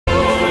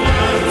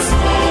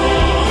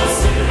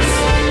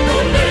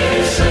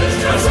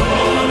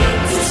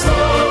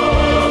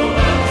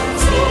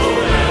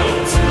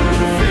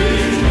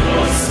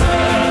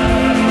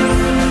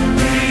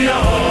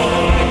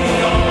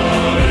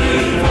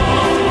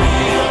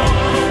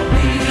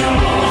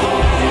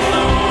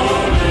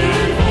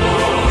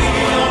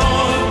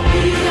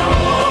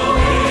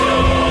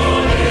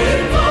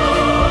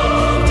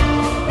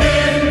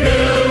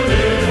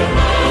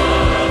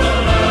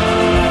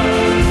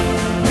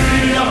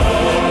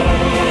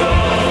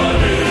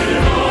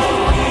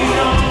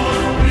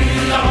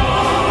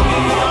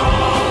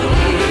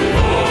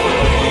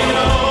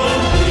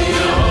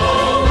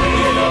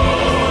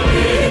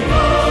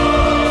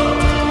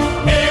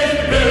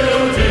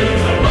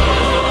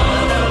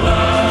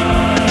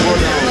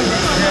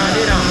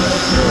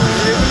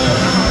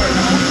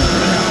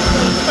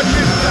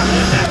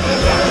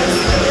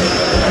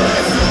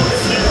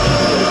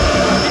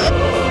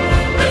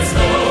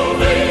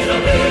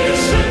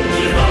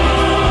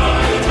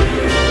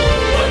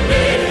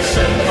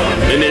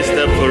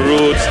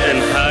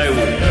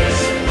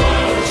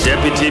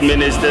Deputy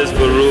Ministers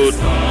for Road,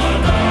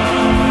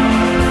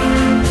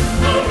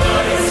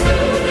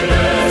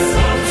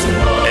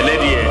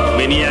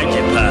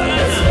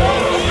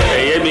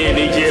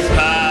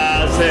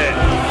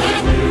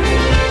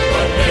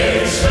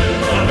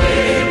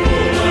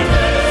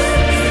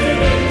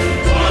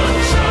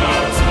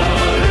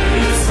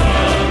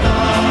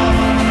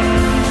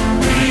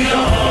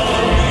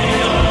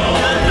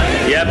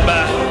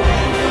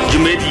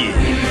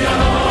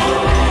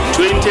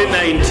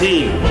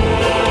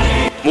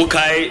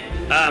 Mukai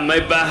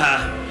Maibaha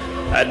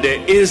at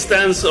the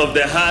instance of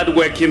the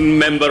hard-working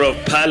Member of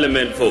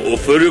Parliament for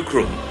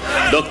Oforikrom,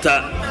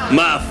 Dr.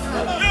 Maf,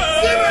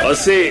 or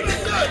say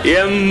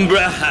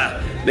Yembraha,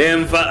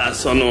 Nemva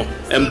Asono,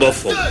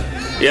 Mbofo,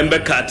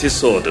 Yembekati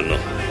Sodono.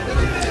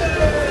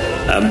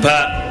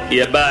 Ampa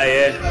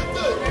Yabaye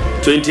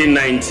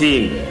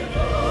 2019,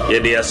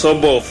 Yedi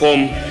Asobo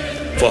form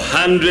for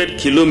 100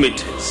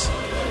 kilometers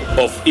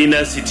of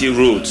inner city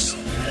roads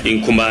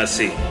in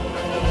Kumasi.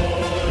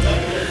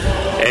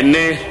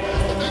 Ene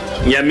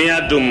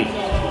Nyamiadum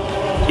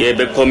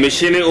Yebe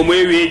commissioning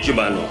Omwewe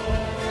Jumano.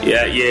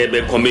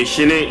 Yebe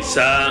commissioning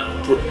sa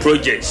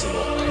projects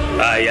no.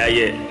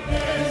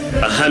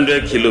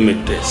 100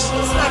 kilometers.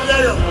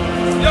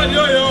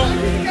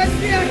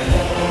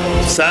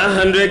 Sa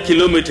 100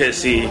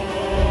 kilometers ye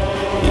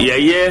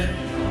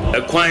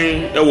a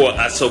kwine ewo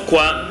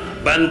Asokwa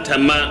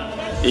Bantama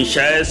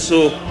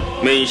Inshaeso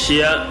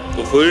Menshia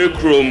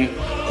Oforikrom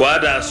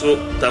Kwada so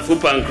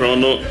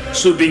Tafupankrono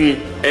Subing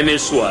ene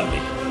Swami.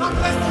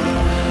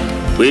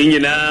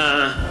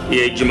 Winyina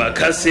ye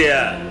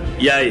Jumakasia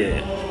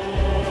Yaye.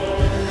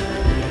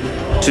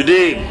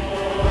 Today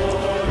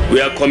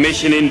we are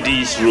commissioning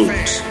these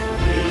roads.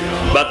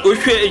 But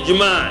Ushwe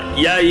Ejuma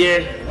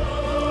Yaye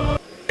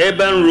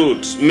Urban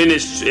Roads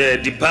Ministry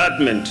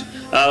Department,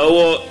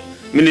 our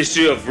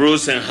Ministry of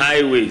Roads and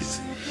Highways,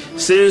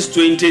 since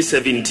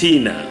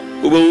 2017,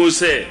 we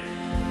say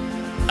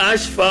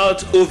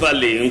asphalt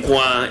overlay in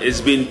Kwa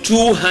has been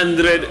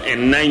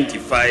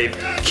 295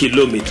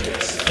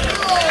 kilometers.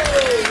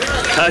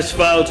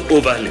 Asphalt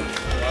overlay.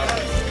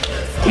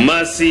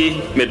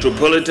 Kumasi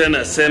Metropolitan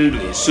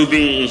Assembly,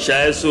 Subin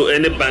Inshaeso,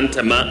 Ene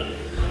Bantama,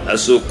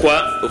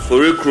 Asokwa,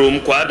 Oforikrom,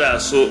 Kwada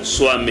Aso,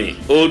 Swami,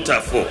 Old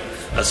Tafo,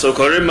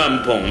 Asokore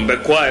Mampong,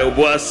 Bekwa,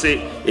 Obuase,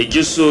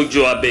 Ejuso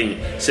Joabeng,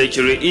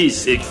 Secure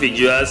East,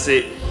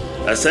 Ekfijuase,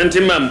 Asante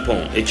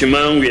Mampong,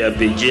 Echuman,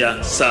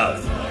 Wiabejia,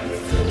 South.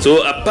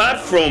 So apart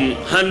from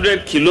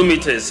 100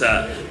 kilometers,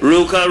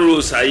 local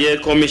roads are here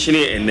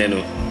commissioning and then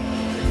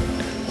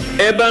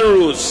urban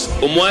roads,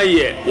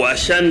 Omwaye,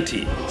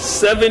 Washanti,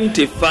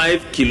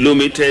 75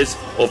 kilometers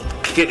of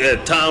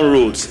town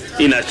roads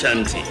in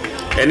Ashanti.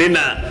 And in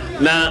na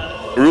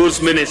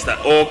Roads Minister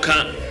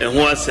Oka and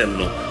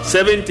Huasemno,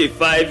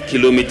 75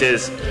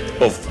 kilometers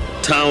of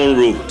town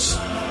roads.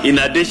 In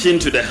addition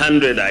to the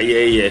 100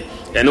 Ayeye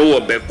and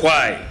over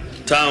Bekwai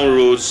town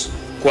roads,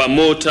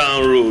 Kwamo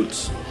town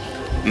roads,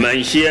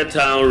 Manshia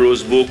town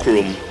roads,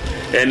 Bokrom,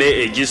 and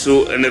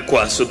Ejiso and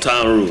Kwaso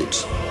town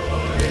roads.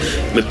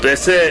 Me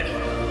pese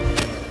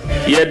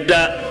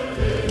yeda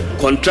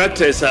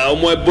contractors are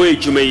omo boy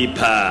jumai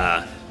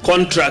pa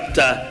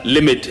contractor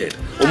limited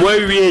omo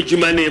wie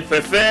jumane fe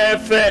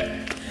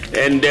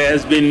and there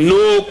has been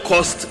no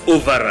cost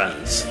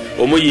overruns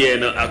omo ye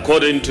no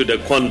according to the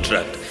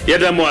contract.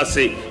 Yeda mo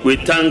say we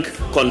thank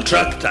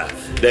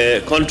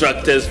the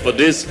contractors for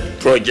this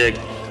project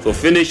for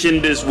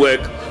finishing this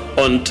work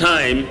on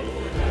time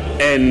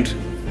and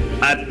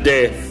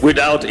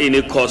without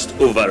any cost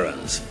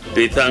overruns.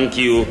 We thank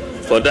you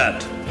for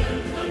that.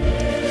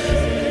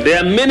 There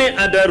are many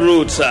other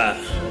roads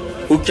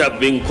which have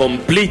been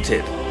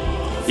completed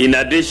in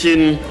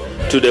addition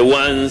to the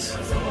ones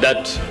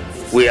that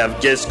we have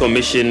just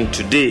commissioned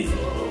today.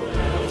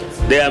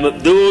 There are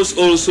those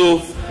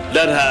also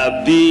that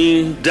have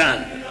been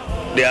done.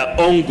 They are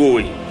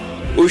ongoing.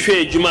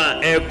 Ushwe Juma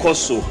Air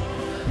Koso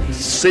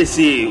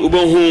Sesi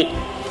Ubonhu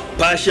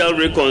partial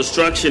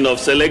reconstruction of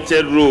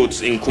selected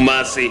roads in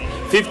Kumasi,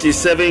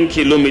 57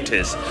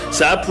 kilometers.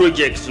 So our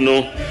project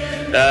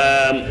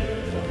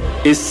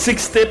is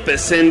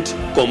 60%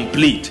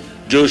 complete.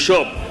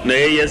 Joshop na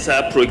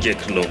ASR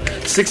project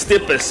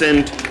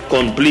 60%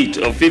 complete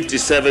of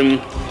 57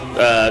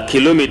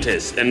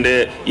 kilometers, and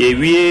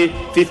ye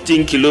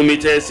 15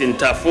 kilometers in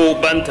Tafo,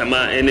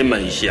 Bantama, and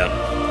Manisha.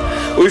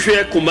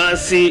 Ushwe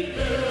Kumasi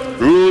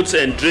Roads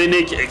and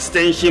Drainage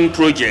Extension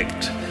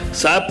Project.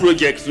 Sa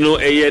project a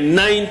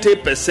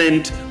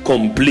 90%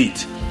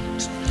 complete.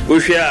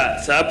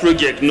 Sa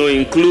project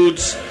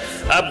includes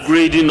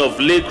upgrading of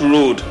Lake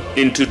Road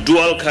into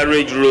dual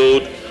carriage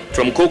road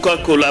from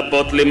Coca-Cola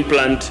bottling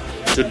plant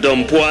to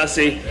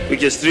Dompoase,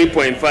 which is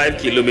 3.5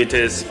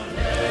 kilometers,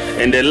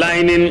 and the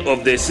lining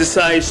of the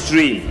Sisai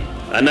stream,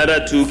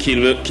 another 2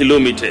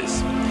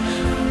 kilometers.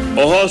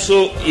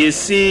 Also, you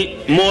see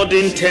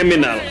modern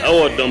terminal,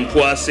 our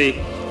Dompoase,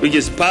 which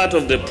is part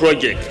of the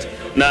project.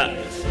 Now,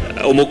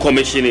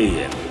 commissioning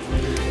here.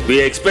 We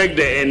expect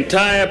the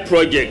entire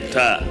project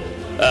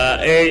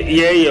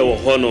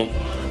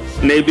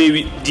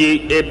maybe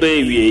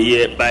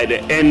by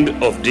the end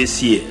of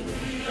this year.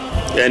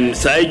 And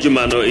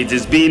Saijumano, it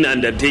is being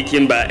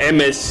undertaken by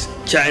MS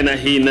China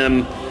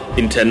Hinam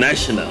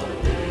International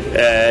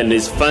and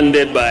is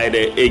funded by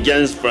the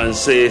Agence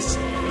Française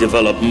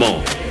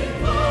Développement.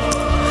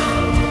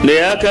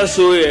 Neaka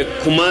so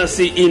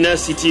Kumasi Inner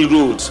City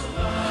Road.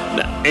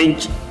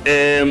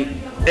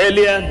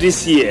 Earlier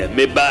this year,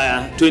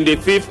 by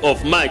 25th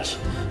of March,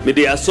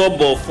 they are so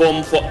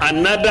form for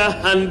another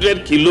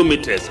 100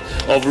 kilometers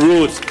of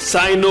roads,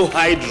 Sino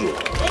Hydro.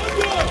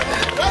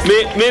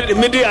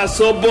 Me are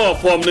so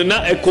form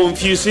na a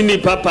confusing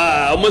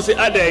papa. Almost say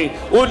ade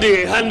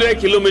 100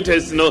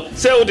 kilometers no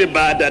say the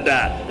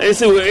badada. I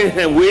say we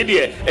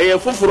there e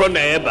fufuro na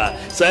eba.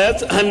 So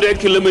that's 100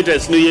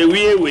 kilometers no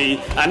ye we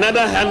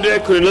another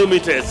 100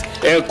 kilometers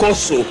e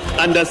koso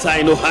under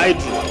Sino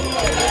Hydro.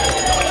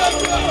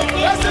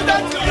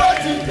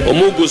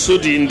 Omugu so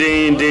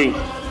ding.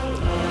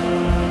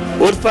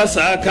 What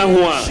pasa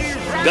kanwa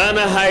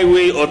Ghana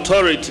Highway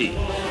Authority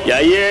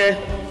yaye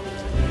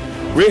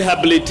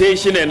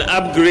rehabilitation and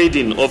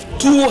upgrading of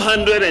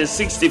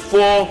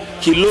 264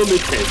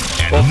 kilometers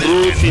of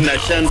roads in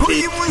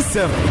Ashanti.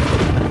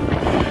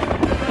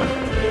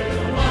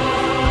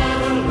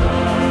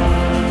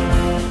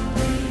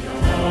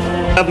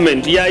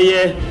 Government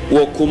yaye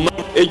wokuma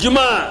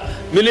ejuma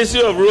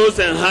Ministry of Roads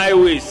and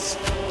Highways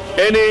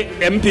any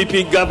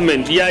MPP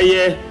government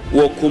yaye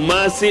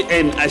Kumasi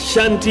and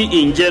Ashanti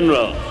in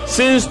general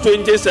since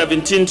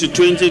 2017 to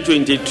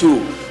 2022.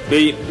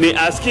 They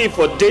asking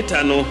for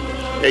data no.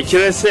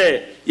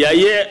 Say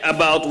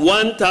about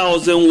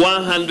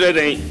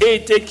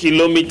 1,180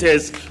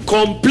 kilometers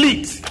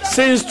complete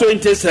since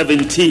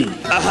 2017.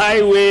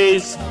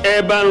 Highways,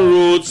 urban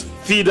roads,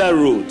 feeder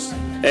roads,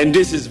 and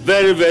this is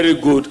very, very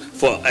good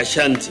for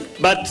Ashanti.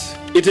 But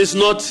it is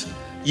not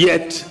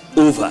yet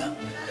over.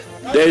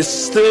 There is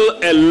still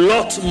a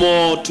lot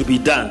more to be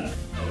done.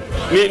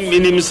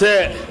 Minim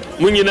say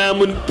munyina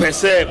mun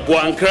pese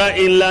Buankra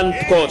Inland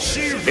Port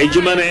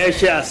ejumana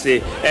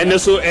ese and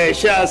so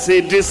ese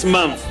this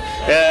month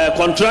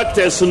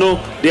contractors know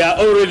they are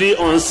already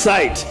on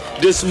site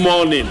this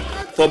morning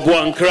for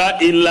Buankra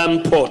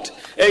Inland Port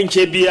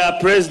enchebia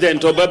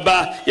president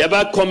obaba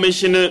yaba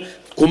commissioner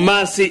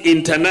Kumasi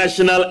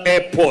International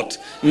Airport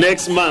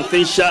next month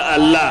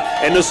inshallah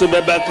and so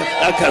beba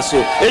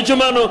akaso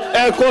ejumano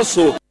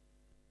ekoso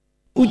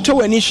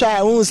uto ni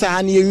sha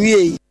unsa na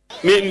ewie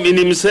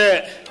minim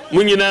say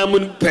munyina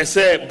mun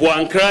pese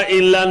Buankra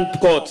Inland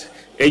Port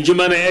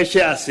ejumana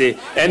ese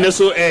and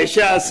so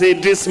ese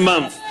this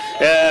month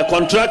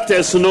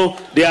contractors know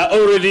they are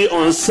already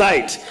on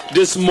site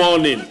this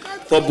morning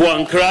for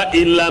Buankra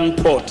Inland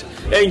Port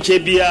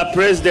enchebia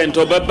president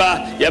obaba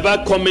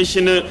yaba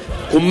commissioner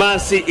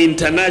Kumasi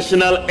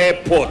International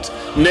Airport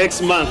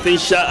next month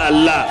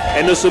inshallah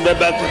and so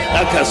beba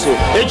akaso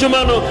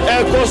ejumano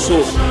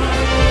ekoso.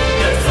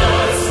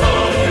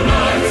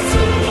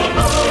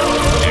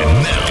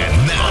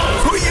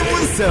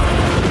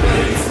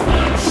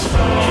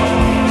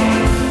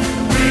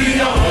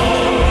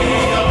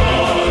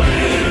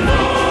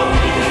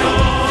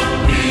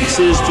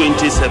 Since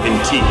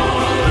 2017.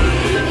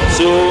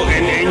 So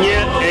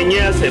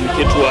enya sem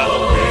kitwa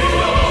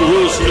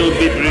rules no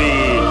bebre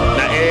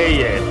na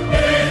ye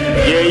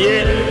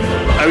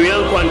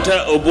awian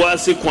kwanta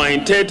obuasi kwan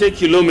 30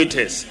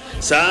 kilometers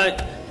sa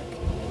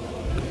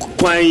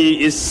kwan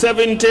is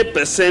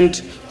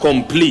 70%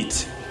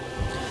 complete.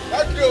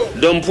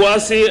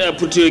 Dompuasi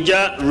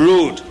Putuja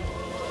Road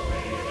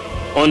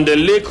on the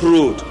Lake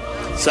Road.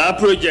 Sa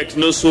project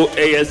no so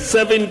a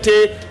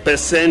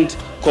 70%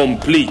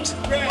 complete.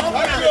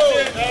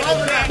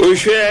 We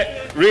share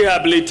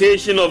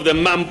rehabilitation of the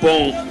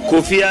Mampong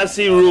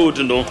Kofiasi Road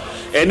no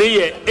and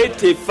a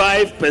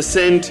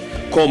 85%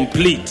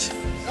 complete.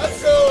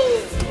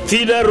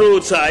 Feeder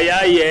roads are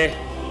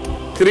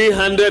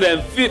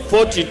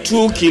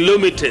 342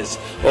 kilometers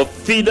of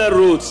feeder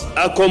roads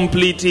are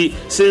completed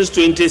since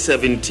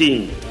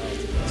 2017.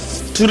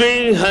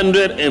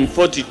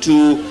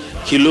 342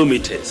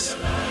 kilometers.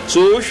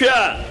 So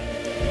Usha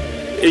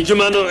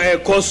Ejumano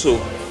Koso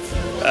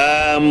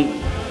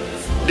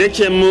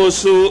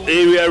Dechemoso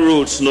area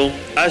roads no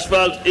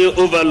asphalt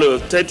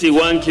overload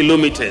 31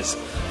 kilometers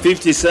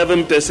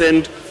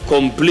 57%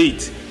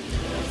 complete.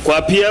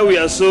 Kwapia we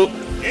are so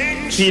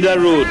feeder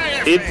road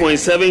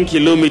 8.7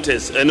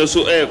 kilometers and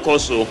also air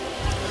Koso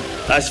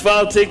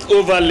asphaltic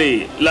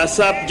overlay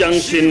Lasap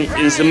Junction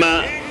in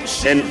Zima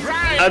and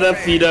other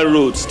feeder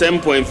roads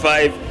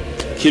 10.5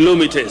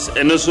 kilometers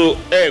and also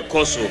air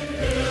Koso.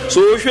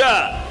 So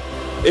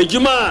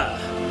Ejuma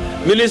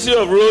Ministry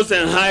of Roads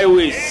and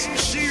Highways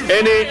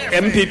any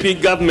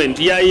MPP government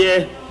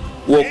yaye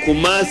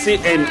Kumasi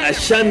and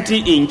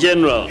Ashanti in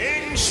general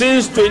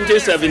since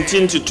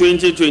 2017 to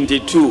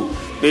 2022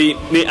 they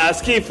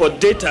asking for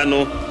data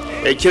no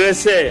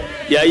say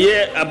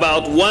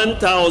about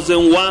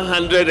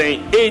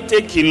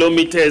 1,180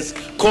 kilometers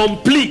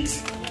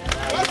complete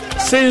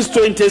since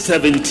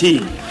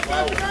 2017.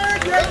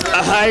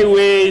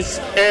 Highways,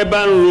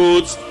 urban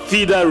roads,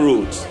 feeder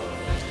roads.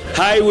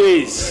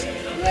 highways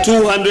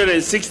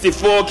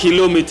 264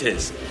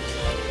 kilometers,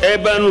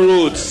 urban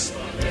roads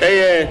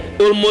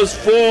almost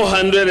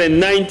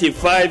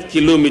 495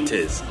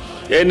 kilometers,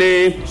 and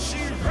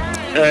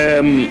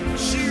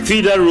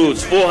feeder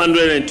roads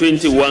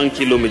 421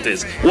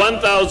 kilometers,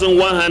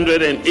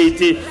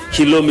 1,180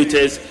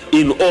 kilometers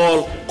in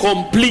all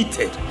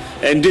completed,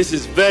 and this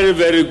is very,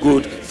 very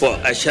good for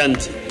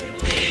Ashanti.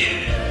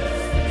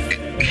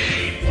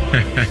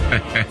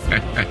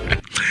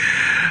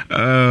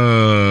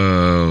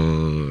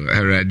 Oh,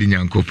 Eradi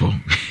Nyankopo.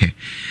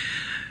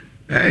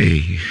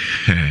 Hey.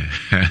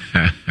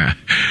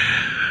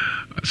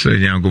 So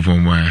Nyankopo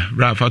mwa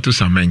Rafa to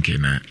Samenke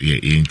na ye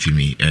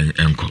intimi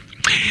enko.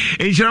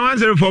 Inshira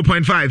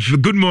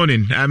 104.5. Good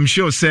morning. I'm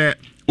sure sir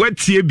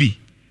what's ye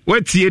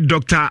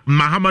Dr.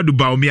 Mahamadou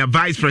Bawumia,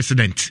 Vice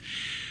President.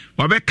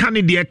 Wabe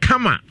kani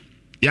kama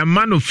ya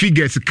man of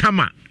figures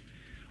kama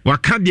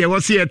wakadi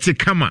wasi eti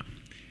kama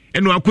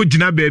enu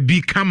wakujina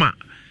baby kama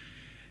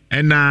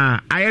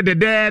ena ayede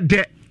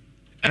de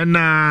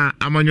ena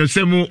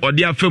amanyosemu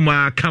odi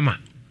afemu kama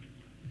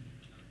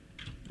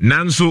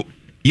nanso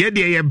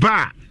yede ye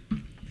ba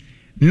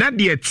na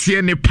de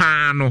tie ne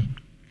paano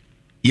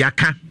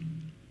yaka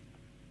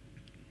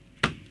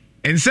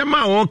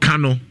ensema wo ka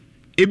no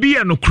ebi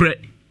ye no kre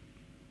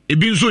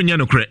ebi nso nya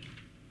no kre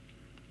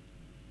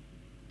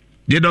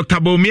de Dr.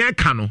 Bawumia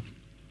ka no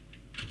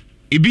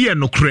ebi ye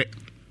no kre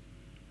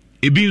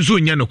ebi nso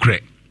nya no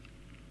kre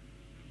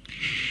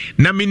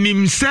na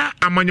minimsa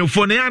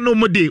amanyofo na no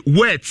mo de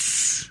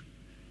words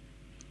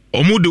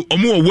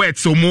omo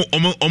words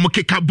omo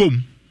keka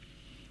bom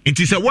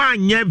nti se wa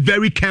anya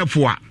very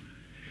careful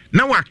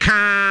na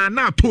waka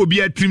na to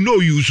obi atrim no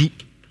use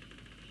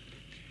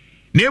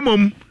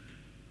nemom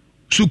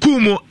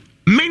sukumo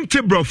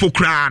mente brofo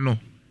kra no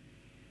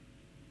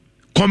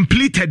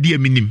completed the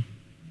minim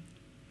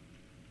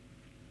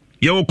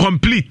you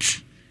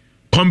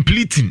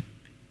completing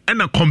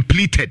and a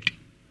completed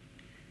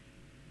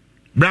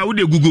bra wo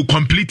de Google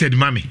completed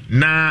mami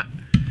na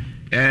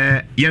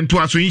yento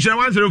aso Inshira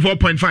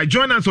 104.5.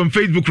 Join us on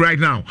Facebook right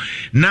now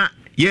na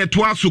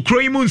yeto aso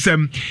kroimu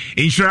nsem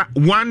Inshira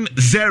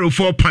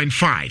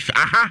 104.5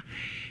 aha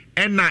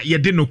ena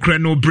yede no kra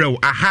no brew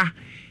aha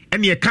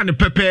ene ye ka ne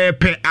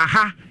pepepe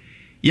aha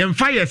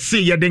yemfa ye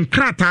se yede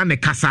nkrata ne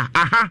kasa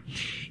aha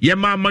ye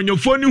ma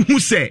manyofo ni hu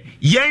se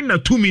yen na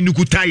tumi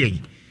nukuta yen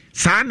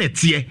saa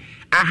netie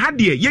aha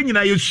de ye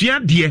nyina yesua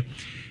de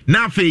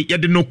na afi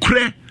yede no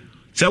kra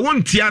se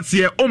won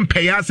tiase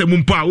ompe ya asem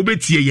mpo a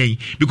obetie yen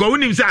because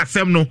wonim se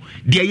asem no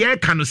de ye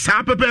ka no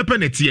saa pepepe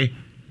netie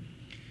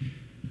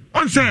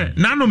on say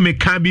nano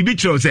meka bibi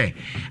chiro say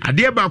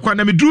ade ba kwa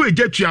na medru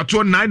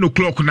ejatuato 9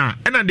 o'clock na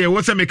na de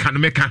wo se meka no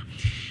meka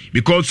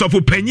because of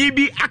panyi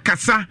bi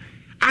akasa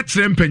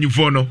akyere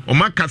mpanyifo no o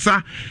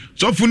makasa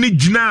sofu ni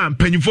gina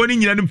mpanyifo ni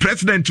nyina ni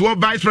president wo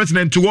vice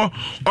president wo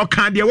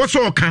oka de wo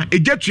so oka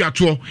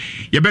ejatuato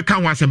ye beka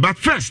ho asem but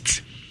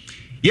first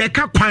ye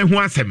ka kwan ho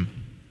asem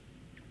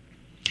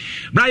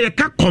na ye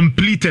ka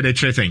completed a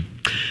thing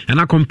and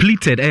I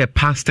completed a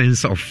past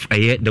tense of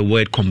the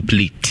word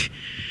complete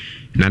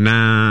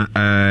nana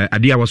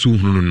adia wasu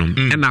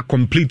hunu and I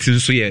complete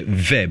so ye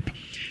verb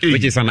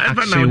which is an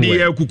action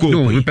word.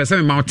 No,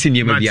 person mountain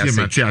you maybe say.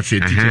 For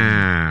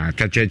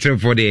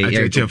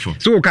the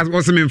so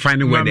also mean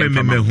finding word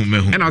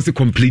and also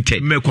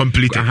completed.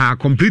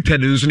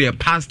 Completed is only a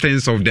past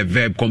tense of the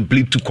verb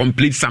complete, to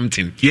complete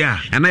something. Yeah.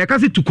 And I can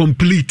say to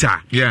complete.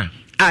 Yeah.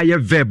 A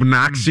verb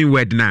na action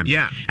word na.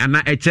 Yeah. And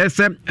I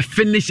just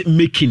finish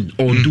making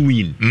or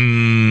doing.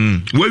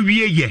 Where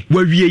we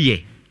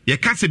ye. You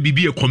can't say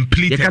be a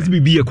complete. You can't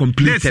be a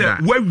complete.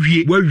 Where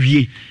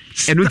we.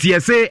 And what you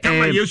say,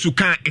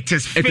 it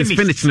is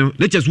finished. No,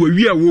 let's just where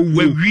we.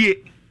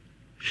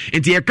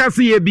 And you can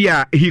see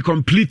he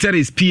completed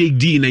his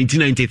PhD in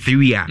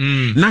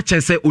 1993. Not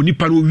just say only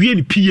paro we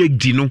in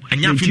PhD no.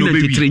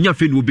 1993.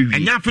 Nothing will be.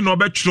 And nothing no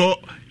better.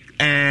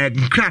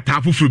 Krata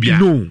afufrubia.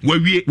 No, where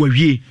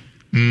we.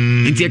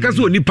 And you can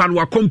see only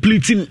paro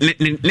completing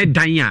ne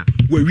danya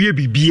where we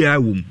be bia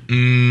wom.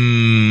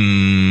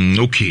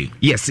 Okay.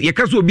 Yes, you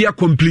can be a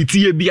complete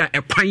ye be a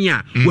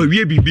kwanya where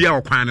we be bia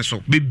or kwan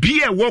so. Be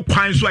bia wo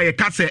kwan so you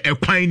can say a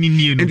kwan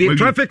ni and the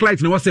traffic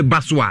lights no was a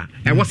baswa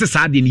and was a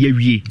sad in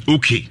ye.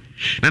 Okay.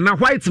 And now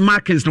white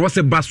markings no was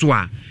a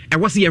baswa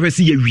and was ye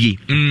see ye.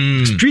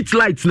 Street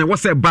lights no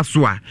was a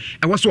baswa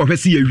and was what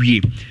see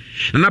ye.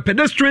 And a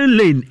pedestrian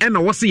lane and I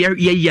was ye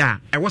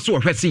and was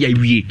what see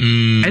ye.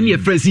 And your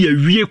friends see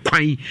ye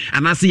kwan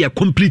and I see a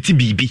complete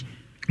BB.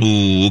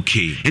 Oh,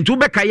 okay. And to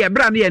beka ya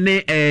bra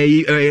ne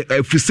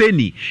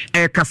Fuseni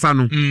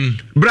Kasano.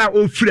 Bra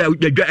o free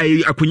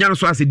akunya no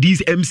so as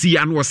this MC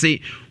and was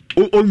say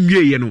o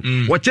nwie no.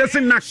 Wo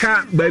chese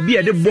naka ba bi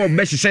e de bob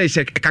be hye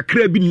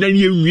kakra bi na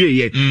ne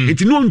nwie.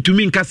 Enti no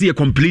ntumi nka se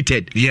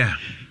completed. Yeah.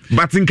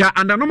 But nka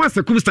under normal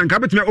circumstance ka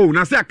betime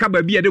na say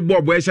akaba bi e de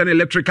bob e hye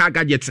electrical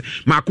gadgets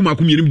makum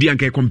yenim di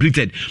anka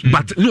completed.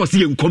 But no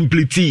say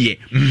incomplete ye.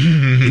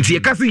 Enti e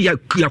ka say ya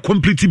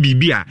complete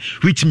bibia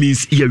which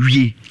means ya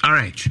wie. All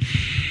right.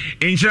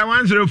 Inshira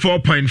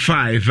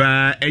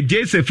 104.5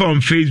 Joseph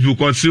on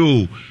Facebook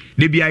also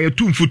de bia ye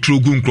tumfu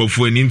trogu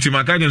nkrofo ani nti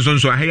maka nso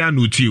nso ahya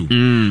no tiu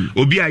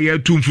obi a ye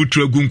tumfu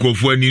trogu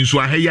nkrofo ani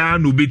nso ahya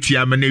no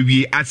betia ma na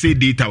wie ase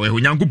data we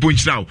honyankopon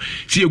chirawo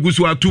si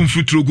eguso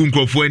atumfu trogu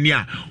nkrofo ani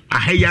a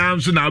ahya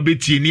nso na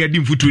obetie ni adi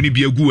mfutu ni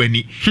bia gu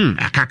ani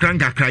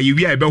akakra ye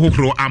wi a ebe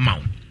hokro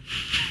amaw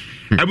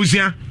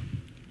abusia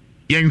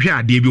ye nhwe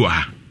ade bi wa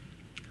ha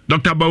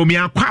Dr. Baumi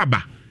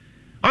Akwaba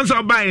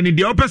onso bae ni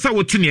de opesa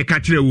wote ne ka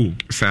kire wo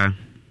sa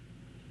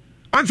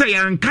onso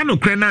yan kano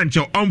krena nche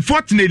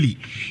unfortunately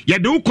ya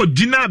de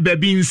ukogina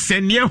baby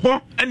nsenie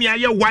ho ene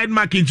aye wide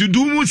market to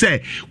do mu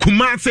say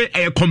Kumase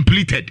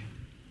completed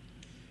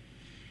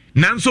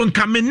nanso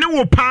nka me ne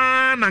wo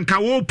pa na nka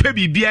wo pe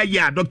bibia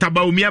ya Dr.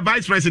 Baumi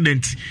vice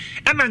president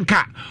ena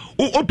nka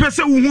o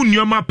pese wo hu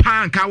nyoma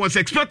pa nka was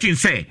expecting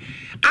say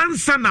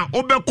answer na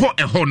obekọ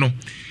eho no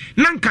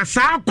nanka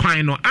saa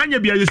kwan no anya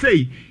bia you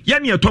say ya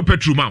ne to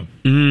petrol ma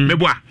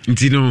meboa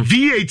ntino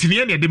V8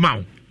 ne ne de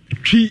ma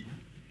twi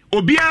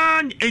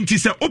obia enti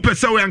se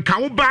opese wo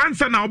nka wo ba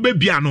ansa na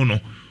obebia no no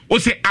o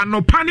se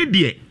anopa ne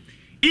de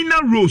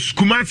inner roads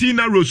Kumasi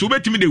inner roads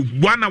obetimi de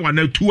 1 hour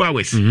na 2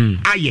 hours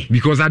aye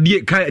because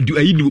ade ka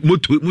ayi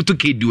moto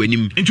ke du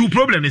anim into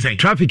problem is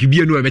traffic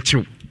bia no e be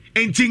chew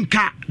enti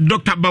nka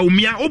Dr.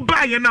 Baumia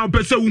oba ye na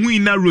opese wo hu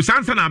inner roads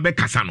ansa na be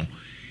kasa no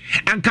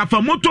anka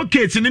fa motor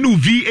case ne no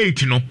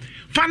V8 no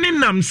fa ne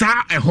nam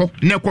saa eho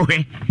ne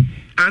kohwe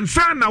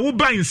ansa na wo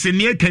ba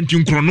nsene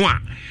kantin krono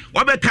a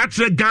wo be ka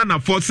kire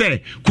Ghana for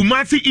say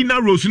Kumasi inner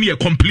roads ne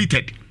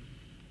completed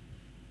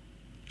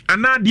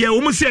ana de wo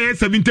mu say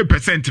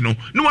 70% no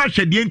wa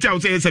hwede ntia wo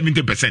say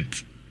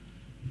 70%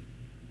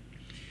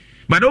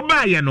 but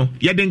oba ye no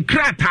ye den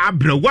krata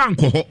abre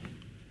wanko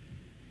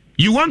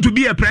you want to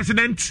be a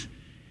president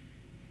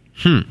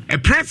a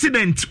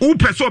president who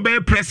person be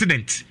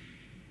president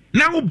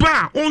now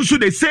ba also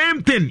the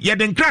same thing ye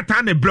den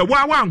krata na bre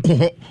wa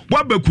wanko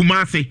wa ba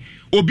Kumasi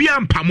obi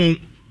ampamo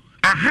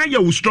aha ye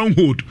wo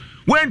stronghold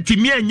when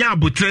timi anya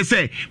abotre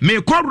say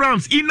me call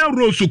rounds inner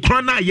roads so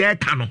krona ye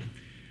ka no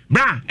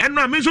bra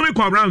eno me so me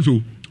call rounds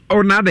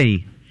o na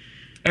den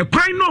e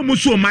kwan no mu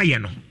so maye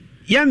no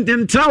yan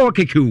den trawo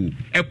kekewu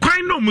e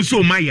kwan no mu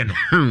so maye no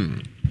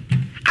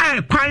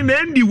kwan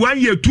na ndi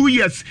 1 year 2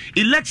 years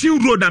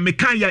election road am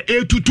kan ya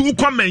A22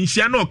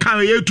 commencia na kan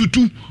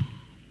A22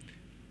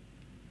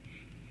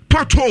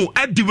 portal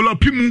e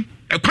develop mu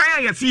e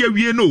kwan ya se ya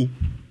wie no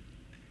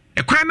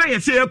e kwan na ya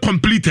se ya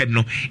completed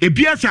no e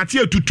bia se ate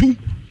A22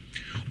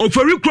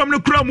 ofari krom no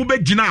krom mu be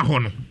gina ho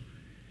no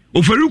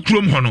ofari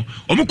krom ho no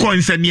omo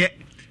konsanie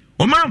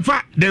o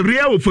manfa the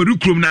real ofari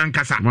krom na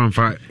ankasa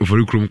manfa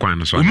ofari krom kwan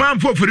no so o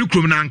manfa ofari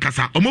krom na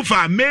ankasa omo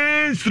fa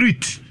main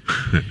street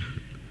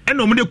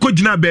eno mo de ko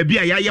gina ba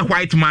bia ya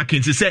white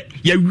market say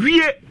ya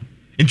wie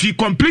nti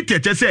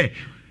completed che say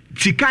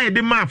tika ye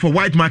de ma for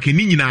white market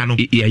ni nyina no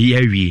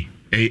ya wie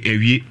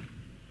wie.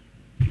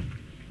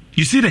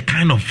 You see the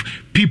kind of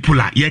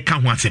people are ye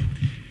can want him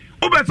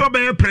obeso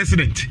be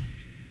president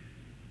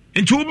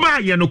nti wo ba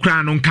ye no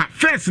kra no nka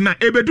first na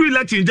ebedu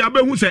election ja be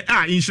hu say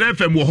Inshira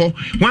FM wo ho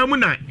wan mu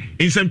na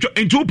nsemtwo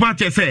nti wo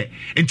party say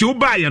nti wo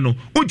ba ye no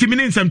untimi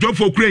ne nsemtwo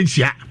fo kra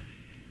nhia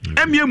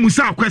emie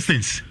musa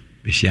questions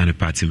Besiane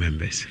party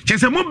members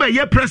chese mo be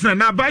ye president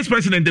na vice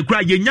president de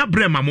kra ye nya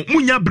brema mo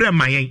munya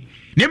brema yen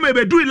ne me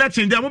ebedu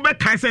election ja mo be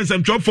kai say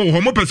nsemtwo fo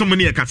ho mo person mo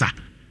ne ye kasa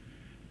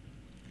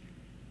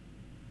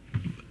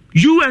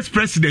US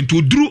president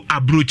oduru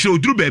abroche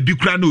oduru ba bi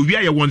kra na owi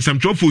aye won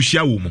nsemtwo fo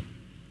hia wo mo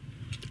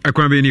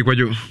akwan be ni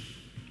kwajo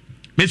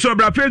me so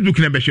bra Facebook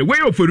na be hwe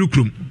we ofori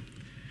krum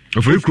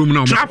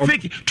na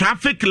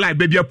traffic light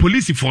baby a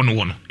police for no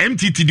one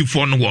MTTD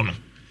for no one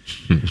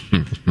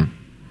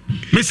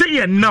me say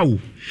ye now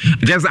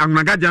just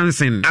Amraga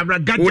Johnson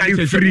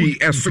free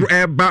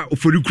eba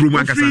ofori krum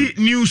akasa free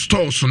new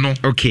stores no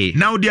okay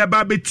now they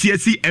about be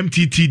TSC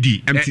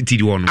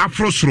MTTD one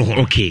afro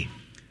ho okay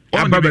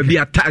ababa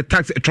bi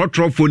tax trot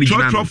phone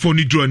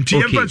drone ti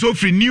even so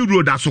free new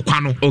road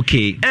asokwa no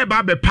okay e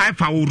ba be pipe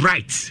for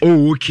right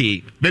oh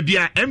okay baby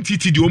a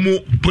MTT di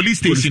omo police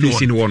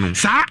station one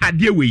sa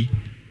ade we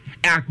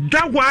da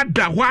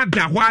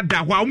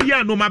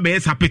ya no ma be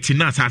sapeti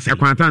na asase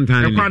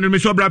ekwan me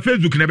so bra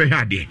Facebook na be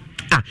hwe ade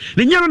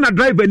ne nyano na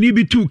driver ni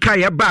bi tu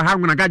kai ba ha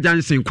ngona ga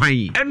Johnson kwan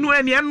enu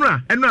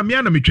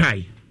me na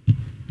metwai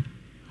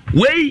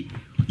we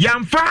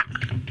yamfa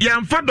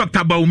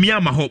Dr.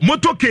 Baumia ma ho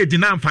motorcade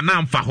na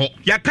amfa ho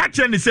ya ka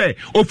kire ni say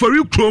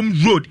ofori chrome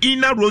road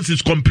inner roads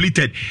is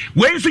completed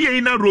when so ye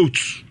inner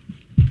roads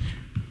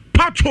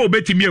patrol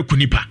betimi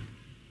akunipa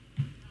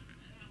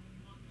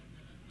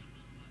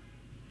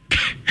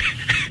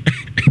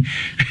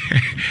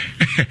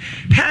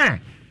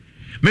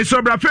me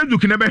so bra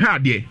Facebook na be ha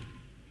de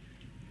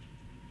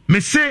me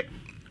say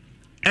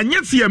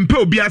enye se yempe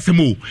obi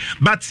asemo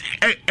but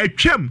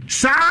etwam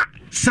sa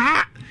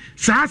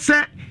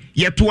se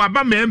yeto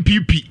aba ma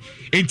MPP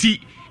enti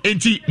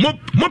mo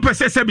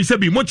pese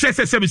sebi mo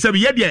chese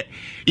sebi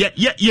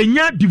ye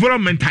nya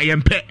development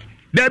ayempe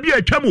da bi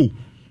atwam o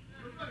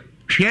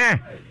hwe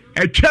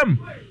atwam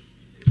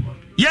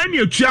yɛn ne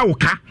atua wo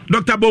ka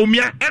Dr.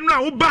 Bawumia ɛno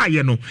a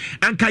wobaayɛ no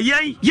anka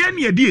yɛn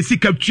ne yɛde esi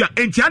kaptua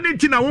enti ade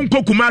nti na wo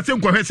nkɔ kuma ase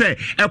nkɔhwɛ sɛ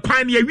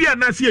ɛkwan ne awie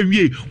anase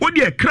awie wo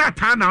de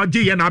krataa na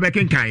ɔgye yɛ na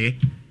abɛkenkan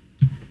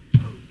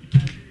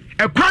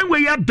ɛkwan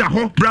wei ada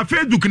hɔ bra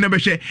Facebook na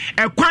bɛhwɛ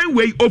ɛkwan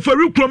wei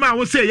ofari krom a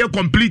wo sɛ yɛ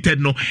completed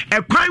no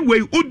ɛkwan wei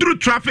uduru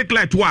traffic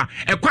light wa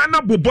ɛkwan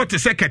na bobɔ te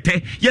sɛ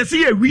kɛtɛ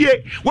yɛsi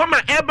yɛwie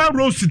wɔma urban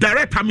roads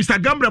director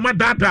Mr. Gambra ma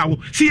dada wo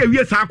si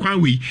yɛwie saa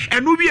kwan wei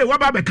ɛno wie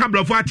waba bɛka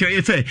brafo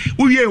akyerɛ sɛ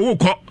wowie wo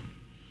kɔ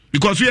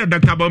because we are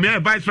Dr.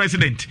 Bawumia vice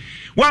president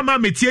wama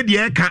metie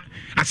deɛ ɛka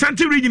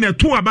Asante region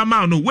ɛto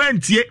abama no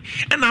wantie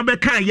ɛna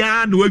bɛka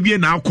ya na wawie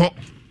na akɔ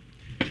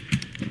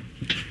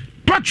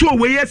patrol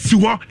we yesi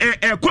ho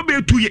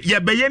kobe tu ye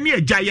beye ne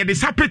agya ye de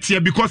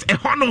sapetie because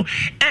ehɔ no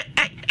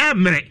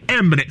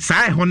emre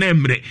saa ehɔ no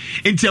emre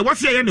nti e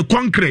wose ye ne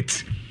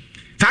concrete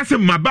saa se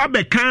maba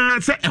be kan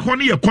se ehɔ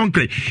no ye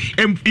concrete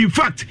in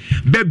fact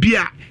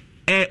babia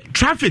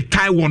traffic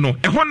tie wo no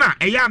ehɔ na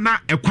eya na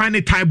ekwan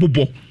ne tie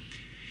bobo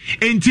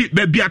nti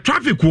babia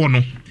traffic wo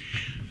no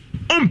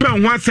ompe ho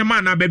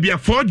asema na babia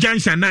 4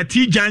 junction na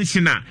T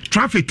junction na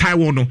traffic tie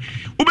wo no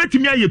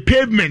obetimi aye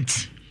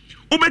pavement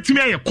obetimi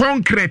aye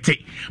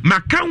concrete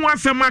maka ho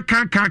asema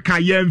ka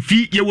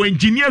yamfi ye wo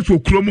engineers wo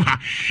krom ha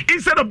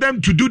instead of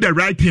them to do the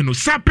right thing no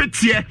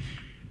sapetie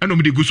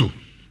enom de guso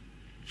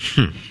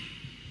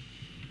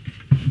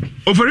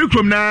oferi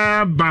krom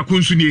na ba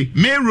konsunie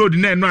main road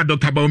na no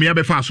Dr. Bawumia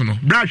be fa so no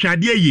bra hwa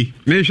ade yi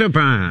me hwe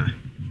pa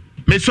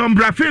me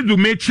sombra Facebook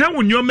me kire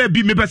wo nyoma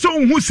bi me pese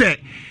wo hu se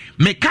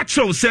me catch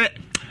se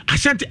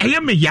Ashanti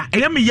ayame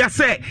ya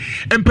se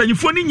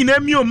empanyifo ni nyina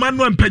mi o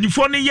manu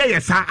empanyifo ni ye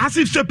yesa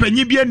asif se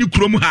panyi bia ni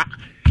krom ha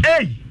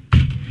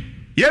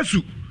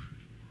Yesu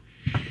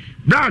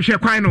da hwe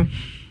kwan no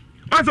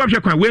waso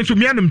hwe kwan we so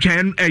mianum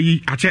kyan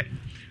ayi ache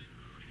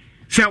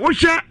se wo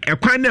hwe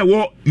ekwan na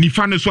wo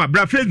nifa no so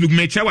abra Facebook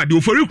me kire wade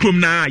ofori krom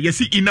na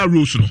yesi inner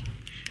roads no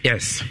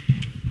yes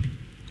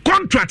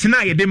contract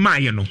na ye de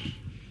maaye no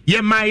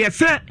ye maaye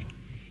se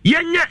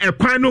yenya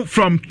ekwan no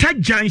from Tech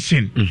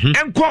Junction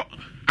enko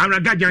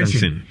Araga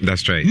Junction.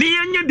 That's right. Ni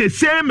yenye the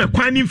same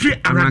kwani free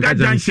Araga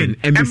Junction.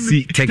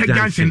 MC Tech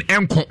Junction.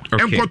 Enko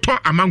to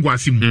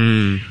amangwasi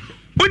mu.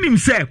 Onim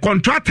say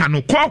contractor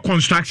no call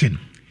construction.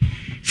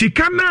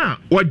 Sika na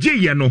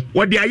waje ye no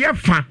wode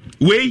ayefa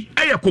we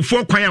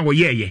ayekofo kwan a wo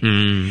ye.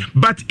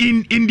 But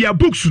in their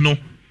books no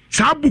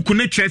sa book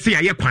no kire say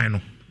aye kwan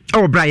no.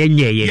 Oh bra ye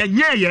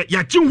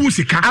ya chi hu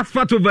sika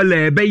asphalt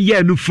overlay be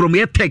ye no from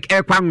ye tech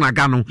ekwa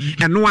nwaga no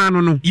eno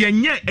anu no ye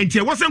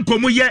enti wo se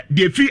nkomo ye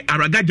de free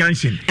Araga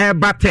Junction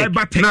eba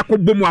tech na ko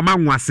bomu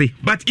amanwase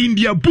but in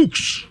their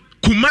books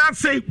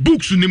Kumase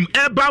books nim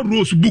eba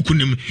rose book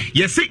nim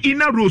ye se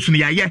inner rose no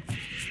ye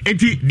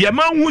enti de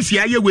man hu si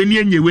aye we ni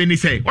enye we ni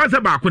say won se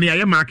ba ko ni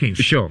aye markings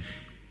sure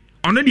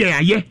ono de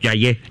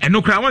ye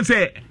eno kra won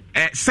say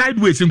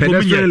sideways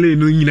nkomo ye pedestrian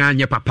no nyina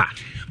anye papa.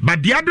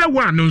 But the other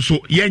one nso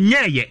ye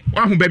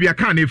wahu baby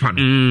aka na ifa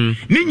no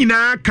ni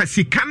nyina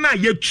kasika na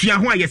ye tua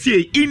ho a ye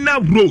say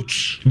inner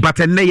roads but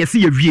na ye say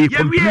ye wie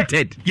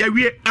completed ye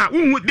wie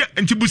unhu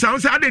ntibusa ho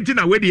say adenti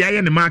na we de ye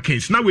ne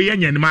markings na we ye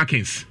nya ne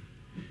markings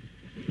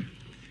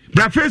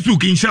bra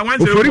Facebook insha 10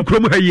 ofori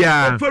krom ha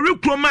ya ofori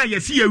krom a ye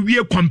say ye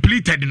wie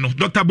completed no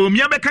Dr.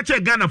 Bawumia be ka che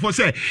Ghana for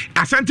say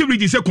Asante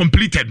region say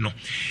completed no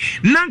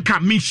nanka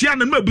mishia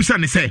na abusa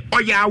ne say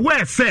oya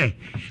aware say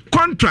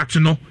contract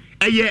no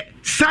eye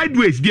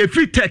sideways the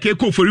free tech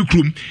eco for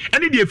krum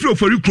and the free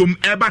for krum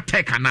eba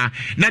tech na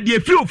the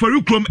free for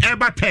krum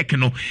eba tech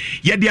no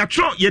ye de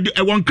atro ye de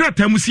won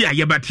krata mu si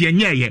aye bat ye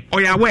nye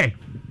oya we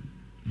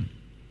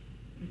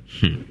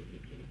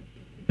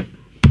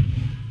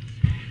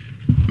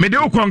me de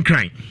o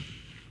concrete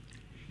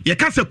ye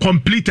ka se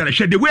completed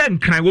she the way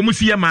nkran wo mu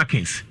si ye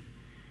markings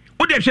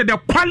o de she the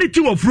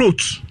quality of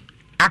roads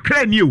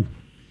akra ni we ye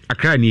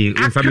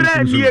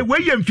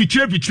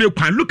mfichire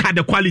kwan look at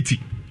the quality.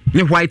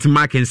 The white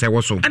markings say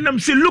also. And I'm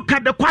say look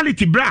at the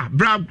quality bra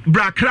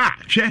kra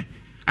she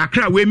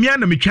akra we mia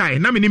na me twae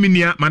na me ni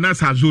nia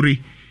Manasa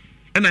Azuri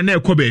and na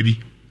ekɔ baby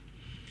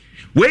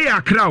we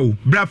akra o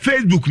bra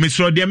Facebook me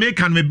so de me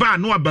kan me ba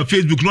no aba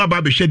Facebook no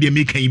aba be hwɛ de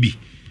me kan bi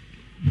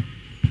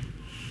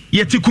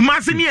yeti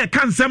kumase ne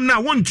kan nsɛm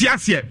na wonti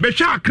ase be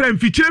hwɛ akra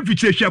mfikyire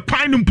hwɛ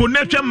kwan no mpo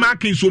na hwɛ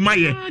markings so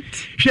maye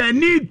hwɛ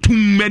ni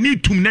tum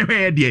na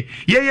hwɛ de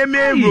ye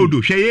main road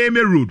hwɛ ye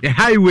main road the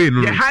highway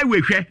no the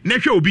highway hwɛ na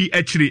hwɛ obi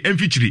akyire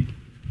mfikyire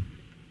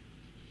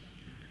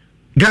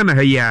Ghana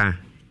ha ya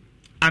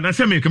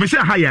anase me kemese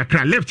ha ya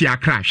akra left ya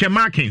akra hwɛ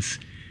markings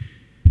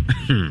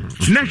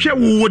na hwɛ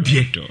wo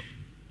de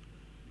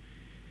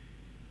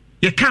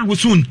ye kan wo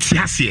so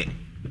nti ase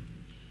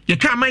ye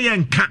kan ma ye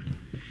nka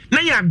na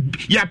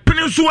ya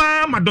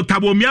peninsula ma Dr.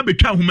 Bawumia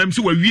betwa homam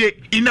se wawie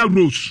inner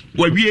roads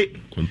wawie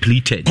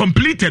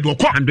completed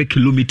wako 100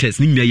 kilometers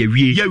ni ya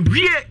wie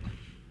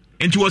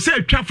enti wo say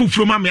atwa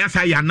foforo ma me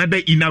asa ya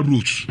another inner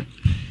roads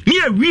ni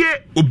near we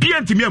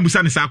obedient me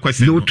amusa ne sa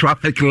question. No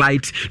traffic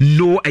light,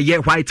 no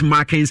white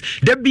markings.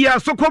 There be a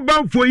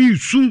sokoban for you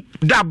soon.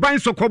 That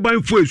bind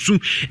sokoban for you soon.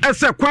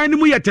 As a quine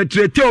mu yet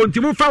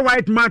Timufa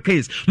white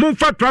markings,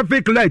 Munfa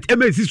traffic light,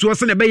 MSC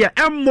was a bear,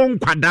 Mon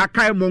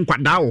Quadaka, Mon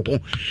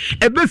Quadao.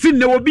 A basin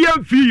there will be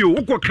a few,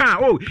 Ukoka,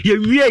 oh, ye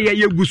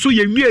gusu,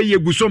 ye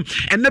gusum,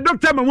 and the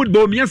doctor would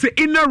bomb me and say,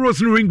 inner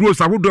rose ring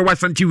gross, I would do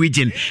was anti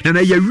region, and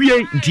I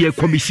dear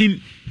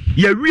commission.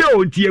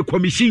 Real dear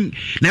commission.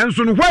 Now,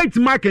 so white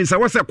markings, I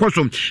was a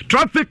custom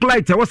traffic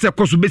light, I was a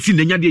custom basin,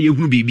 and you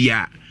will be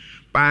here.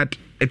 But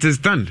it is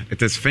done,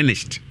 it is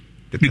finished.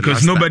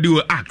 Because nobody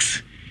will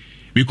ask.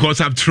 Because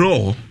after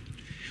all,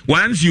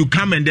 once you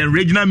come and the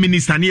regional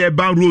minister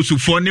nearby rules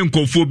for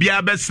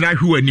Ninkophobia, best like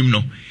who and him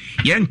no.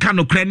 Yen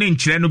cano craning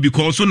chileno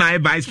because so na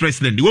vice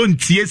president.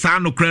 Won't tears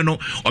no crano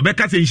or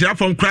becas in share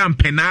from cram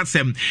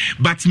penasem.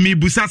 But me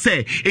busa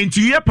say,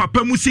 into your papa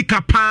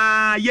musika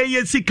pa,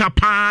 ye sika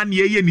pan,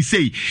 ye ni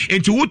say,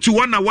 into what to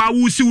one awa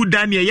wusu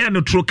dan ye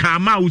no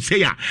trokama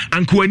usaya,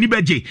 and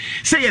Kuanibaje.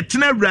 Say a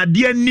tina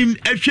radianim,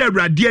 efia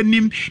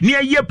radianim,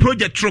 near ye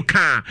project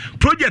troka,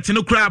 project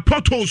no cra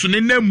potholes in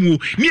nemu,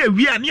 near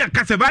we are near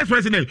Casa vice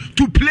president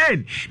to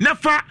plan.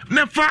 Never,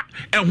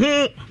 a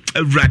whole.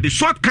 The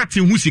shortcut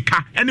in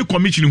Husika, any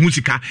commission in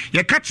Husika,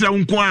 ya catch la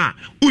unkwa,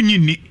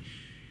 unyini,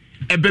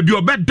 a baby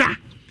obeda,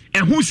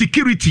 and who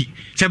security,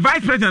 the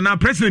vice president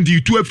and president,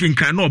 you two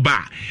African no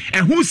bar,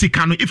 and who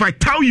sikano, if I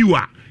tell you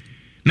are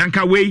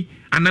Nanka way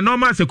and the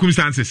normal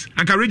circumstances,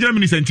 and regional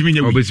minister and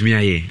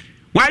Timmy.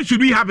 Why should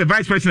we have a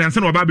vice president and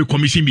send about the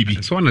commission,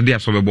 BB? So,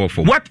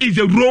 what is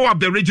the role of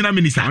the regional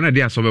minister? At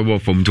the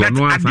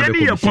end,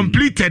 you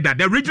completed that.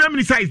 The regional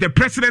minister is the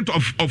president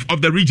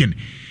of the region.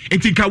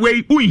 And think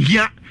away, who in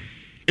here.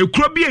 It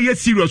could be a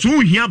serious who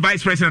here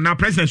vice president and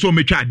president so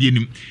much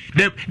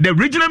the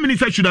regional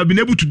minister should have been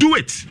able to do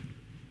it.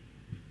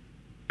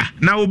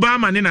 Now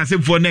Obama nina say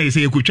for na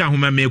say ekutwa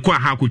homa me kwa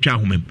ha kutwa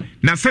homa.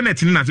 Na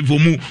senate nina say for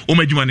mu o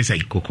madwuma ne say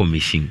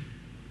commission.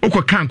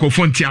 Okwa kan ko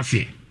fonti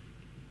ase.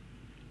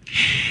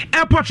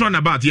 Airport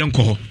runabout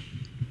yenko.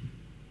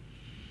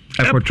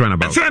 Airport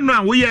runabout. Say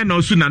no we here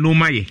no so na no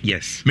maye.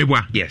 Yes.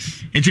 Meboa.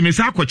 Yes. Enti me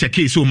sa ko check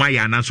so maye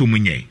ana so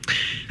munye.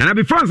 And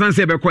before I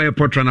say be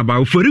airport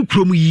runabout for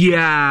krom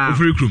yeah.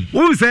 For krom.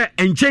 Who say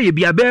enche ye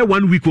bia be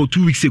 1 week or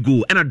 2 weeks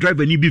ago and a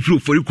driver ni be through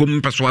for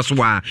krom paso so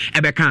a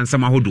e be kan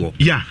sama hodo.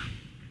 Yeah.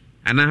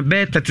 And I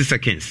be 30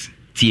 seconds.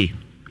 Tie.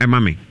 E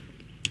mame.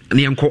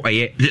 Ni enko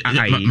aye.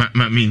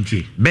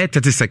 Minti. Be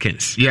 30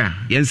 seconds. Yeah.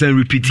 Yensen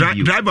repeat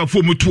you. Driver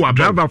for mu to aba.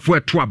 Driver for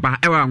to aba.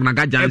 E wa na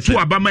gajan. To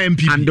aba ma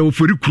MP. And the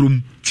for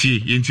krom. Tie,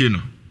 yenti no.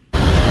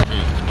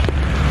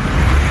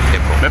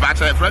 Me ba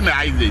tell friend me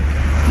Isaac.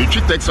 Me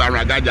treat text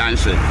Araga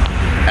Junction.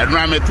 And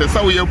when I met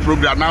a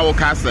program now,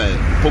 I say,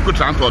 Poco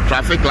transport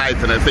traffic light,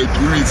 and I say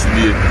 2 weeks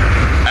near.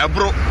 I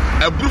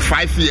broke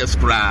 5 years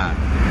cry.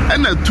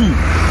 And then 2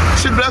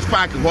 Children's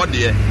Park, what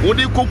there, what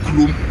they go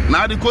room,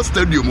 now they go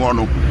stadium one.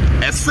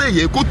 I say,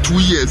 you go 2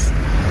 years.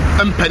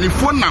 And penny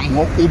phone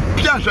number,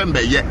 Opian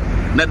Bay.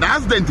 Now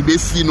that's then to be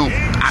seen.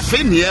 I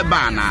say near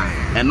Bana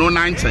and no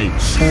 19.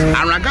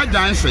 Araga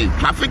Junction,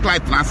 traffic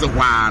light, and I say,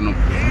 one.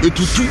 It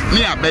was 2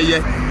 near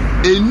Bay.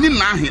 Eni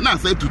na he na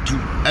say tutu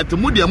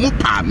etemu de mu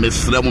pa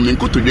mesra mu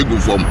menko to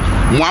degu form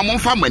mo amon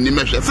fa mani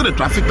mehwe say the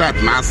traffic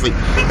light na ase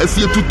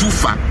esi tutu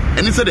fa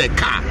eni say the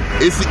car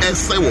esi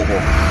ese wo ho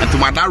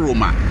etemu ada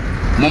roma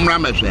momra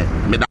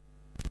mehwe me da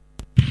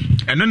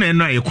eno na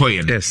eno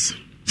ayekoye yes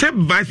say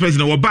vice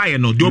president wo buy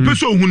no de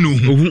opeso hu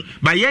no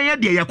ba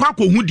yen de yakwa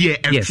ko hu de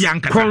efia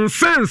nkata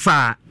consensus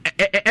a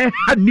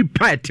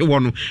nipa ete wo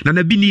no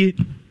na bi nie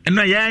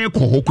na ya ko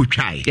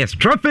hokutwai yes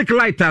traffic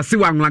light ase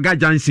wa Anwaga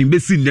Junction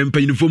besi ndempa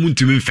uniform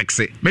ntumi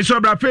fixe me so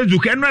bra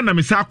Facebook enra na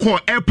me sa call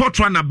airport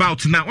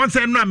runabout na once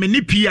enra me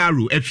ni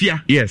PRO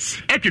afia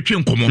yes etwetwe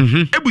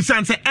nkomo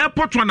ebusan say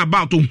airport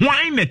runabout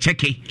hwan na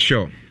cheke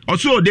sure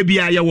also de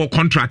bia ye wo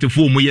contract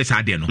for mu yes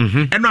ade no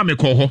enra me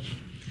call ho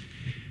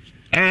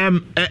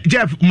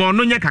Jeff mo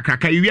no nya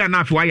kakraka wi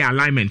ana afi wa ya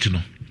alignment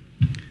no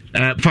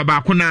fa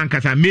ba ko na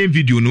nkasa main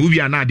video no wi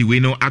ana de we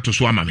no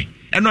atoso amame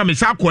and I'm a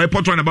Sako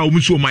airport run about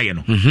Musu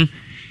Mayano.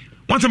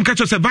 Once I'm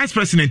catch us a vice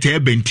president here,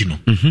 Bentino.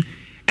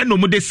 And no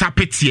more de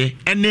sapetie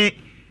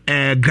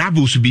and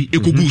gravels be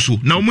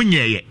Ekogusu. Now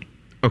Munye.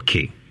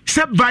 Okay.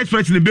 Sub vice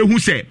president Bill who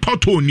say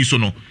Poto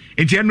Nisono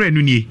in January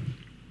Nuni.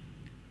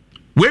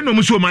 When no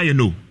Musu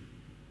Mayano.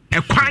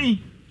 A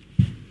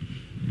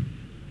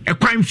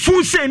crime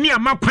full say near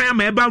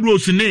Makwam Eba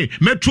Rose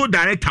Metro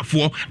Director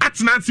for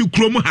at Nancy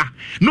Kromoha.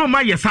 No,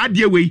 my yes,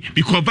 idea way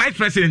because vice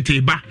president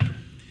Eba.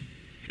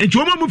 And you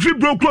want to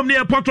broke from the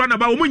airport run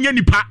about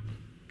woman pa.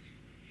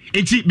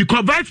 And she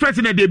because vice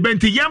president they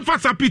bent young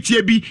fast up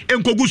PTB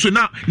and Kogusu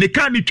now they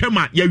can't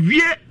chema ya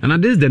wie.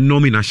 And this is the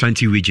norm in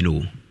Ashanti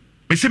region.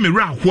 I say me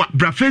ra what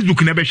bra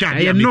Facebook never share.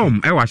 I norm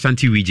I was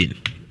Ashanti region.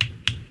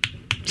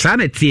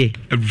 Sanity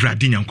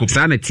Radinyanko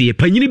Sanity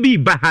Panini be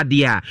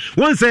bahadia.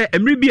 One say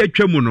Emri be a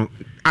tremono.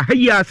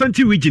 Ahaya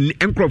Ashanti region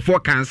encro for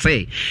can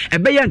say a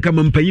bayan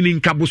come Panini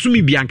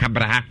Kabusumi Bianca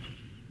Braha.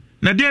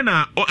 na deɛ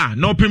na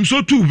na ɔpem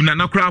so tube na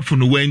nakorafo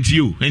no wanti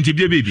o enti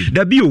bia baby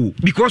da bio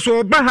because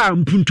ɔba ha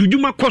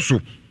mpuntudwuma kɔ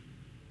so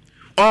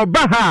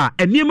ɔba ha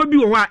nneɛma bi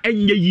wɔ hɔ a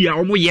ɛnyɛ yi a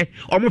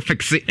ɔmo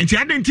fixe enti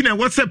adɛnti na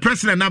wɔsɛ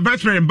president na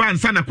vice president ban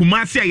sa na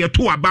Kumasi a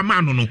yɛto aba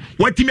ma no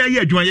watimi ayɛ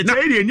adwuma yɛ tɛ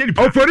ɛnyɛ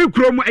nipa ɔfori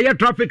kurom ɛyɛ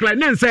traffic light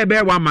ne nsa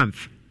ɛbɛyɛ 1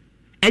 month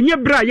ɛnyɛ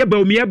bra yɛ ba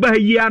omi ɛba ha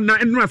yi na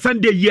ɛno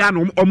Sunday yi na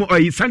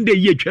ɔmo Sunday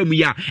yi atwam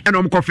yi a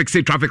ɛna ɔmo kɔ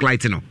fixe traffic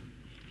light no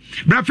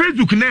bra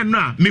Facebook na ɛno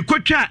a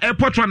mekɔtwa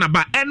airport run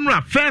aba ɛno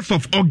a 1st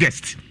of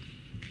August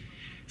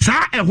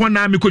saa ɛhɔ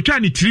na mekɔtwa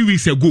ne 3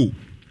 weeks ago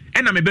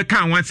ɛna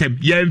mebɛka wansɛm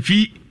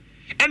yɛmfi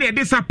ɛna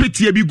yɛde sa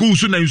petia bi go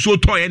so na nsuo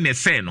tɔɔ ɛna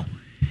ɛsɛn no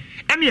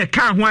ɛna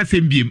yɛka ho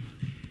asɛm biem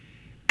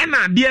ɛna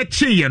adeɛ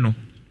kyeeɛ no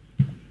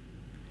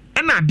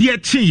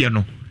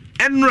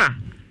ɛno a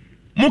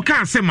moka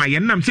asɛm a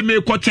yɛnam sɛ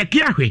mekɔ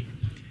kyɛke ahwɛ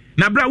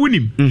na bra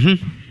wonim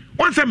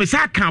wɔn sɛ me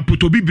sa ka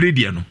poto bibre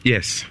deɛ no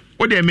yes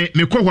wode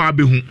mekɔ hɔ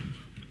abɛhu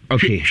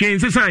okay hwɛ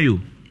nsesan yo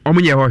ɔmo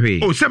nyɛ hɔ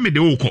hwɛ sɛ mede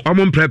wokɔ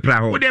ɔmo mprɛprɛ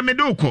hɔ wode mede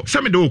wokɔ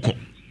sɛ mede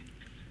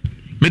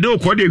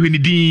wokɔ de hwɛ ne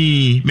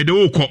din mede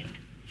wokɔ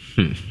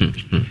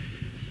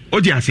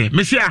odi ase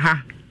mesi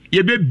aha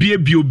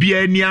yɛbɛbie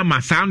obiara ni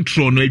ama saa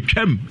ntoro no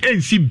atwam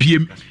ɛnsi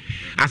biem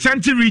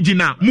Ashanti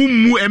region a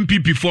mummu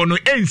MPP for no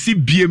ɛnsi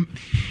biem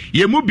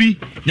yɛmu bi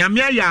nyame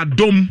ayɛ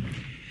adom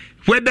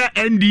whether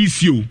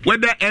NDC o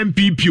whether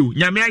MPP o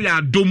nyame ayɛ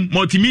adom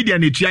multimedia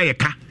na etua yɛ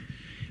ka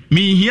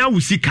mihia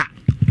usika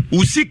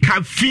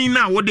fin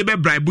na wode be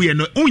bribe ye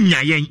no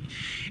unya yen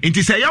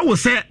nti sɛ yawo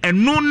sɛ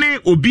ɛno ne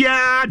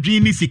obiara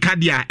dwen ni sika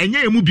dia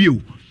ɛnyɛ yɛmu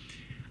bio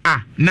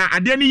na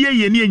ade ne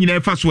yeye ne nyina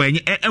ɛfa so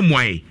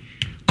ɛmoae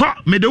kɔ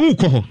mede wo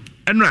kɔ hɔ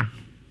ɛnra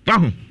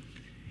waho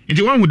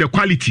nti wahu the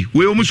quality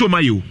we omu so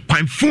mayo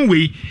kwan fun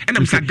we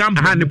ɛnam sa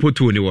gamba ha ne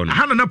poto ni wo no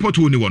ha na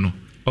poto ni wo no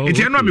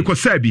nti ɛno me kɔ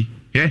sabi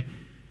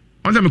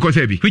on say me kɔ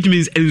sabi which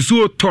means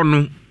ensuo tɔ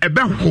no ebe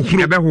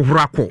hohoro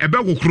akɔ ebe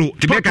hohoro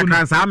te be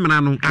kakra sa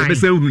amena no ebe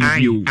sa hu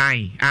bio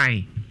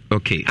ai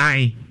okay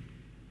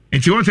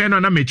nti on say no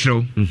na me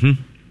kyerɛw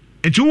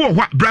nti wo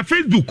hɔ bra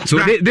Facebook so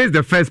this is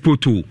the first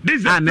photo this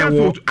is the first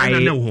photo I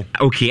know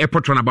okay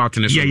airport run about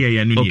in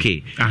yeah no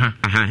okay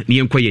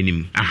ni enko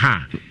yanim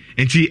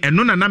nti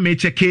ɛno na me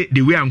check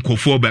the way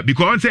ankofo ba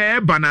because say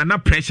banana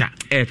pressure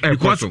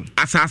because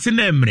asase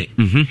na emre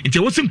nti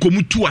wo se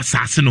nkomu tu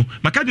asase no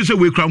maka je say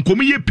we kra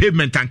nkomu ye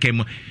pavement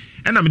ankam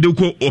ɛna me de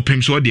ko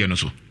opem so de no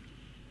so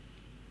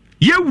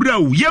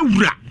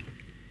yewura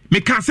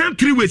me ka sem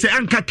 3 ways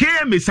anka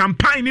ke me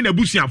sampan ni na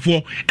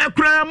busuafo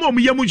ekra ma om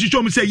yemu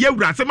hihom say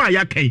yewura asem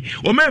aya kan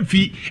o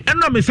manfi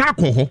ɛna me sa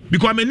akɔ hɔ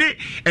because me ne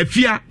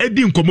afia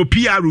edi nkomo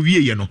PR wie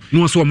ye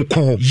no so om kɔ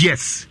hɔ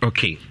yes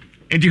okay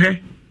enti hɛ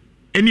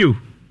enio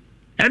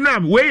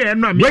ɛna we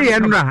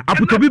ɛna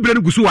apotobi bre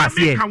no gusu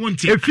wase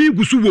efi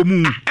gusu wo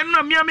mu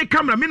ɛna mia me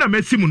camera me na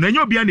masimu na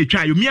nya obia na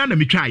twa yo mia na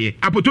me twa ye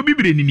apotobi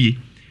bre ni nie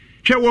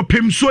hwɛ wo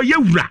pem so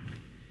yewura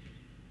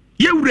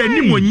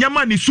ni mo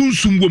nyama ni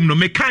sunsum wom no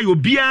me kai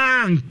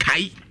obia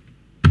nkai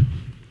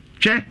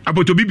hwɛ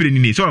apotobi bre ni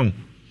nie so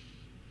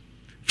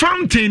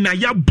fountain na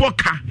ya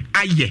boka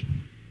aye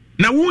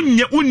na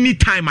wonni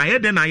time aye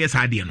den na aye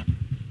saa de no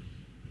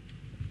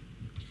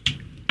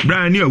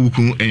Brian you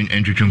awuku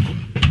entwetwenko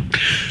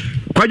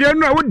kwadwe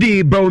no a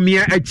wodi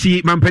baumia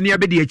achi mampani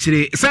abedi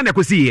achire sa na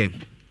kosi ye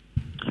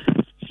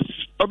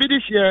obidi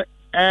hye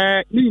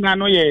ni nyina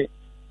no ye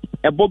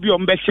ebobi o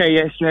mbe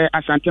hye se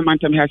Asante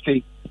Mantam ha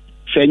sei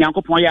se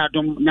Nyankopon ya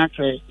adom na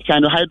se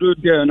Chino Hydro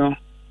there no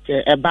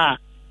se eba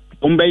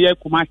o mbe ye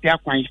Kumasi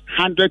akwan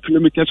 100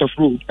 kilometers of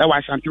road e wa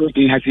Asante Road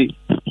ha sei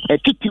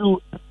titiru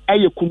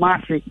eye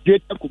Kumasi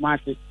Greater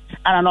Kumasi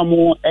ana no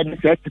mo e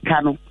se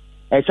tika no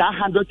e sa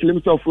 100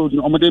 kilometers of road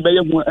no mo de be ye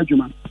hu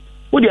adwuma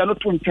wo de no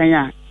to nkan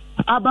a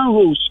Urban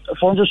Rose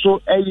for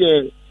so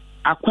eye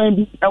akwan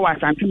bi e wa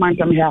Asante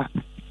Mantam ha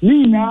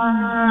ni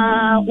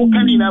na o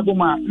kani na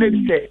boma let's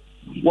say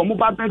wo mo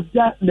ba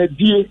beja na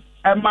die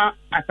ema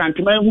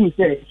Asante Man hu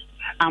say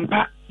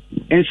ampa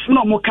ensu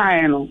no mo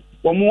kan no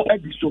wo mo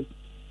adi so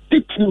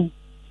titu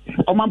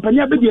o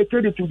mampanya be die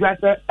trade to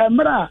just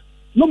emra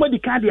nobody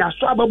can dey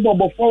aso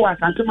abebo for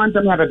Asante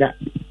Mantam ha dada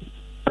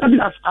abi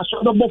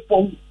aso abebo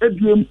for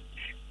ebiem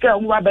say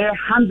o mo ba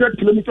 100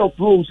 kilometers of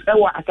roads e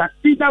wa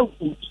Asante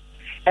road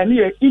and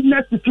here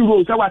inner city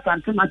roads e wa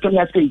Asante Mantam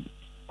ha say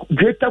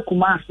Greater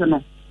Kumasi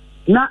no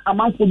na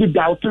amanfo bi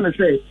doubt no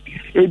say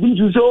ebi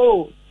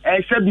nso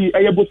sebi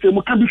eyebote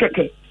mu ka bi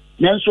keke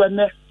nanso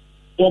ene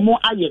wo mo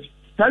aye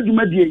sa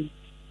adwuma die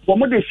wo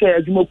mo de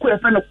share adwuma ku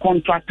efe no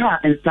contractor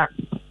ensa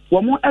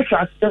wo mo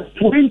ehwa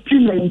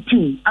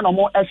 2019 ana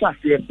mo ehwa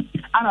se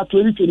ana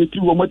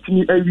 2022 wo mo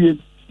timi awie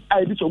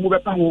ai bi so mo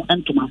bepa ho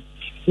entoma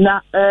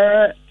na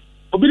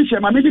obi de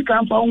share ma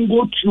medical fa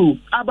go through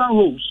Urban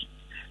Rose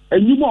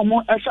enyimo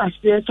mo ehwa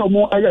se so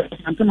mo eye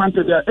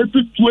Asante there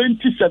every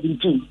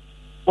 2017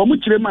 wo mu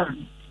kirema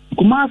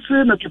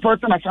Kumasi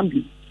Metropolitan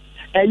Assembly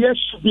eye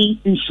subi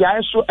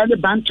nhia so ene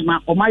bantuma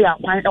o ma ya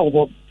kwan e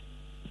wo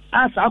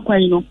asa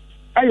kwan no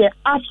eye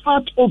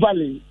asphalt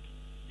overlay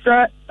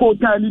se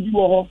kota ni bi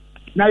wo ho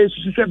na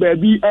yesu se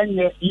baabi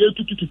enye ye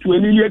tutututu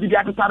eni ye di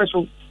atare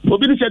so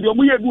obi ni se de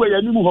omo ye bi we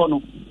yanim ho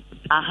no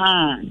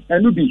aha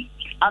enu bi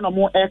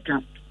anomo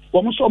eka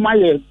wo so ma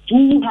ye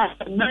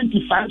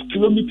 295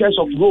 kilometers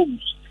of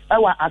roads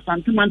ewa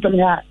Asante Mantam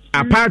ha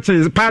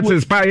patches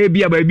pa e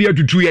bia ba bia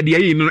tutu ye de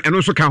yi no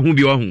eno so ka ho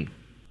bi o ho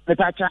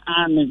petacha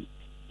amen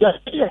yes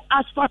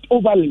asphalt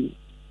overlay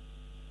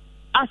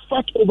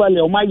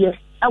o ma ye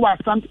ewa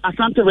Asante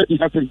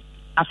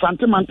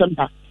Asante Mantam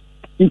ha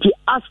into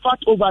asphalt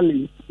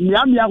overlay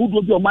miami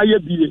ahudo bi o ma ye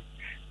bie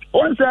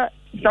on se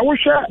wo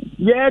hwe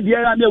ye de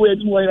ya na we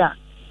ni wo ya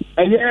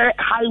eye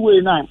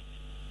highway na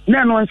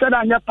no instead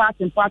anya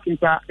parking pa e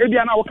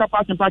bia na wo ka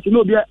parking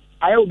no bia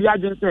aye obi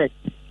agin say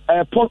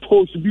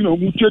potholes bi no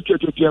mu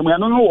tietietie mu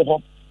no wo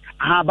ho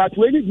but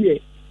we ni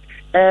die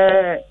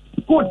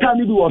go tell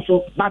me do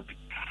also but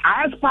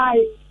I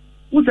spy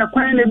who say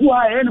kwan le bu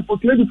a for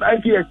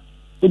 25 years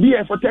to be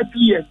here for 30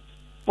 years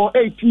for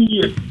 18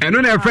 years and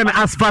no friend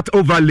asphalt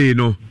overlay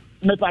no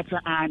me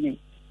pata ane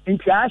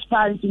into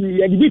asphalt into me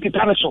ye di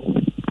tare so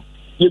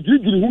ye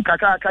diri hu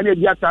kaka na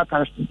di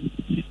atata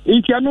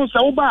into no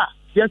sa wo ba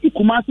ye ti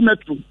Kumasi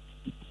Metro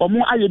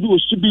omo aye bi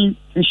osubi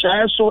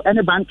nhyae so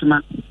ene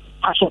bantama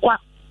asokwa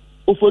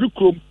ofori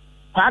krom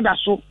kwada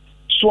so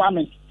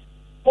soame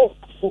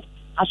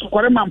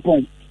asokware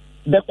mampon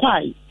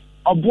bekwai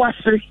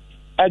oboase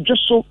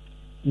adwoso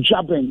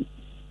jaben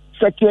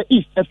sector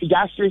east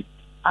afigase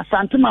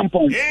Asante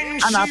Mampon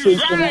ana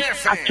afenso no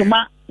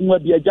atoma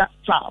nwabiaja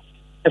south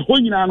eho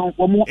nyina no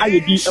omo aye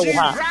bi ewo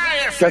ha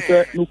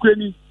sese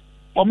nukreni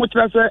omo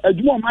trese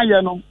adwuma omo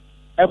aye no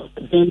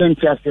e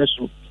ntiase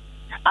so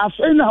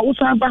afena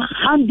usan ba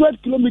 100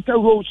 kilometer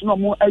roads no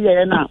mo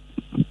aye na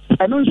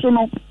eno nso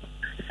no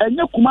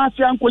enye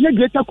Kumasi anko nye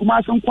greater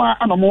Kumasi anko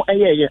anomo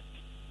aye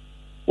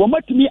wo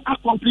matimi a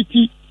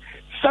complete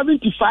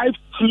 75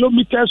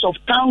 kilometers of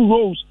town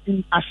roads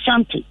in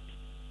Asante.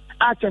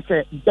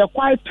 Achese the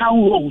quiet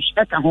town roads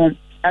eka home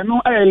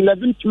eno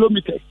 11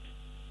 kilometers.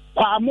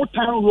 Kwamo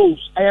town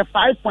roads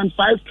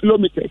 5.5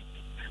 kilometers.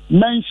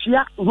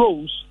 Mensia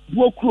roads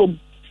Bokrom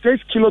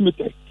 6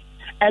 kilometers.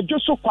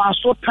 Ejoso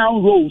Kwaso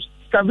town roads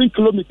 7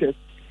 kilometers.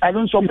 I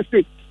don't some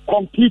mistake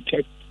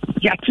completed.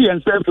 Yati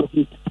and self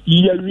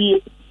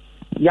yewie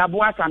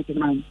yabo Asante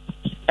man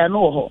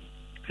eno ho.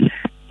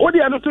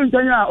 Odi anoto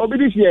ntanya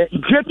obidi here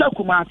greater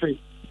Kumasi.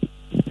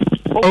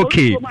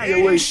 Okay.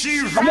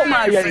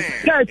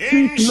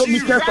 13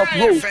 kilometers of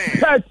roads,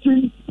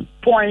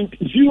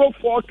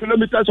 13.04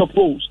 kilometers of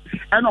roads.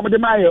 And over the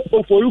Maya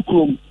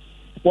Oforukrum,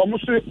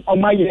 Wamusi or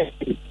Maya.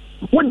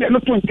 What they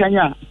not to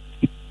Kenya?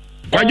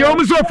 When you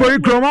almost for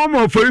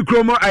Ikromo,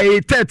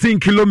 13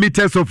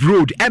 kilometers of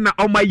road, and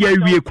Omaya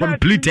we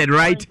completed,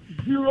 right?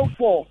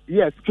 04,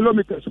 yes,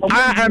 kilometers.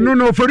 I don't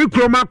know for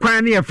Ikroma,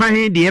 Kwani, a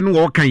fine the end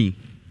walking.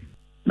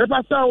 The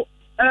pastor,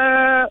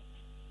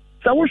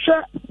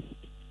 Sawusha.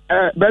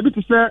 Baby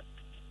to say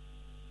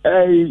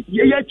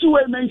ye two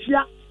way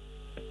mensia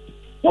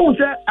who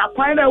say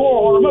akwan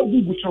wo no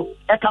gugu so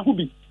e ka ho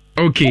bi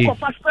okay ko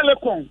fast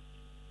telecom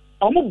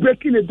omo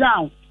breaking it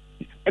down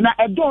na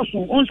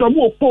edosun onso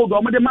mo code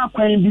omo de ma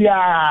kwan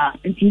bia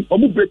nti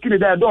omo breaking it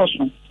down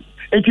edosun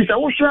nti say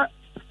wo hwe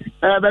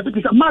baby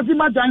to say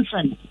Mazima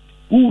Junction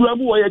wura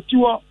mu wo ye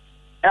tiwo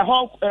e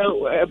ho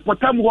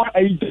potam ho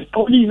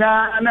oni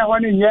na ho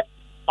ne nye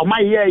o ma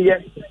ye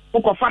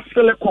ko fast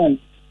telecom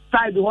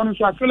side one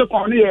so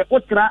silicon here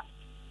otra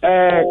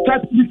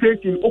test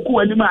station oku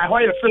anima I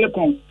hoye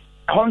silicon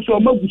hon so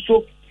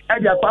maguso e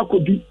dia kwa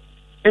kodu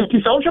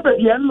enti so hwe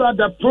be ye no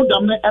da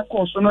program na e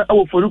course no e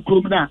wo for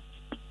krom na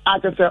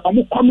atese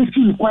omo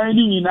committee kwan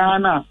ni nyina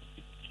na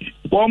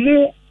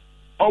omo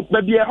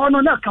obabi e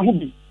hono na ka ho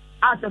bi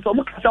atese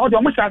omo ka sa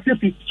omo sha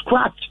se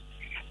scratch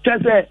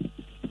tese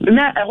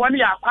na e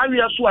woni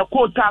akware so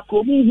akota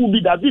ko mu hu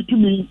bi da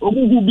bitumi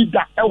omu hu bi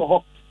da e wo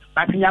ho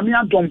ba nyame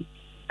adom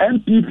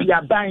MPP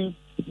aban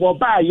wo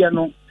ba ye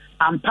no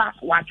ampa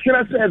wa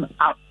kire se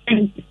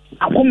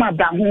akoma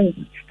da ho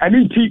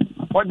ani ti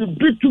o de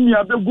bitumi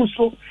abegu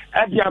so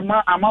e de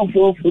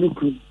amanfo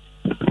furukuru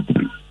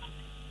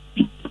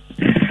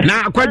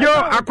na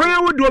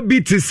akwayo wodo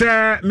bit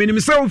se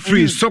minimisa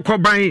free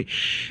sokoban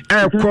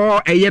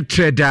ekọ eye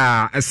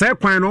trader se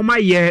kwan no ma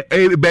ye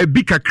ba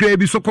bi kakra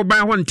bi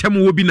sokoban ho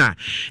ntem wo bi na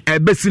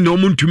besi na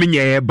omuntumi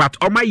nye but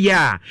o ma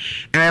ye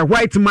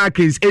white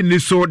markings eni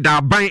so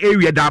da ban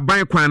area da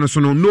ban kwan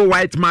so no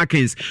white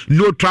markings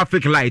no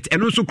traffic light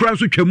eno so kura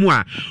so twemu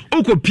a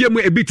okopie mu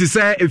ebit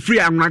se free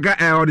anwaga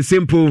or the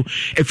simple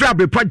free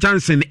Abepa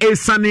Johnson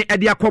esane e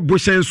de akọbo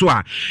hyen so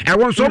a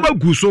won so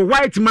magu so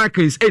white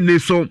markings eni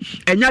so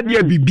nya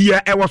de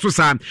bibia e wo so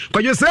sa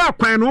kwadwo se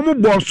akwan no mo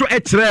bo so e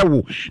kire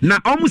wo na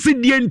omo se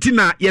die nti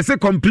na yese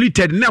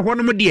completed na ho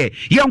no mo de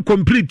yan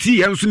complete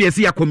yan so na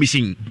yese ya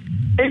commission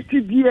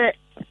enti die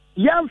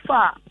yan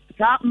fa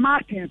sa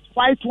markings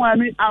white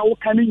one awo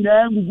kan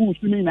na ngugu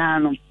su ni na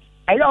no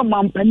ayo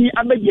mampani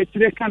abeje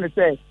kire kan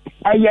se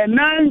aye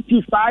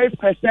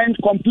 95%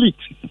 complete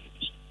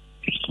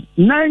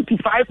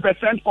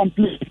 95%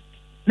 complete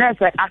na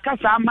se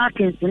akasa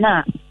markings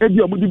na e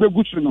bi omudi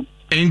begu su no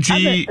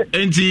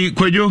Enti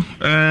Kwadwo,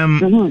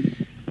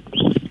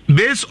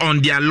 based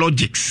on their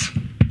logics,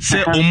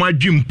 say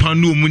omadwim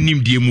panu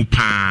omunim die mu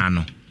pa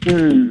no.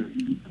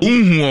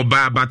 Unhu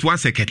oba but wa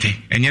sekete,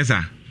 enye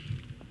sa.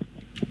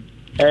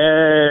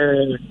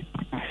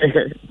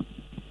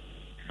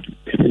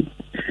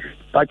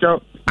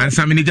 Pacho and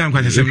some many jam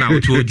kwase sem na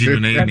otu oji no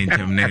na ye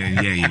ntem na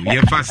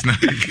ye fast na.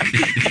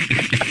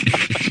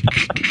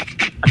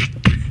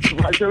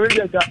 Pacho we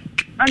get that.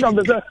 And on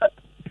the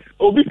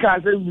obi ka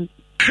say mi.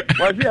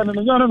 Was he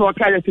no no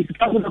kaya ti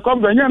ka so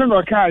come go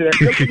no kaya.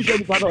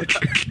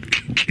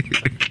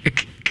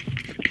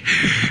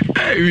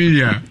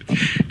 Yeah.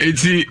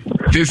 It's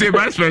they say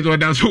vice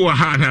president that's who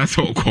ha na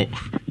so ko.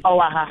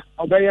 Ha.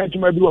 Obey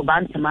adwuma bi wo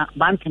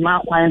bantama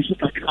kwan so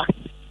kaka.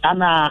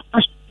 Ana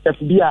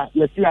FBA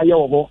yesi aye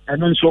wo ho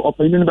eno nso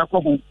opinion be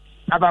ko ho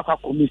abakwa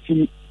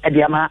committee e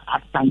de ama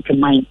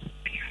asanteman.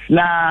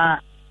 Na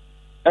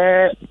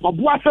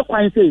obo ase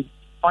kwan say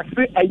or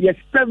say a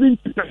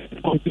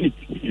 70% complete.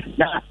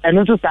 Now, and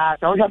also, I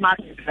was a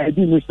market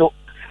idea. So,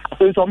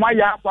 my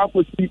yard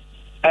was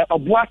a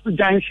Boastu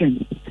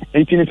Junction,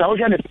 and it's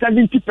also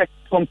 70%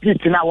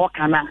 complete in our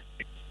canal.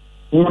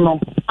 No,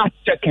 I'm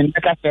checking.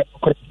 Like I said,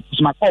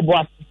 my poor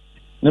boss.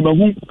 Number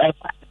one,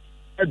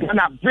 I'm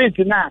gonna break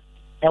now.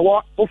 I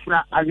walk over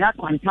a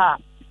yakwanta,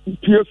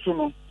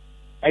 Pierson,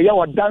 a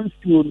yaw dance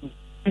to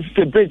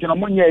the bridge and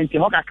ammonia in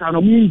Hoka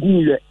Kano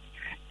Mungu.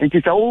 It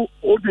is all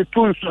the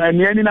tools and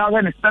now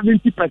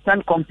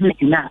 70%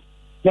 complete now.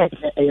 Yes,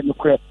 I am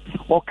correct.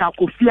 Or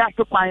Kakufia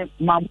to find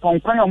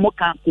Mampon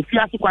Moka,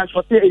 Kufia to find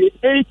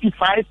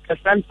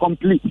 85%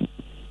 complete.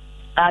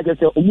 I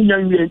just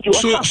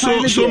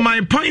say, so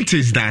my point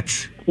is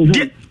that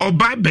get or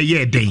by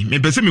Bayer Day,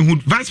 maybe some who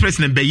Vice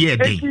President Bayer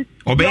Day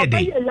or Bayer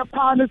Day. Your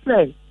partner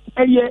say,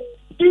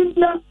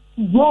 India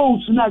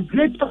roads now,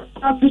 great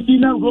capacity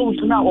roads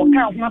now, or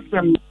can't have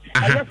them.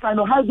 I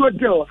know how good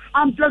deal.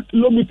 100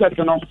 kilometers,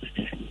 you know.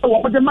 So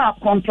what the map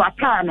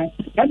contractor, and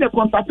the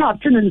contractor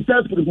turning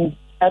himself to the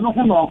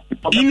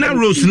Inna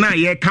Rose na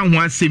ye kan ho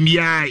asem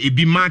ya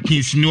ebi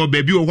markings no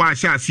baby o ho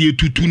ahia ase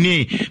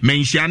tutune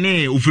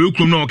mensiane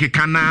oferukrum na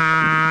okeka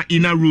na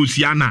Inna Rose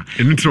ya na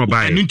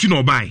enti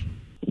no bai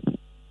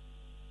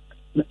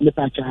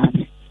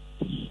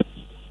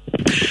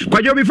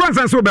Kwajo before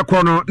Sanso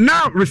Bekono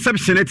now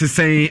reception it is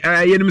saying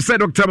yenim say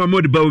Dr.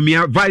 Mahmoud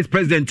Bawumia Vice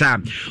President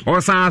or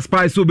san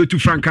spice so betu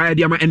Franka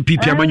Diama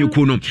NPP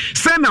amanyuko no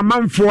say na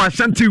manfo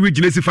Ashanti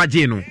region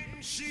sifaje no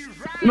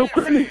no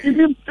kwani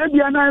ibi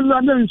bia na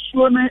nlo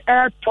nsuo ne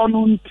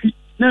tonunti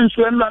na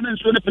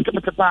nsuo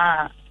pete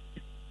pa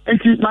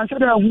enti man say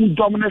da hu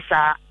dom ne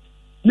sa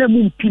na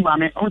mu mpima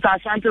me on sa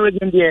Ashanti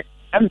region de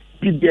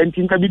MPP de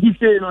enti nka bi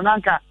say no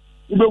nanka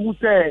ubewu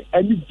say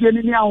ani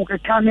jeni ni ahun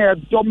keka na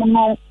dom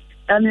no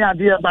any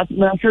idea but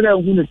man say da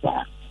hu ne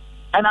sa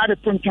and I the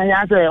think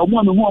ya say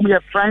omo me hu omo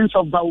friends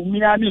of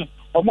Bawumia ni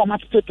omo ma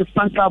take to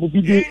Franka bu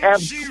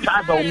BDF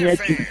ta Bawumia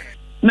ti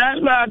na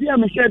la dia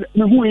me said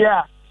me hu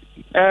ya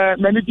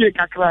manage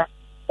kakra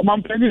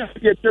mampani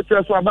ke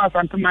tete so aba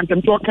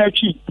santimantem to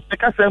kachi e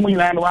ka say mu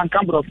nyina no an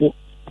kambrofo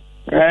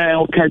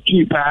o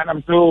kachi pa na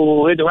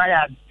so e de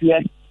why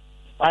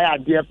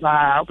dia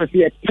pa o pe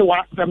se te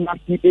wa sam na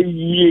ti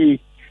e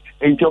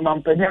ento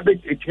mampani be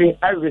ke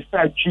I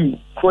research you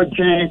ko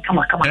je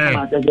kama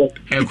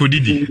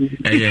kodidi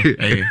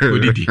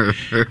kodidi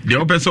de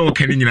o pe so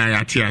kan nyina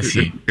ya ti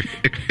ase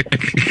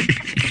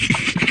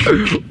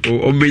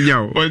o menya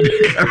o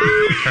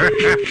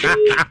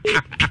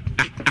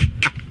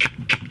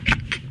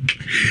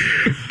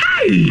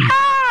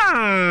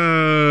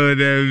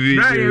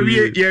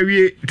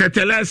we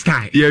tetelesta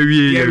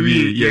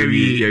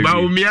we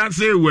Bawumia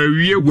say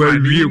we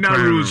na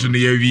rules no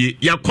we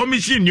ya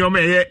commission nyoma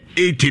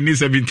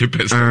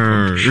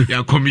 80-70%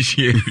 ya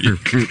commission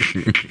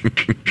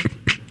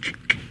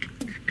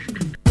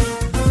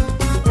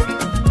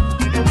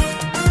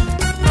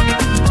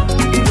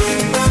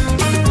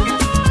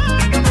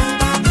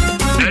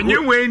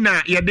anyway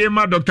na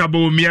yadema Dr.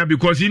 Bawumia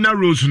because Inna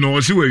Rose no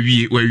say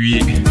we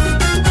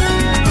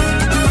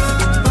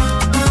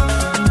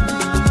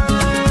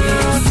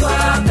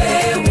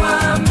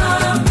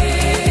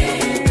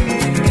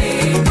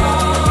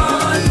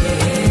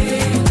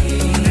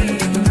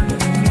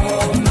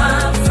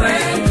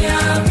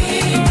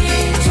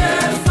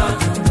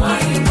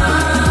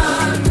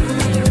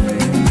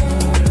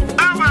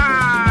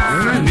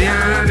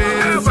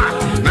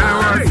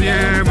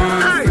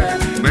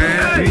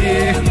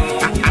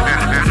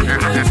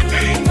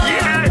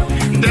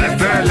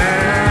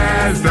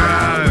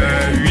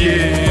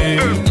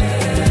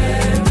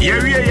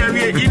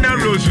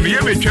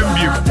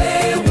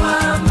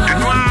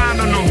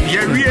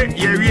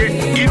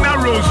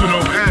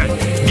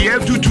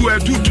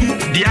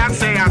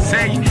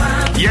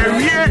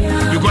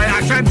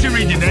Ashanti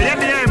region,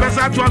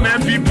 to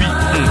MPP.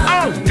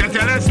 Oh,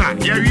 Tetelesa,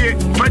 yeah,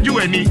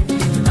 Pajuani.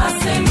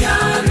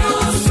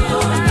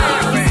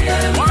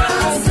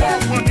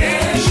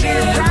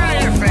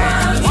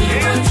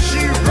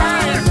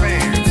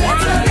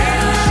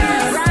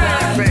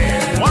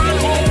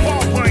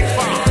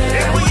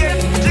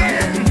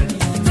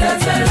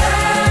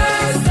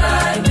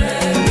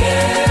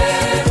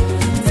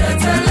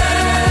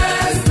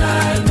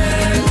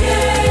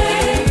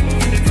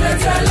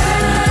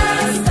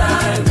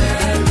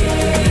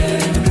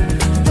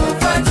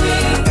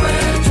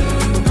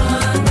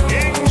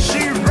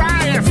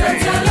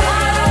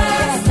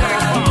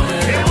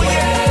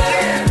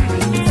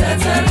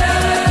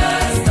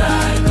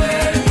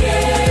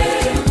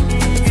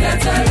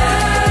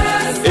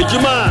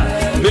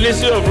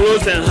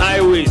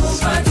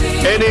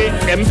 any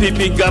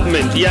MPP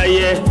government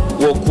here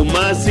were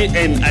Kumasi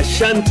and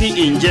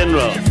Ashanti in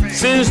general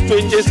since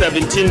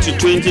 2017 to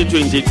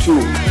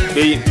 2022.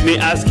 They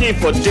asking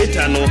for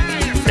data no.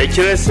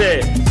 Actually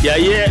say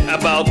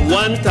about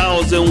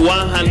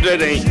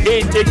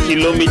 1,180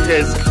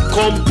 kilometers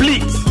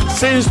complete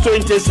since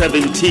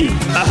 2017.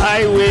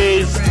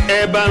 Highways,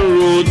 urban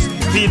roads,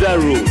 feeder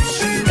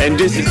roads, and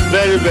this is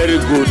very, very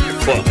good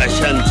for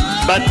Ashanti.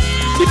 But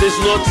it is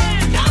not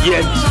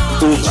yet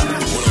over.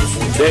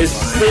 There is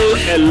still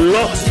a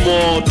lot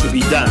more to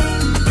be done.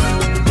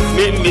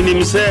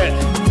 Minim say,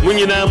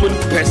 Munina mun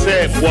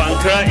pese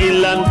Buankra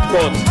Inland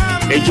Port.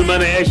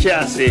 Ejumana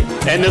Eshase,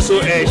 and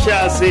also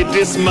Eshase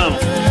this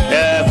month.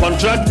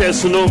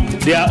 Contractors know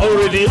they are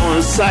already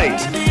on site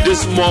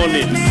this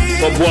morning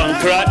for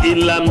Buankra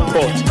Inland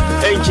Port.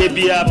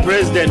 NKBR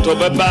President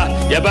Obaba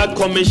Yaba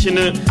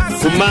Commissioner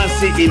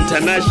Kumasi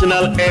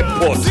International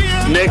Airport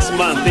next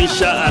month,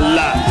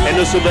 inshallah, and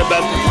also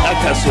Baba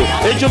Akaso.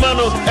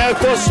 Ejumano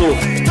Ekoso.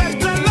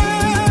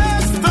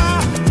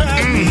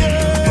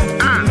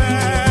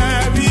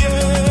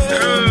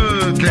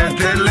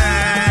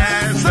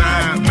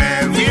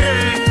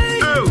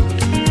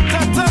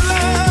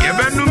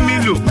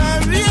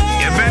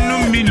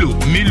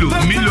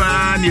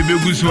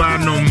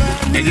 Beguswanom,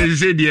 and you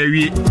say, dear,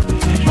 we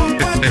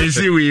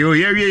say, we, oh,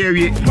 yeah,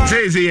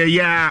 say,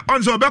 yeah,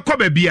 on so Beko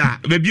Bebia,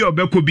 Baby or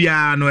Beko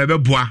Bia, no,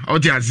 Ebeboa, or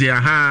just,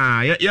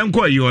 aha, young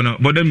boy, you know,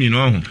 but them, you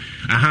know,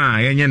 aha,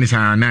 and is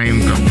a nine.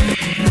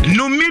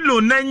 No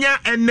Milo Nanya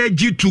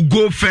energy to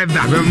go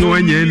further. No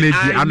energy,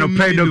 and no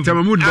pay Dr.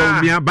 Mahmoud,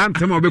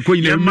 Bantam of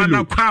Bequeen,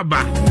 Mana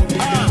Kwaba.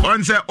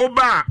 On say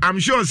Oba, I'm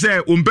sure say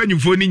umpenyu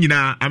phone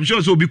nyina, I'm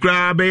sure so be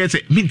cry be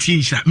say minti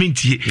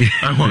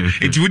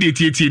it would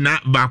it na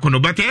back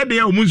on but e dey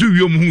omunzu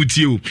wi omu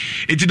tie o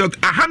it doc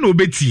aha no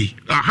beti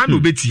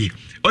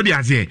o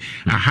dey say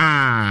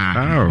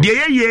aha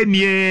dey ye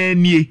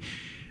nie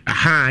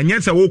aha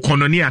nyansa wo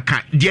kono ne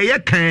aka dey ye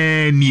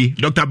kan nie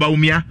Dr.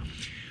 Baumia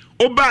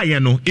Oba ye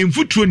no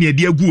emfuturo ne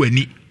dey agu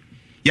ani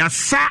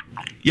yasa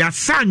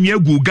anwe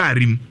agu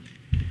garim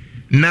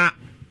na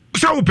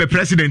sa wo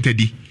president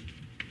edi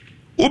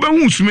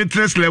Obehu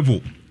sweetness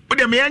level. But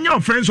the me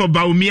friends of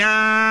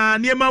Baumia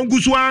near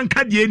Mangusu and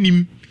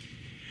Kadienim.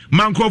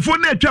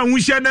 Mancrophone na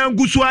Husha na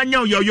Gusua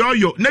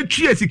yo na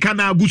Chiesi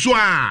Kana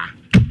Gusua.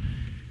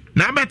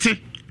 Na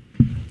bete.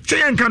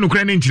 Say and cano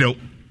craning chill.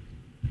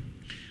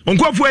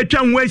 Uncle for a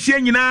town where she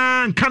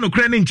and cano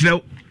craning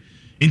chill.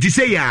 Inti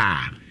say ya.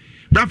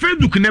 Rafael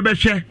Duke never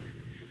share.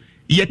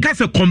 Ye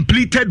cast a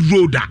completed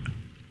road.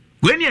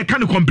 When ye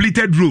can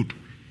completed road.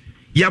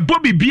 Ya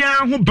Bobby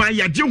Bia who buy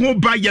ya Jim who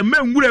buy ya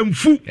men would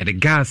fu the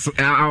gas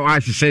I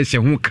say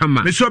who come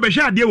up. Mr.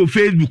 Besha dear with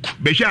Facebook,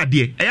 Besha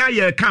dear.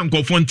 I can't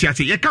go for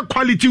Tiasi, ya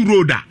quality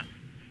roader.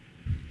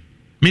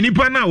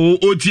 Minipana o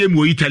OTM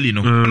wo Italy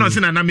no. No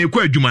say na me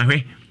kwa adwuma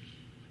hwe.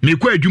 Me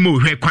kwa adwuma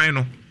hwe kwan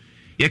no.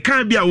 Ye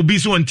kan bia obi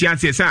so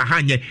Tiasi say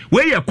hanye.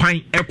 We ye kwan,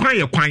 e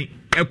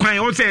kwan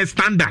o say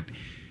standard.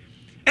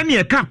 Ene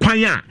ye ka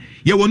kwan a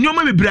ye wo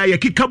nyoma bebra ye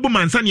kika bo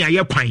mansa ne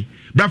ye kwan.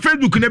 But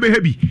Facebook never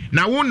heavy.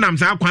 Now one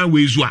nams are quite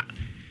ways what.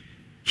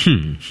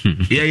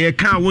 Yeah,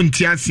 can't won't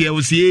see. I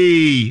will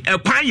say, a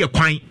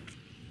quine.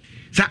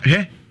 Sa,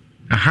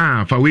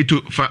 aha, for way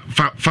to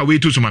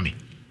some mommy.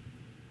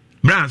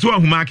 Bran, so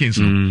I'm marking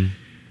so.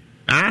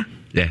 Ah,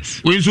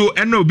 yes. When so,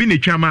 and no, been a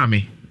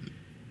chamami.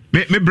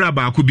 Me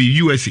braba could be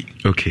USA.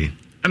 Okay.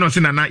 And I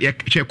said, not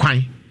yet, check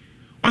quine.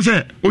 I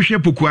said, Ocean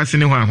Pukuas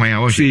in one way I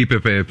was see,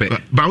 Pepe.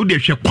 But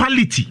there's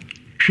quality,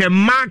 share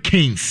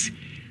markings.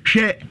 She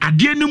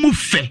adie no mu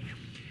fe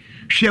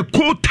she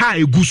quota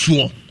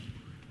eguso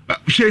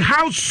she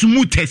how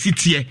smooth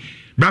it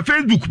bra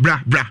Facebook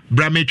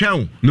bra me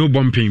twa no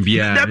bumping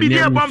bia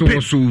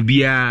so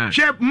bia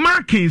she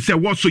marking say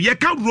what so ye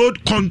can road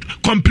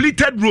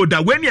completed road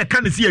that when you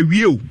can see a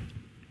wheel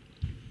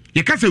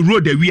you can say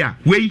road a wheel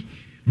we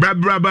bra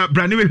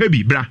ne be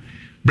bi bra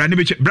ne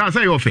be bra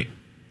say you fe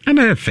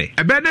ana fe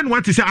e be then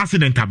what is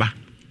accident aba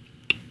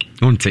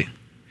onte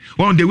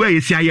on the way you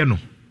see aye no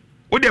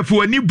o de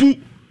fo ani bu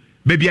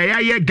baby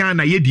ayaye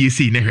Ghana ye die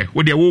sei ne hwe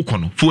wo de wo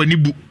kono fo ani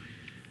bu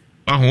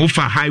ahon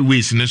fa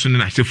highways ne so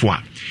na sefo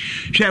a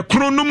hwe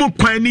krono mu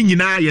kwan ni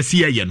nyina yesi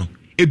ye no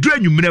edura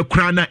nwumre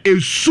kra na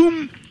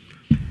esum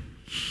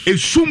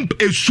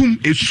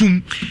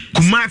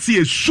Kumasi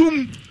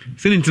esum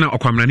senintina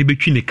okwamra ne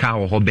betwi ne ka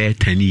wo ho be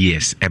 10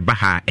 years eba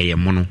ha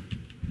eyemo no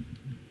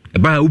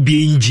eba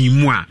obi engine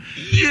mu a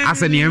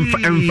asa ne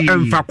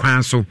emfa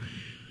kwan so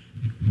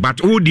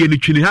but all the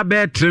twi ha be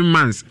 3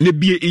 months ne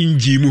bie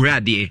engine mu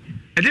ade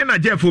ede na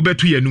Jeff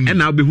obetu yanum e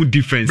na obehu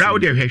difference bra wo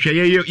de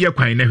hwehwe ye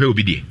kwan na hwe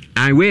obi de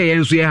and we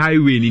yen so ye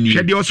highway ni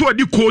hwe de oso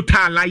odi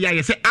quota la ya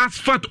ye say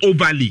asphalt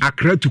overlay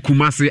Accra to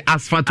Kumasi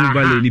asphalt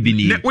overlay ni bi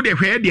ni wo de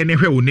hwe de ne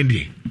hwe wo ne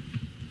de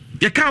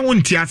ye kan wo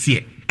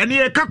ntiase ene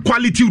ye ka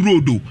quality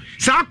road o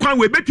sa kwan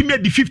we betimi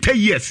adi 50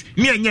 years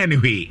ne enye ne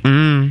hwe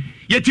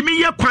yetimi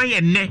ye kwan ye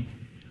ne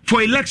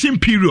for election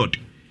period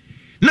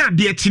na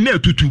de eti na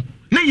tutu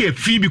na ye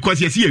free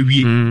because ye see ye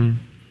wie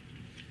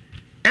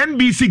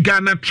NBC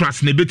Ghana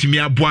Trust ne betimi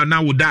aboa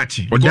na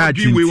wodachi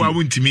we wa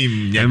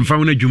wontimi emfa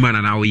wona dwuma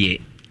na woyɛ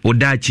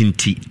wodachi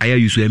nti aya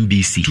yusu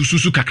NBC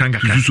tususu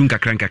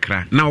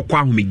kakran na okwa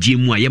ahomegye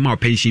mu a yema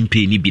pension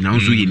pay ni bi na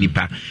nso yɛ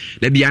nipa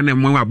da bia na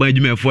mo aban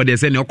adwumafo de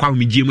sɛ ne okwa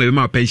ahomegye mu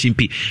yema pension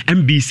pay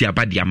NBC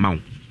abade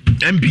amount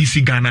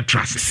NBC Ghana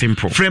Trust.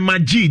 Simple.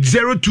 Fremajid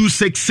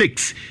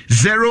 0266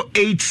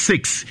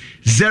 086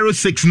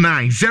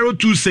 069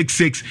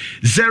 0266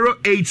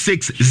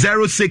 086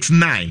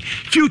 069.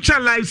 Future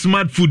Life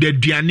Smart Food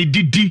aduane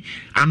didi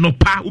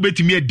anopa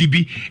ubetimi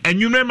adibi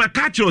enwumre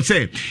makacho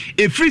say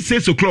e free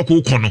 6 o'clock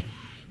ukono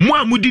mo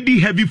amudidi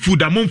heavy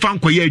food amomfa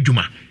nkoye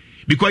adwuma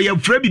because you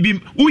free bibi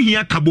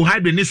uhia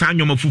carbohydrate ne sa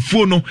nyoma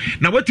fufuo no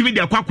na watimi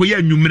de akwakoye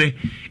anwumre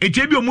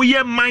eche bi omu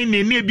ye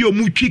mine ne bi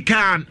omu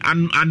twika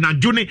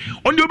anadwo ne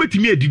onde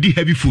obetimi adidi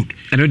heavy food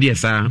eno de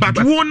sa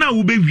but wo na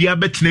wo be wia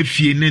betena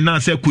fie ne na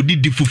say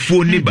kodidi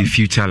fufuo ne ba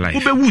Future Life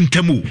wo be wu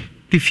ntamo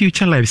the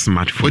Future Life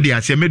Smart Food. Odi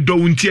ase me do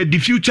untie the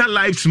Future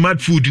Life Smart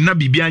Food na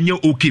bibia anye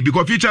okay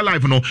because Future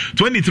Life no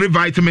 23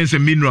 vitamins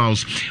and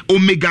minerals,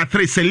 omega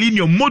 3,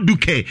 selenium,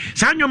 moduke.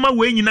 Sa nyoma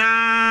we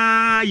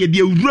nyina ye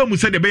de awura mu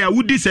se de be ya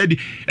wudi said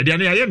de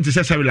ane ya yem te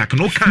se like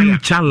no kan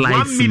Future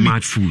Life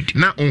Smart Food.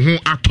 Na ohun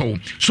atọ.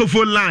 So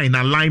for line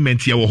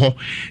alignment ye wo ho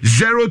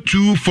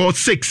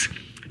 0246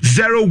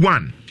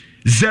 01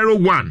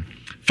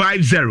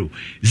 50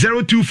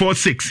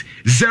 0246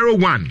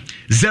 01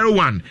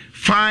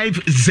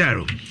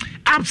 50.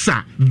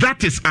 APSA,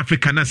 that is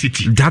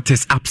Africanacity. That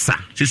is APSA.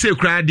 She say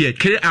cry there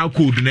QR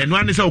code na no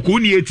an say ko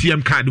ni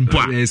ATM card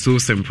mpo. It's so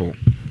simple.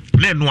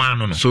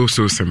 No. So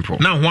simple.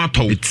 Now what?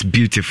 It's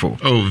beautiful.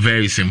 Oh,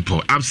 very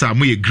simple. APSA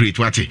mo ye great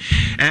what?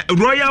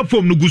 Royal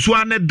Foam no guso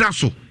an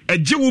daso.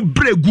 Eje wo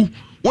bregu.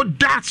 What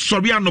that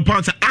sorry no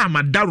pounds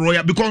ma da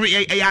royal because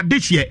I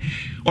this year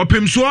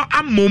opem so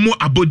amomo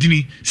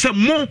abodini say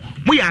mo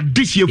ya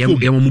this year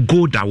foam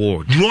gold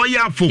award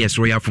royal foam. Yes,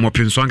 royal foam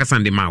opem so anga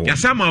sande ma wo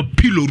yes ama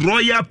pillow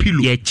royal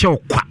pillow ye che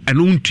kwa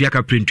eno ntua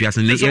ka printu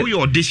asen ne so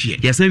you this year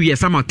yes we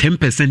some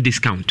 10%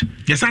 discount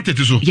yes at it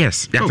so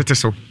yes that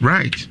so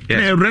right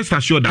yeah. Rest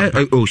assured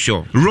that oh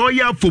sure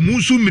royal foam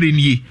unsu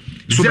mrenie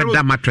so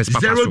that mattress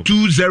papa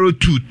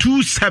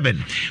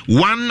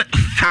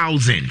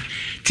 0202271000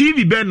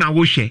 TV ben na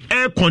wo hwe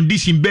air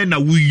condition ben na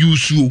wo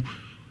use o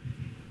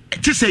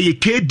to say ye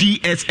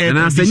KDS air conditioner. And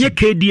I say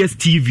KDS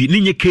TV,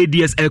 ni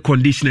KDS air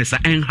conditioners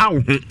and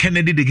how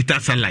Kennedy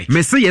digital satellite.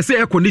 Me say yes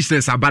air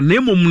conditioners but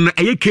name mum na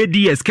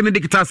KDS Kennedy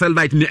digital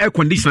satellite ni air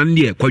conditioner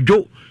ni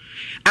kwadwo.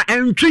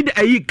 I treat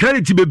a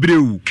clarity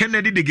bebreu.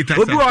 Kennedy digital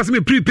satellite. Obi was me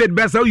prepaid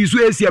best how you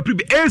so AC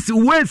prepaid AC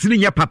words ni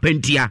ya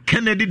papentia.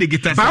 Kennedy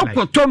digital satellite.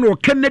 Ba ko no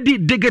Kennedy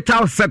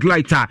digital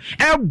satellite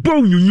e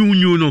bo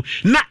nyunyu no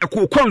na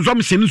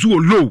consumption so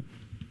low.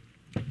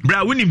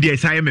 Bra wonim dey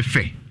say me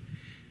fe.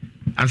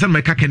 Ansa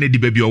me ka Kennedy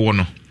baby owo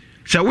no.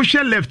 Say wo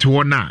share left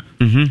wo na.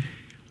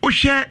 Wo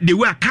share the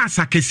way car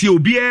kese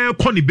obi e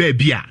ko ni ba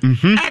bia.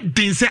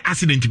 Edin say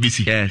accident bi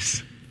si.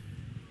 Yes.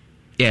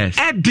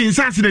 Edin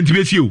say accident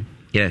bi si o.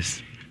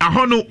 Yes.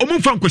 Ahono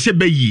omumfa nkose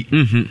bayi.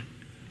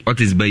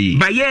 What is bayi?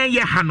 Baye ye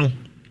ha no.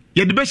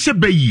 Ye de be hye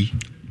bayi.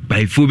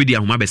 Bayi fo bi di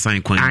ahoma be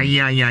san kwan.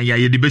 Aya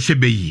ye de be hye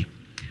bayi.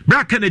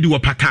 Bra Kennedy wo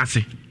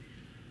patase.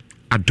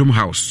 Adom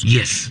House.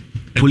 Yes.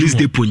 Police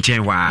depot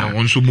nchen wa.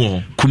 Onso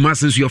mo.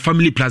 Kumasi your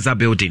family plaza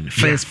building,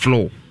 first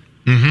floor.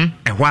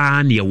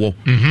 Ehwa na yewo.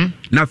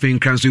 Na fe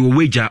nkran so wo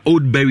wager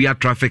old barrier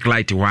traffic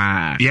light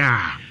wa.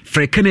 Yeah.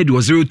 Fred Kennedy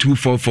was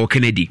 0244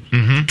 Kennedy.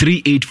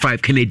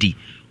 385 Kennedy.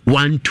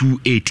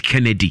 128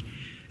 Kennedy.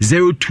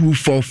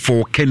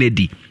 0244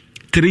 Kennedy.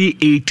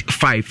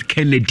 385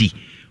 Kennedy.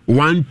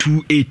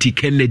 1280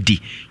 Kennedy.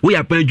 We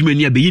are paying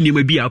you be ni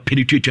bi a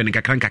penetrate and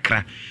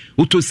kakra.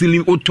 Auto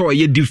ceiling auto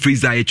ye deep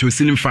freezer ye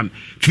ceiling fan.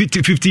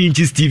 50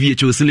 inches TV ye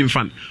ceiling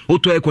fan.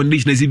 Auto air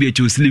conditioner ye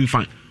ceiling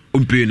fan.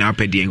 Umpe na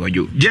apedi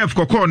engojo. Jeff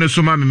Kokko no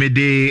so ma me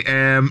de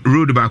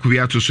road back we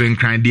ato so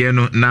nkran de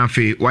no na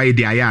fe why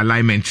dey aya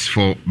alignments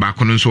for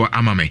back no so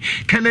amame.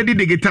 Kennedy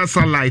digital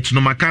satellite no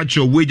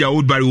makacho wager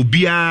old barry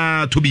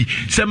obia to be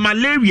say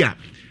malaria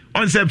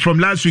on said from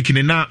last week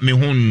in na me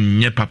hon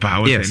nye papa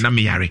o say na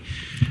me yare.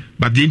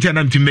 But the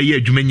internet to me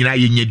adwuma nyina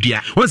ye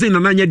nyadua. Won say na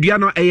nyadua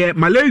no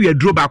malaria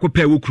duro ba ko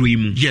pa wo kuro yi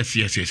mu. Yes.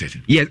 Ye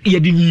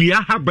de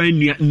nua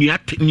haban nua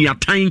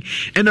tan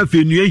ena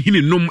fe nua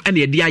hini nom ena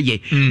ye de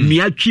aye.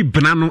 Nua twi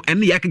bena no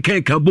ena ya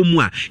kekan ka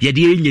bomu a ye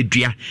de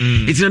nyadua.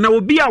 Enti na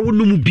obi a wo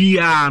nom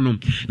bia no.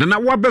 Na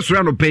wo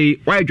abesora no pay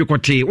wa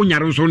adwokote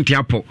onyare nso nte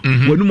apo.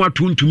 Wanum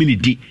atontumi ni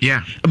di.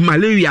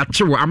 Malaria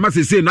chewo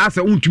amasese na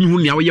asa untumi hu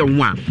nea wo ye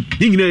ho a.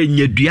 Nyina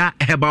nyadua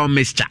herbal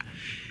mixture.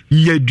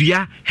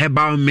 Nyadua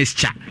herbal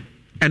mixture.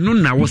 Eno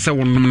na wo se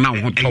wonnom na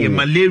wo to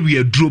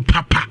malaria duro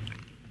papa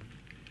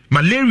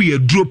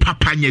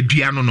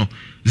nyadua no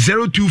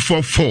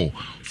 0244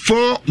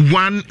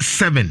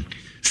 417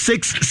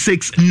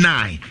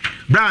 669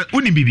 bra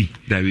uni bibi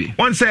David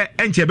one say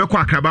enche be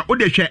kwa akraba o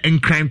de hwe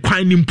enkran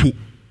kwan nimpo.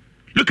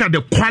 Look at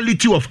the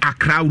quality of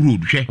Accra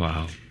road hwe.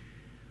 Wow.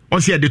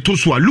 Also, the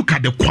Tosua, look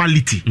at the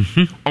quality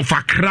of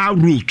Accra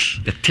roads.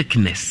 The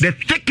thickness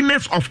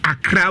of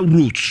Accra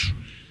roads.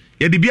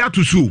 Yeah, the Bia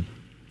to sue.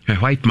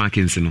 White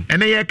markings, you know.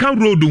 And I can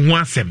road on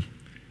one sem.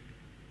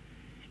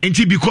 And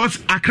because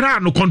Accra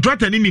no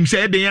contractor in him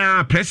said they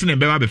are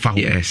president Beba Befa.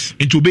 Yes.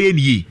 Into Bay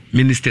ye.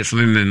 Ministers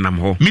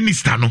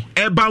Minister no,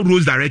 Eba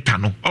Rose director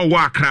no, or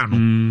Accra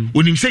no.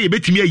 When him say you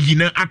bet me a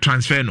yina a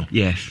transfer no.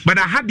 Yes. But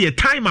I had the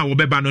time I will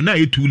be no now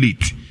too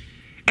late.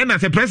 And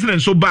as a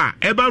president so bar,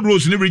 Eba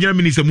Rose in the regional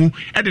minister mu,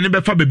 and the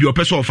never fa baby or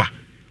person offer.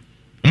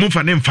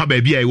 Mumfa name fa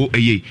baby a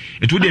ye.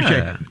 It would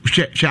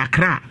she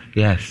Accra.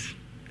 Yes.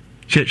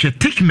 She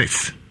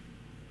thickness.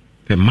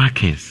 The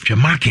markings.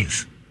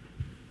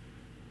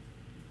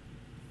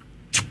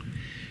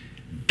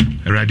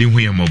 Already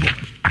when you're mobile.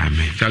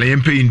 Amen. Shall I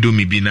pay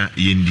Indomie bina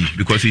yendi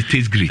because it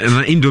tastes great.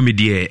 Indomie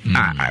dear,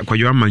 kwa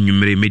you ama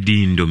nyumere me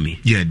di Indomie.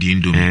 Yeah, the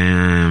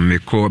Indomie. Me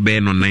ko be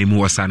no naimu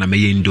wasana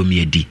me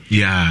Indomie di.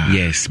 Yeah.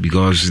 Yes,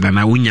 because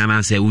na unya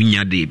na say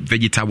unya the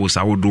vegetables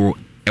awodo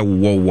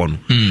ewo one.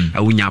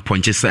 Unya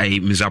ponche sai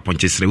mizo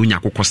ponche sre unya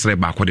kokosre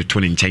ba ko de to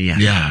ne nchen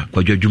ya.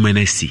 Kwa adwuma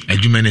na si.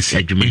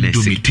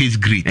 Indomie tastes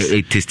great.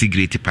 It tastes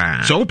great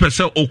pa. So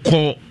person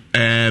oko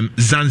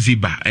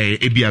Zanzibar,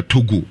 Ebia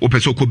Togo,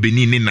 Opesoko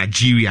Benin,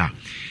 Nigeria,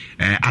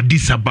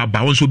 Addis Ababa,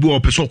 also be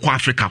Opesoko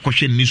Africa,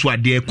 question Niswa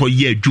de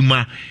Koye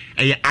Juma,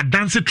 a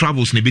dance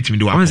travels ne bit me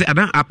do.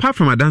 Apart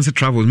from a dance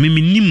travels,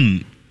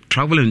 nim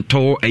travel and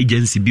tour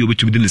agency be able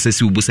to be the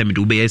necessary will send me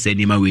to be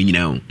any my way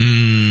now.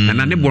 And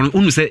I never want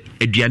to say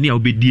a Diani will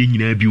be doing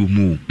in a view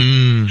move.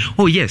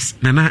 Oh, yes,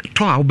 Nana,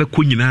 tour be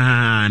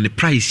kuina and the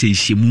price is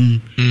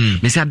shimu.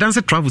 Mr. Dance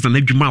travels and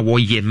Ejuma war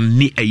ye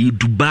ni a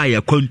Dubai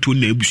a contour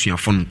nebusia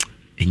phone.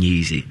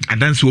 Easy. A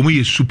dance woman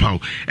is super.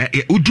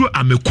 Udu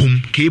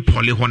amekum, K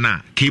Poly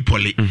Hona, K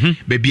Poly,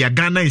 baby a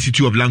Ghana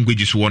Institute of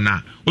Languages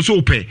wana.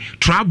 Also pay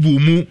travel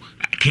mu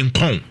King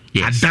Kong.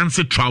 A dance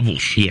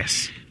travels.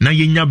 Yes. Na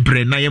yenya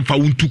bre na yemfa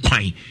wontu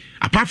kwan.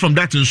 Apart from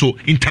that so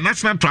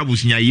international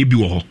travels nya ye bi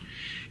wo ho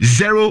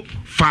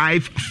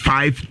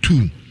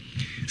 0552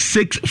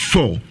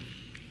 64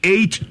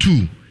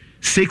 82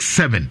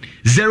 67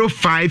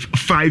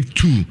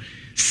 0552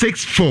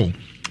 64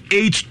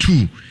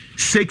 82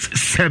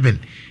 67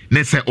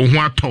 nese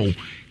ohwa to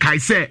kai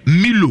say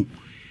Milo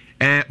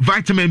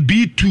vitamin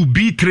B2,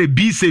 B3,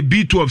 B6,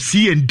 B12,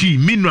 C and D,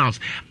 minerals,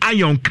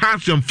 iron,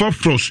 calcium,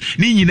 phosphorus,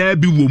 ni nyina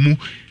bi wo mu.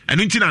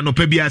 Eno ntina no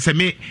pa bia se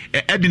me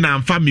edina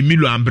amfa me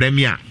Milo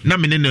ambremia na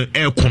me ne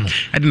ekono.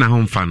 Edina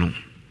ho mfa no.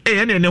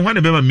 Ene hwa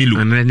ne be ma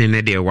Milo.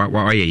 Ne de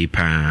wa ye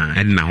pa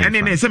edina ho.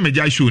 Ene se me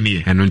ja show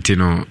ni. Eno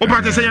ntino. O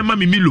pa te se ya ma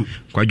me Milo.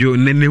 Kwadwo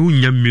ne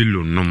unya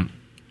Milo nom.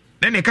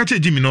 Ne ka che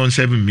Jimmy no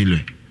 7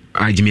 million.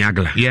 Jimmy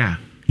Agla. Yeah.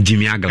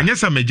 Jimmy Agla. Anya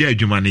sa meja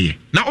adwuma ne ye.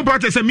 Na o pa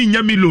te se me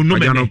nya Milo no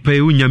me. No pay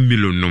unya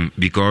Milo nom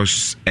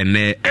because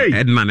ene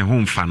edna ne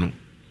ho mfa no.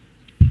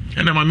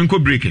 Ena ma me ko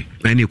break.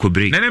 Ene ko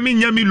break. Na me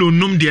nya Milo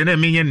nom de na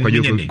me nya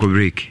ne. Ko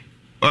break.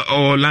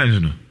 O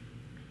line no.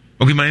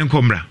 Okay, my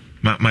encombra.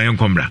 My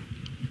encombra.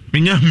 Me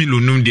nya Milo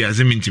nom de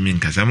azementi me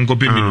nkasa. Me ko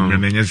pe Milo na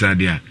nya sa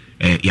de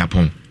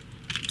yapon.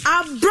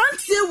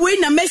 Abrantie we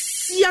na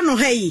mesia no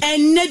hey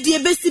enne de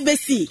besi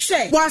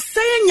hwe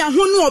wasaye nya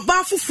ho no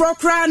oba foforo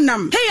kra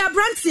nam hey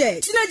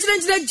abrantie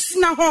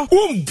gina ho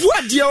umbu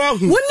ade wa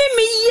hu woni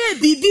me ye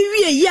bibi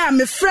wie ye a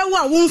me frɛ wo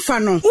a wo mfa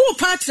no wo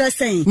pa tre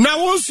sen na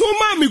wo so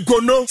ma me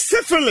gono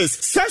syphilis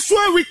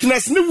sexual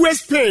weakness ni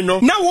waist pain no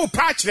na wo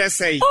pa tre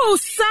sen oh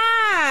sa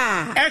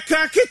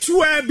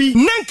ekraketwa bi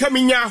nanka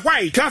menya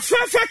white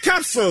kafafa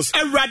capsules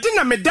awrade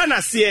na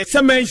medana se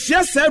se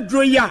manhia sa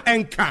duro ya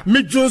enka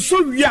medwonso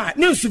wi a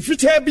ne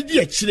sufita bi di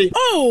akire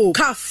oh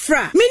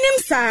kafra minim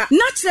sa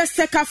natural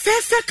se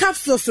kafafa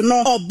capsules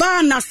no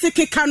oba na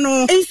sekeka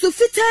no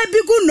ensufita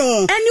bi gu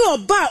no eni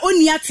oba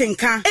oni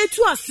atenka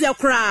etu ase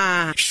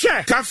kra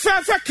she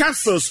kafafa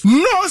capsules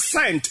no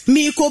scent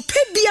mi ko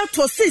pebia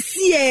to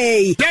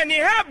sesie Danny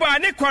Haba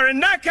ne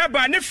Korenaka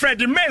ba ne Fred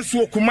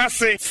Mensu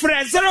Kumase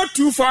Fred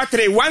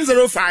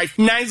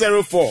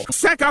 0243105904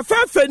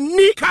 Sakafafa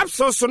ni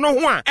capsules no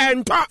ho a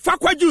enta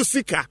fakwaju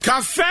sika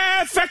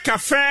kafafa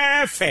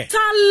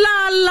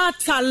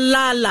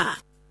talala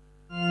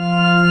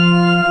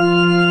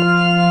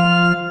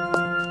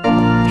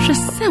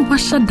Shese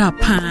washada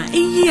pa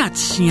eyi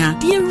achia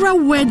diera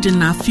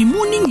wedding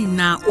afimuni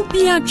nyina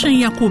obi atwen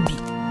yakobi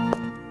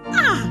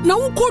na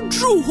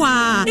ukodru ho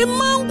a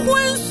emanko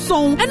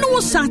enson ene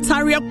wo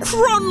satare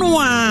kro no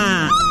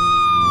a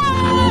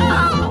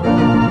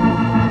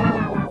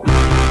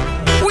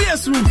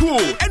Suku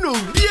eno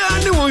bia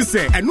ne won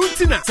se enu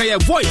tina say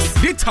voice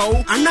data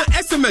ana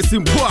SMS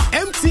mpo a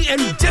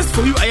MTN just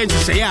for you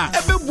ayenhye ya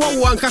ebebo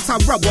wo ankasa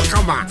brabo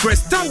kama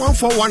press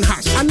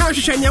 *141# ana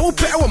hwehwenya wo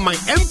pe e wo my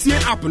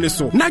MTN app ne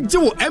so na je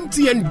wo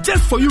MTN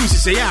just for you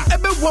hwehye ya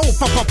ebebo wo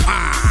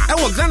papa e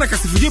wo Ghana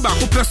kasifidi ba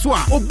ko pe so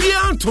a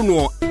obia anto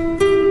no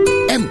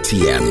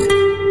MTN.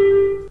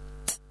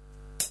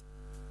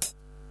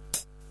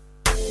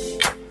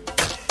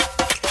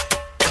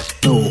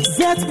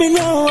 Let me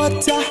know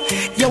water.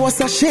 You was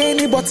a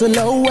shiny bottle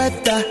of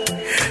water.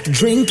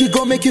 Drink it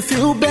go make you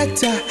feel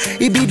better.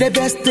 It be the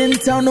best in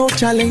town, no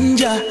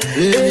challenger.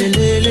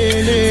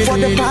 For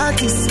the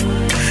parties,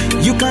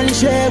 you can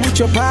share with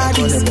your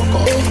parties.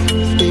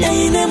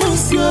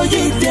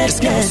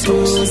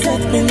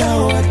 Let me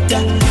know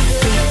water.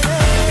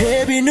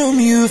 Baby, know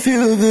me you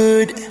feel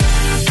good.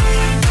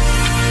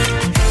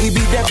 It be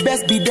the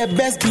best, be the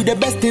best, be the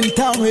best in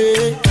town.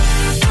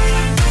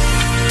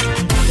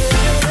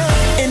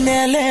 In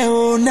LA,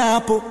 oh,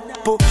 Napo.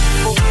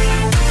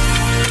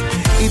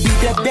 It be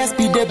the best,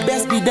 be the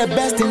best, be the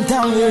best in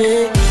town.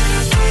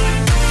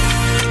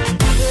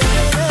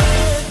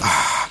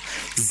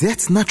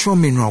 Zest natural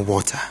mineral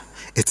water.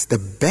 It's the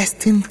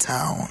best in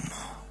town.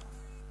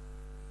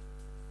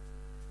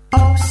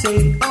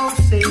 Say,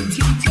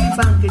 GT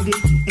Bank.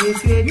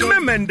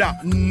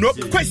 Memenda, no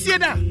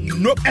Kwesieda,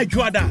 no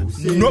Edwada,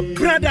 no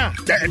Brada,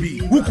 Debbie,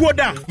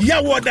 Wukoda,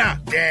 Yawoda,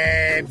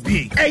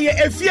 Debbie.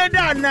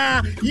 Efieda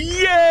na,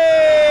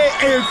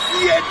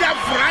 Efieda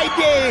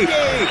Friday.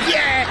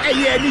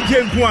 Ni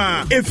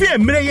Jenkwa. Efie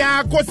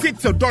Mreya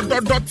Kosit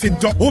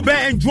Ube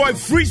enjoy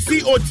free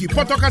COT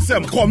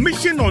Potokasem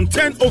commission on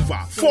turnover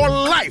for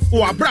life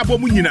or Abrabo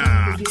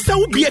Munina.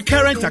 So be a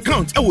current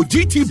account at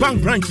GT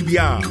Bank branch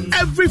BR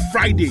every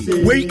Friday.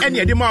 Way any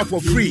edema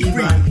for free.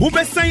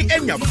 Ube sign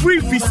any free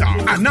visa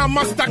and now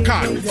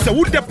MasterCard. So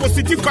would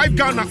deposit 5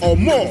 Ghana or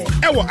more.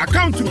 Our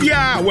account to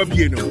BR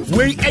Webiano.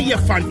 Way a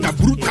Fanta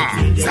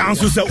Bruta.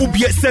 Sounds as a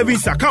Ubia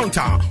service account.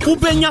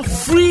 Ubenya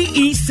free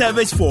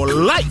e-service for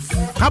life.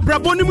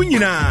 Abraboni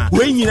Munina.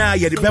 Way Nina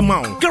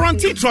Yedibemau.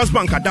 Guaranteed Trust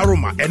Bank at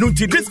Daroma. And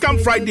until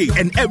discount Friday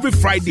and every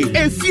Friday.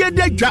 And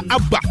Fiede Ja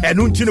Abba. And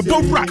until the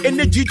Bobra in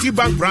the GT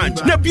Bank branch.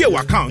 Nebio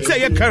account.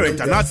 Say a current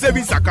and our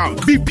service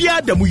account.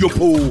 BPR the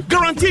Muyopo.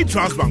 Guaranteed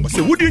Trust Bank.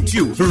 Say, wouldn't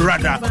you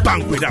rather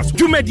bank with us?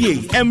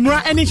 Jumedie,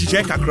 Emra, and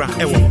Shekakra.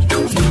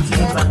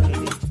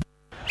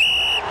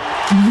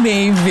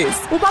 Mavis,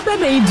 Papa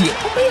Mady,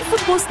 Open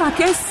football star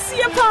can see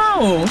a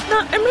power.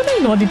 Now, I'm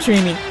remembering all the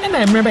training, and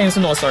I'm remembering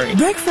no sorry.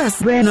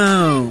 Breakfast,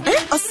 no.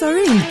 Oh,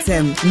 sorry,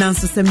 them. Now,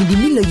 so send me the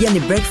meal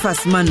again,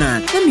 breakfast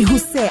manner. Let me who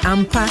say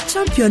I'm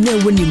champion,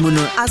 winning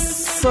mono.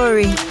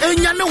 Sorry. And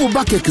Yana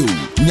Ubakeko,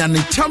 Yana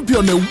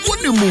champion,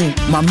 winning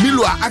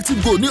Mamilo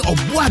active go near or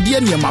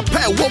Boadian, my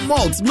pair, 1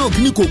 malt, milk,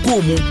 Nico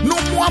Como, no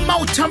more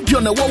mouth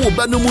champion, a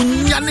woman,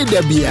 Yanni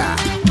Debia.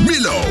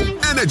 Milo,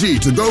 energy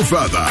to go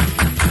further.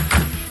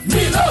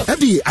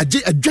 Eddie, a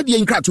Jedi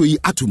and Cratui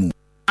Atumu.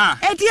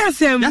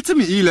 Etiasem. That's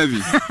me E-Levy.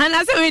 And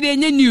I say the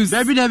news.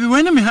 David,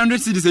 when I'm 100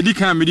 cities a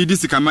decam, be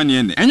this money,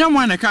 and I'm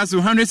one a castle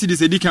 100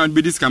 cities a decam,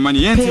 be this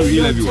money, and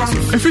E-Levy was.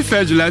 Every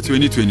 1 July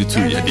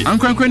 2022, I'm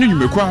going to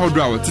make a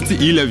draw to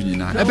E-Levy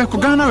now. A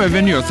Bekogana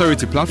Revenue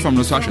Authority platform,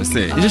 no such as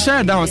say. In the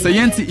share down, say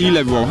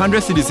E-Levy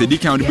 100 cities a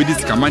decam, be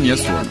this money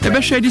as well. A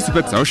Beshady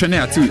Super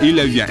Oceanair to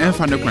E-Levy and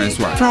Fund the Coins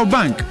Swap. Trial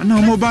Bank, and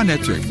now mobile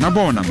network,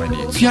 Nabona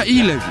money. Tia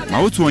E-Levy, my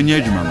auto and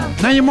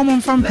Yajman. Now your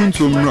mom from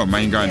Puntum,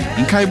 my gun,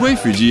 in Kaiboy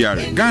Fiji.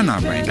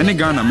 Ghana and a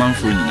Ghana man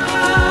for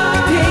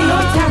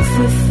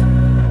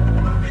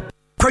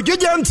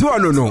Kwajeja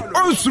ntuano no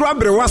onsuru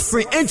abre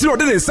wase enti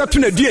ode ne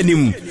satuna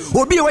duanim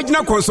obi e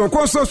wagina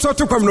konso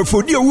soto kwamno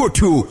fodi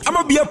owotu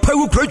amabia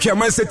pawu krotwa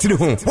mansatiri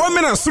ho wo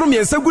mena soro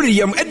miensa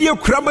guriyam ade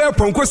akuraba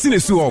aponko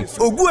sinesu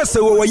ogu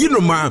asewo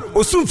wayinoma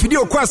osumfidi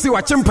okwase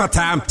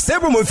wachempata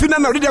sebo mfina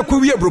na ode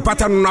akwawie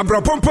brupata no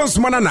abrapompon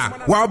sumana na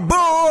wabo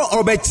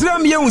obekira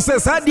miye unse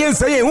sadie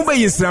nsaye hu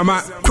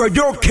bayisrama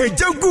kwadwo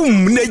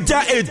kejagum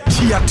neja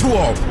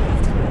etiato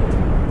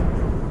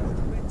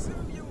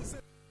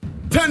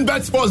 10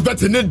 bet sports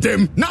betting in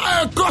them. Now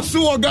I cost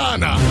you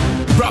Ghana.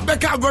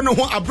 Brabeka gonna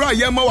ho abra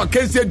yema wa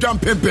kense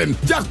jump pimpin.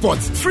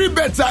 Jackpots, free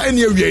bets are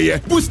anywhere.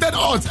 Boosted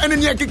odds and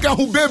in yakika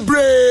hu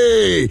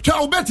bebre.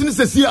 Chow betting is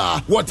this year.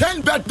 What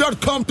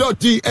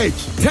 10bet.com.gh.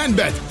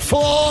 10bet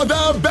for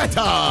the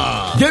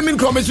better. Gaming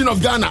Commission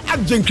of Ghana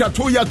Adjen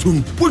Kratoya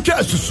tum.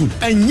 Pucha susu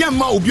and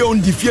yema ubi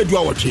on the fear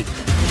do watch.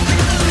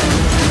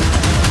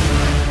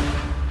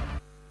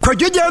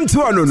 Kwajeja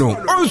ntuano no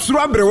onsuru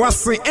abre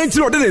wase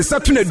enti ode ne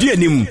satuna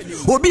duanim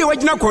obi e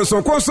wagina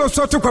konso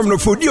soto kwamno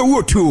fodi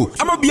owotu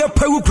amabia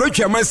pawu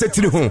krotwa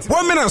mansatiri ho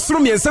wo mena soro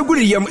miensa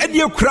guriyam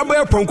ade akuraba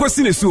aponko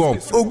sinesu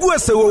ogu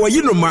asewo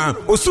wayinoma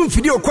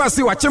osumfidi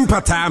okwase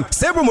wachempata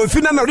sebo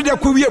mfina na ode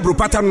akwawie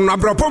brupata no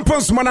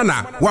abrapompon sumana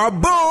na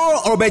wabo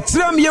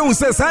obekira miye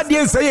unse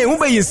sadie nsaye hu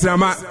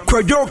bayisrama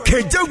kwadwo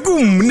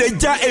kejagum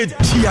neja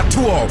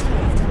etiato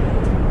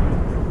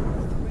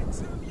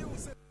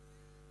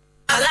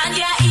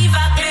Alandia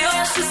Eva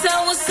Peo, she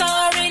said was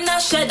sorry, now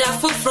shed a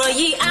foot for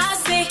ye. I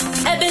say,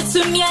 Ebe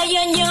to me,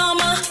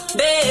 Yama,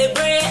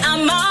 baby,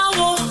 I'm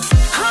out.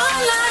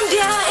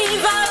 Alandia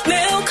Eva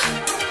milk.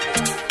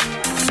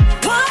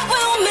 What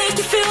will make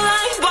you feel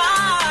like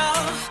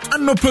wow?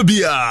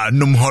 Anopabia,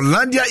 num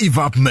Hollandia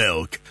Evap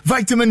milk.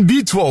 Vitamin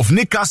B12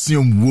 ne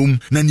calcium wom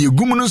na ne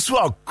egumunu so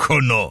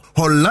akono.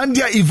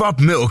 Hollandia Evap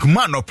milk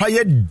mano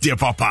paye de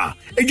papa.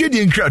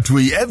 Ejedi nkratu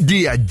yi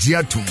FDA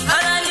agiatum.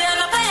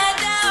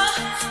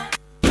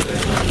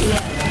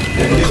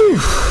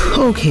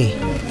 Okay,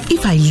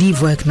 if I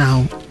leave work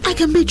now, I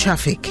can beat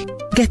traffic,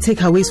 get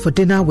takeaways for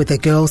dinner with the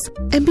girls,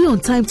 and be on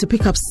time to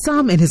pick up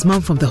Sam and his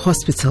mom from the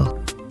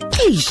hospital.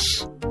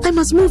 Eesh, I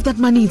must move that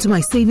money into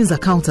my savings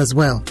account as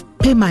well,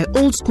 pay my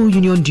old school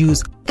union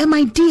dues and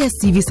my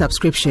DSTV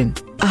subscription.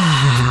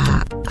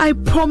 I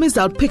promised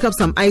I'll pick up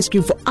some ice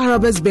cream for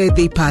Araba's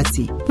birthday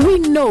party. We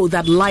know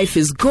that life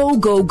is go,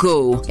 go,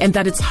 go, and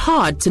that it's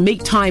hard to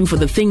make time for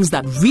the things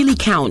that really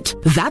count.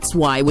 That's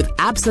why with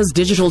Absa's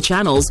digital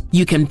channels,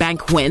 you can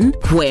bank when,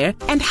 where,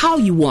 and how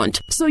you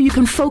want, so you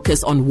can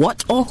focus on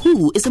what or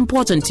who is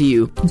important to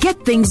you.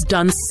 Get things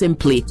done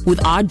simply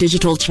with our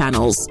digital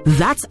channels.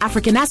 That's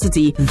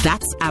Africanacity,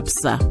 that's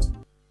Absa.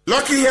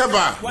 Lucky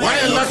Heba, why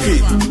lucky?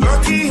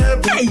 Lucky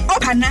Heba. Hey,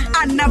 Opana,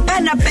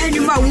 Anabana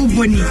Benuma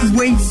Uboni,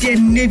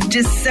 waiting need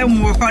just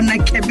some work on a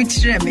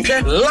cabbage.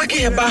 Lucky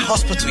Heba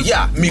Hospital,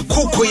 yeah, me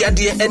cocoa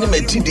yadi enemy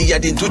di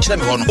yadi to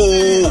Chemon.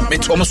 Oh, me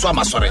Thomas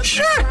Wama, sorry.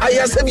 I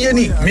asked me,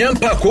 me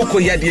ampa cocoa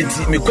yadi,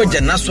 me quaja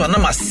naso, and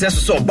I'm a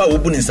cess or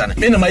Baubunisan.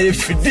 Me my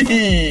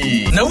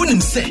FD. Now,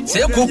 wouldn't say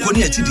cocoa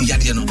near to the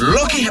yadiano.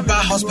 Lucky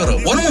Heba Hospital,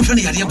 one of the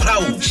yadi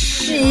crowd.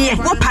 She,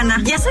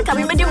 Opana, yes, I can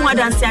be more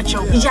than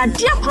Satchel.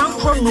 Yadia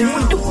no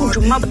one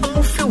to map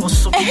so.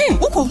 Eh,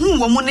 who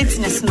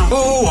monetness no.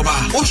 Oh,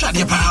 about what shall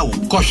you power?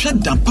 Caution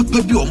than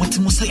Papa be or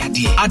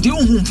Motimusayadi. I do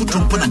whom for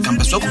Trumpon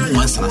campus of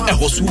once a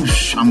hosu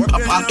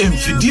shampapa and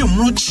Fidium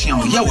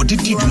Rochian, Yaw did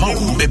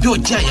tomorrow, baby or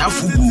Jaya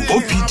Fubu,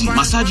 OPD,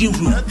 massaging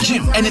room,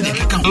 gym, and a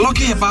can lock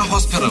about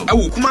hospital. I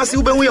will come as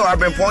you we are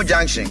Benport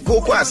Junction,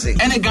 Coquasi,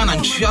 and a gun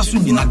and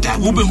Chiasun in a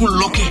dad who be who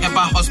lock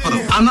about hospital.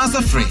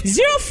 Another free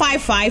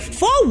 055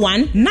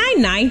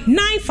 4199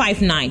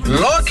 959.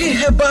 Lucky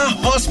Heba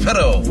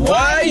Hospital.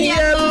 Why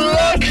you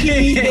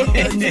lucky?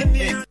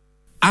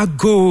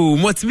 Ago,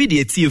 what's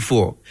media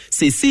for?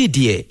 Say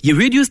dear, your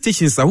radio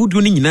stations are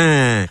doing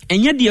na.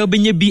 And yet the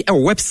Albania be a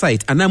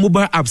website and a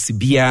mobile apps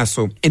be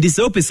so. And this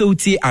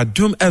episode at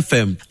Drum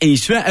FM,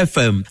 Insura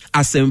FM,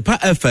 Asempa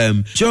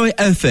FM, Joy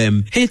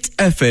FM, Hit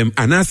FM,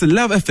 and as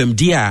Love FM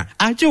dear.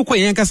 I joke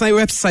Yankasa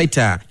website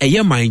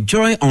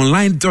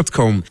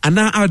myjoyonline.com and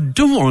now at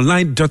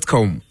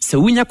domonline.com. So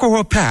when you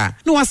call her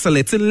no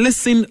select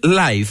listen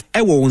live,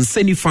 ewo on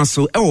send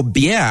faso ewo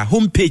bear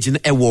homepage in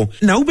ewo.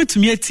 Now bet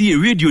me at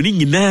radio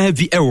ni na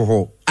vi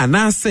ewo. And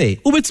I say,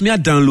 ubet me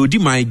download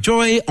my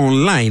Joy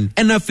Online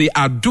and afi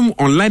Adum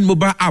Online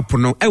mobile app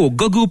no ewo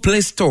Google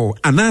Play Store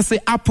and I say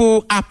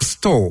Apple App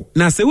Store.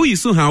 Na say we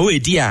so how we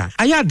dia.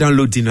 Aya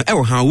download no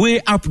ewo how we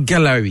app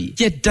gallery.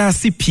 Yet da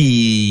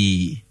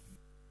CP.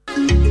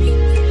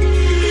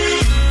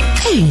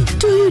 Hey,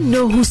 do you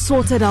know who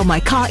sorted out my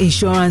car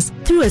insurance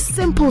through a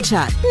simple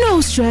chat? No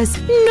stress,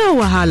 no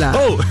wahala.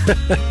 Oh,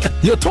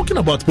 you're talking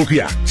about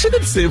Pokia. She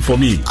did save for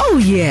me. Oh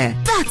yeah,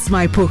 that's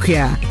my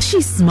Pokia.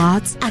 She's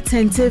smart,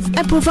 attentive,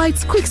 and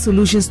provides quick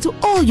solutions to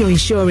all your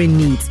insuring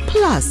needs.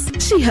 Plus,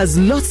 she has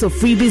lots of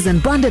freebies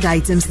and branded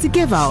items to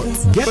give out.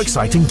 Get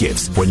exciting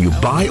gifts when you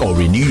buy or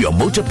renew your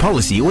motor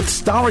policy with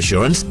Star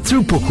Assurance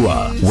through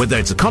Pokua. Whether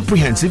it's a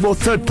comprehensive or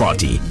third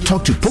party,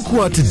 talk to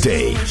Pokua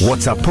today.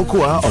 WhatsApp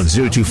Pokua on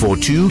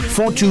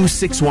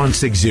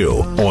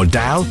 0242-426160 or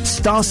dial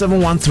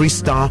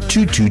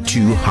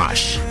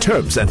 *713*222#.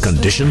 Terms and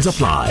conditions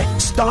apply.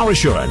 Star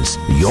Assurance,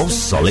 your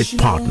solid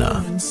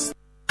partner.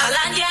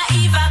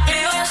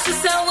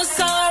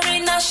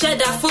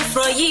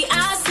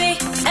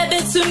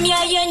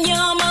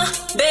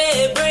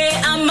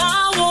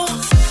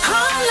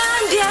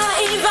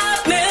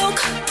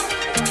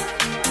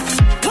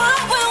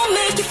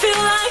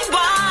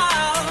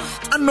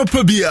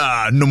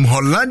 Anopabia num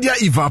Hollandia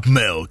Evap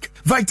Milk.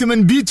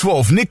 Vitamin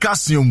B12 ne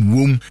calcium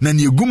womb na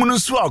ne gumunu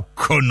so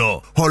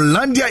akono.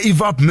 Hollandia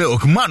Evap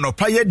Milk mano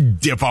paye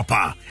de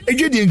papa.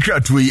 Ejedi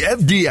nkratwe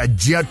FDA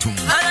agiatum.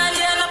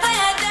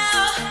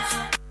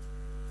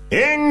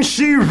 In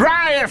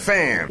Shirai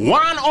FM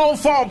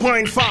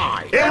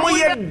 104.5. And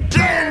we are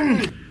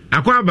den.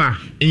 Akwaba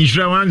in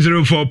Shirai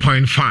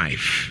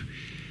 104.5.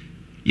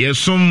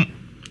 Yesum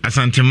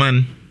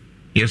Asanteman,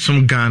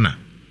 Yesum Ghana.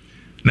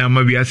 Na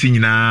mabiasi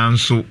nyina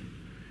nso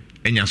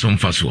enya so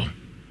mfaso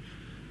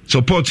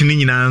support ni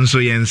nyina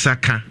nso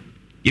yensaka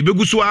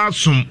yebeguso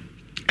asom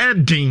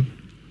edin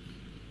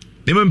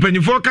ne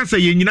mpanyifo kasa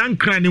ye nyina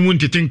nkran ne mu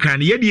ntete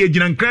nkran ye de ye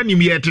gyina nkran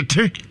ne ye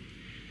tete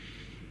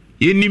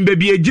ye nimbe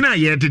bi egyina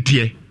ye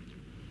tete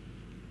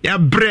ya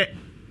bre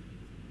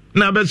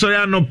na beso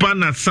ya no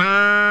pana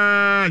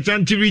sa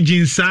chanti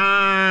regions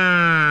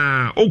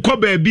sa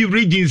okoba bi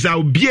regions a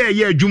obi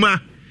ye adwuma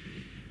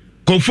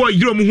kofo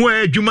yirom ho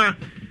adwuma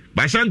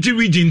Bashanti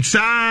region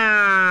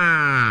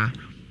sa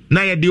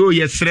na ye de o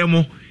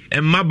yesremo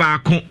emma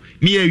baako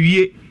ne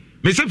awie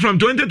me say from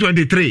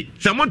 2023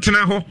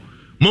 samotena ho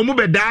momu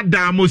be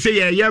dada mo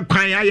say ye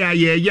kwan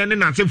ye ne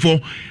nasefo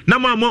na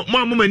mo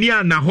mani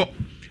ana ho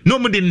no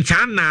mo de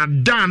nta na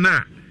da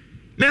na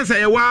na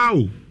say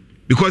wow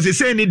because they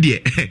say ni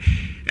de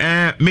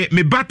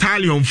me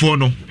battalion for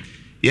no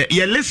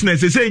ye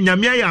listeners say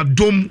nyame ya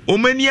dom o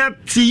mani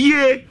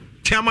atie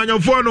tiamanyo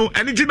for no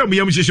eni ti na mo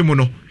yam hyehye mo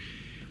no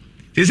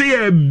they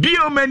say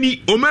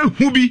biomani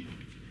omahu bi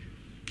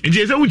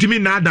nti sɛ wontimi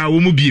na ada wo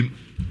mu biem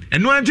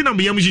ɛno anti na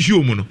moyam hyehyɛ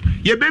wo mu no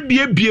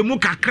yɛbɛbie mu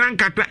kakra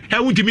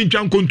wontimi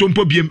ntwa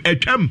nkontompo biem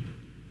atwam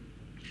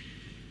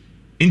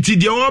nti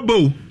deɛ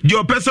wɔbɔ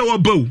deɛ ɔpɛ sɛ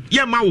wɔbɔ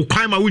yɛma wo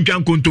kwan ma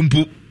wontwa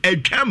nkontompo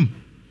atwam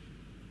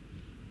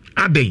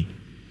aden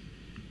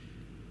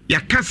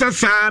yakasa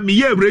saa me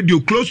yɛ radio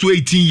close to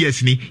 18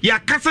 years ni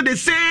yakasa the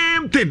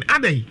same thing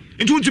aden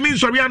nti wontimi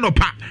nsɔre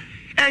anɔpa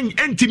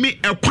entimi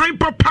ekwan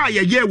papa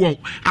ye wo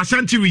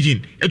Ashanti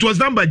region. It was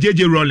done by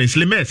JJ Rollins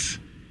Lemes.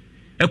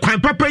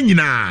 Ekwan papa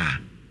nyina.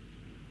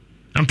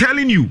 I'm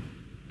telling you.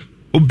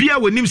 Obia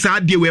wonim sa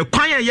de we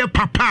kwan ye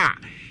papa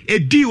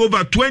edi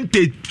over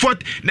 20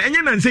 40 na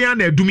nya nan say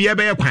na edum ye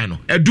be ye kwan no.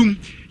 Edum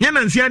nya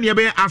nan say na ye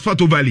be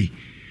asphalt valley.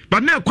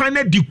 But na kwan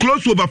na di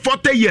close to over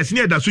 40 years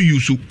near that so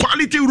use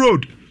quality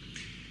road.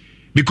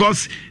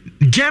 Because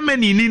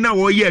Germany ni na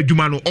wo ye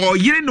adwuma no or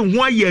yire no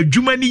ho ye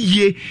adwuma ni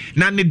ye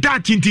na ne da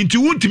tintinti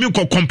wontimi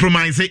ko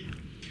compromise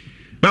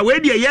but we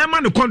dey ye ma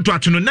no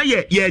contract no na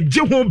ye je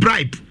ho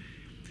bribe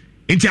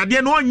nti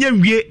ade no onye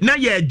nwie na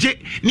ye je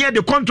na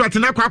the contract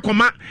na kwa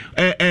akoma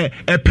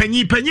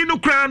panyi no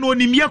kra no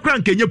onimie kra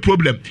nkenye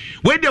problem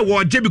we dey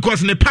wo je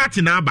because ne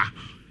party na aba.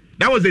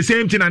 That was the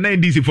same thing na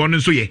NDC for no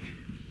so ye.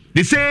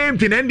 The same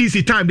thing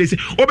NDC time they say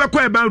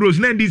obekwa Eban Rose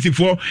na NDC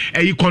for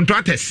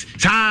contractors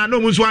sa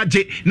no munso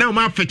age na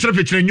ma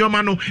fetchere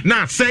nyoma no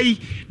na say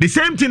the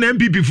same thing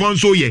MPP for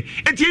so ye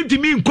enti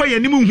mi nkoye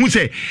ni mu hu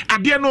say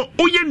ade no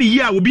oye ni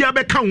ye a obi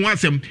abeka ho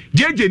asem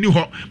jeje ni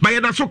ho ba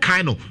yeda so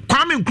kan no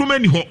Kwame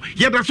Nkrumah ni ho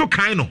yeda so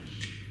kan no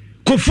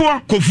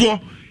Kofo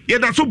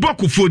yeda so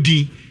bokofo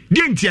din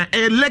de ntia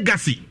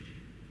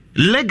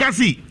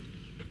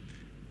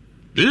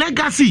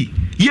legacy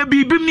ye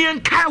bibim ni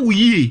enka wo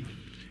yie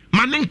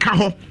Maninka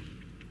ho.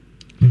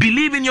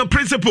 Believe in your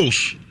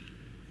principles.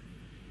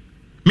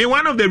 Me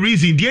one of the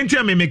reasons the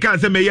entire me make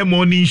say me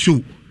morning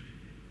show.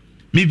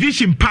 Me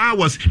vision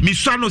powers me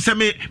swano say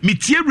me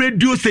tie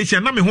radio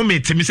station na me ho me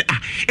temi say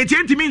enti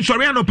ntimi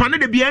nsori anopa na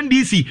de bi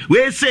NDC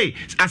we say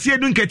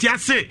Asiedu Nketi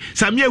ase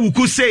Samia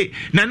Wuku say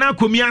Nana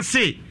Komi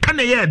ase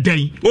ana ye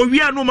den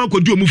owi anu ma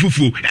kodu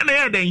omufufu ana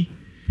ye den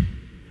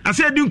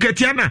Asiedu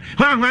Nketi ana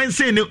hwan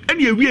say ne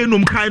ene ewie no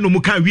mkan no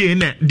muka wie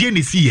na de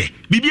ne siye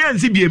bibia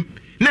nsi biem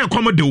na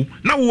komodo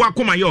na wo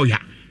akoma ye oya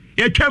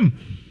etwam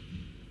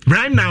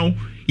right now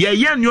ye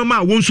nyoma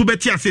a won so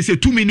beti asese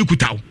tumi ni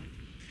kutaw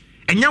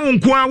enya won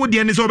ko a wo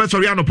de ne so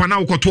obesori anopa na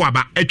wo koto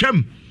aba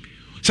etwam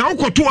sa wo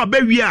koto aba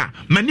wi a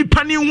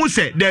manipa ni hu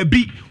se da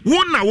bi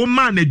wo na wo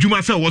ma na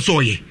adwuma se wo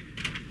so ye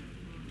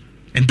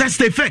and that's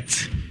the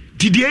effect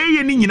did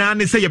ye ni nyina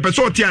ne se ye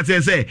person oti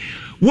asese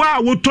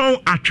wa wo ton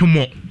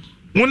atwemo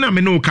wo na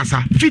me no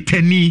kasa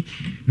fitani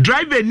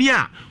driver ni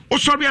a o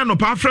sorry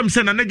anopa from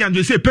say na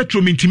janjo say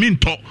petrol mintimi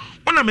nto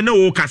ona me na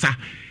wo kasa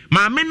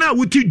ma me na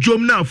wuti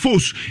dwom na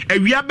force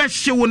awia be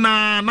hye wo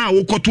na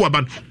wo koto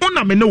aba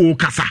ona me na wo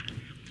kasa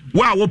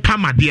wa wo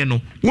pamade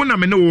no ona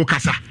me na wo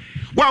kasa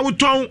wa wo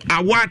ton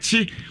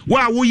awachi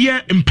wa wo ye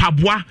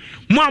mpaboa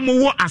mo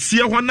amowo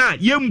ase ho na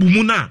ye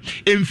mbumu na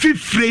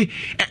emfifre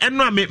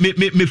eno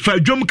me fa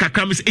dwom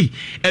kakra me say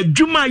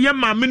adwuma ye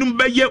ma me no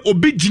be ye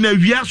obi gina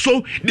wia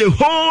so the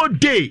whole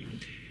day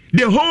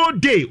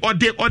or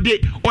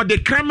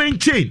the cramming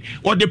chain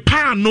or the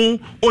pano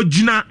or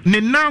jina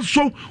ne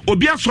nanso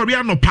obi asori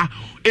anopa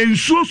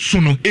ensuo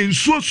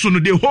sono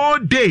the whole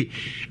day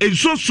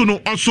ensuo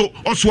sono also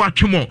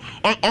atwemo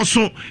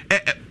also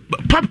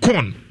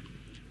popcorn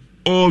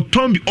or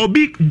tombi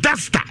obi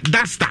duster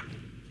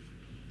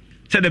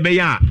said the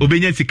beya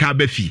obenya sika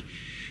bafi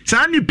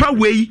sa nipa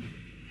wei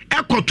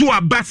ekoto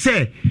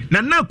abase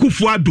na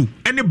Akufo-Addo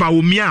ene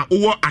Bawumia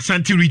owo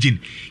Ashanti region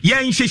ye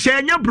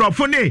nhyehyɛ nya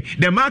brofo ne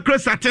the macro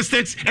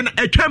statistics and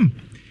atwam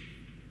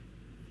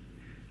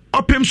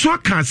opem so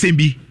kan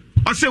sembi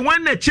or say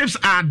when the chips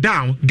are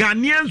down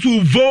Ghanaians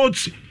will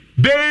vote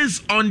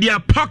based on their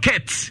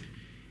pockets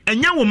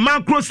enya wo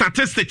macro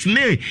statistics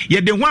ne ye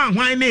de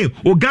hwan ne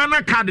o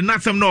Ghana card na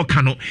sem na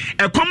oka no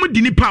ekom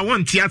di nipa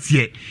won te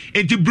ase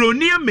enti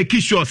bronia make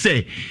sure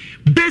say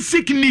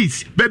basic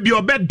needs baby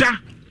obeda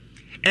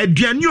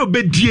aduane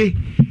obedie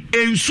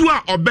ensu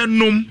a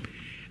obenom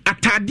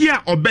atade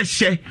a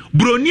obehye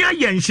broni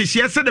aye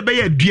nhyehyɛ sɛ de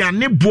be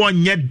aduane bo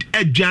nye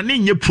aduane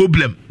nye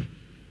problem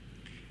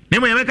ne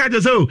mo yɛmɛka je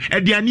so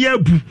aduane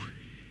abu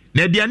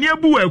na aduane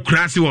abu wa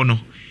akurase wo no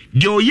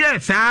de oyɛ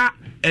saa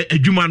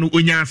adwuma no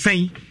onya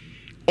asan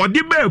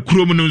ɔde ba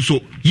akurom no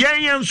nso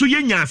yɛn nso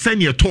yɛnya asan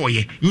ne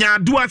toye nya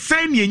ado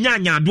asan ne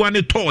nya ado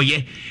ne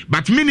toye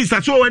but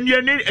minister so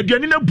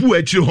aduane na bu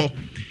akiri hɔ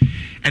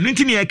and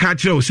anything you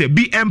catch you say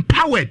be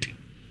empowered.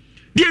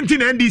 The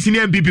entire NDC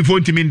and MPP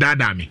for to mean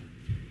dada me.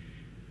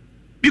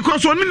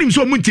 Because on him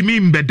so much to me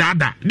be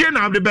dada. Then I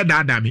have the bed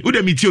dada me.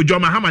 Ude meet you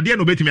John Mahama,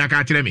 then obey me a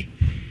catch me.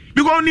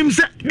 Because on him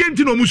say, get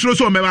to know Musro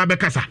so me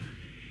bekasa.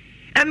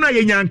 And now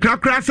yan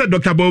crack said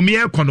Dr.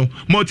 Bawumia Kono,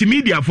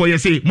 multimedia for you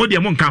say, Modia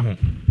Monka ho.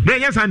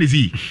 Then yes, and is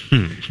he.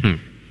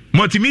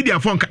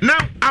 Multimedia for now,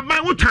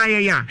 about what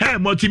time ya, hey,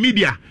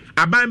 multimedia,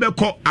 Abambe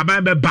ko,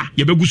 Abambe ba,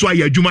 Yabeguswa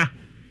Yajuma.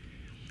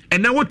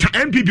 And now what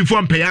MPP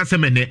for pay us a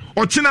minute,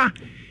 or China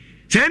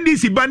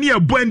NDC ba ne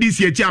abo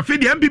NDC achi afi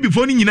de MPP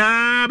fo ni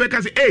nyina be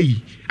ka say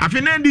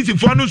afi na NDC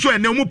fo no so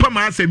ene mu pa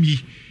ma asem yi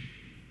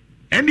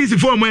NDC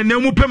fo mo ene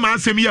mu pa ma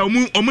asem yi a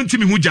omu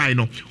ntimi hu jai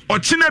no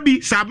ochina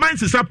bi sa ban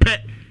sesa pe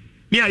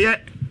ni aye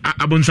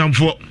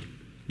abonsamfo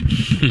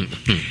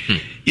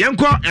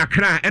yenko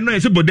akra eno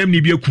yese bodam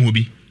ni bi akun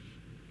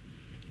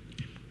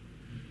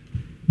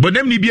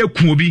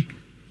obi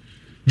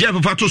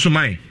Jeff Fato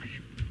Sumai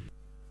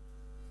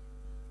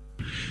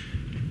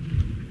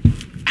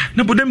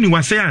na bodam ni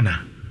wasayana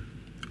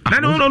na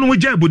no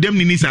je bodam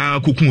ni sa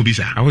kokun obi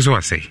sa I was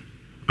what say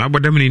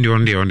abodam ni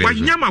on the wa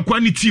nyama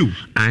quality o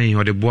ai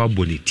o de boa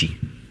boniti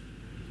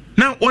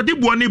na odi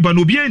bo ne ba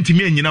no bi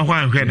antimi anyina ho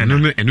anhwe na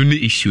eno ne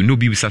issue no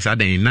bi bisasa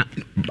dan na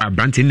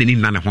abrante ne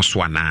na ho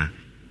so ana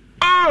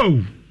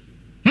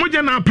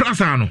moja na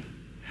prasa no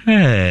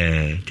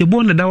te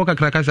bo na dawo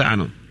kakra kasa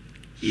ano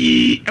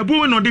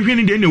ebo no de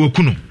hwene de ne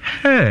waku no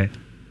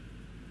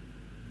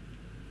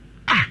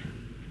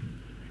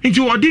nti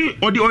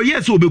odi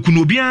oyes obeku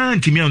no bia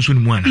antimi anso ne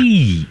mu ana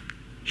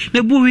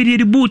na bo we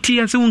de buti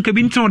ase won ka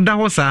bi ntan da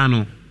ho sa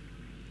no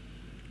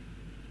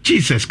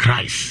Jesus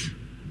Christ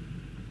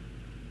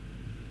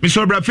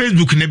Mr. Bra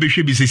Facebook ne be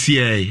hwe bi sesi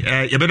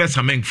ya beda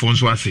samen phone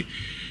so ase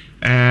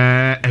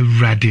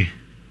Evrade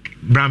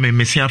bra me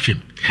mesia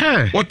fem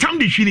o tam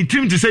de hwini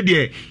trim te se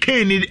de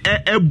kan ni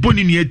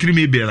eboni ni atrim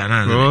e bela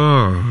na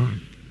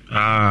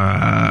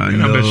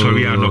na be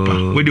sorry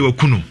anopa we de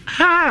wakuno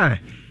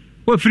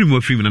wa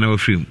film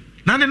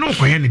na ne no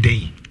koye ne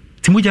den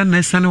ti moja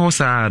na sane ho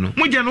saa no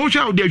moja no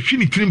hwa o de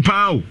hwini trim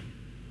pa o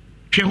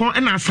hwe ho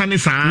na sane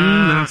saa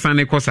na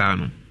sane ko saa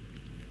no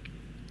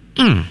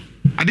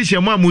adehye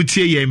mo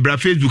amutie ye mbra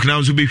Facebook na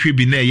nso behwe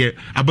bi na ye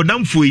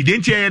abodamfo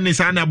identity ye ne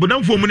saa na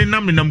abodamfo mu ne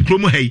nam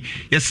krom hai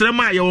ye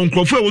srema ye won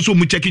krofo e wo so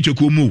mu cheki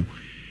cheko mu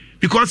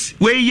because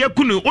we ye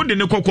kunu o de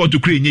ne kokko to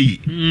kure nye yi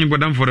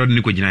abodamfo do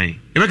ne ko gina yi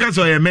e be ka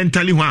so ye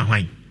mentally ho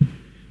ahwan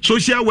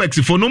social works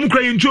for no mu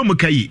kra ye ntuo mu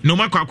kai no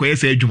makwa akoye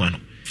sa adwuma no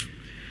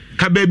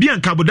ka ba bia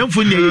nka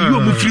abodamfo ne ye yi o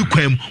mu free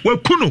kwam we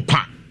kunu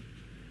kwa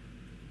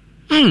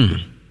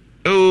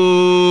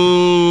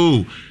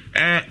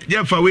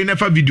Jeff, we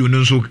never video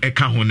no so e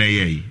ka ho na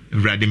ye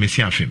Vrade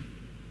Messi afem.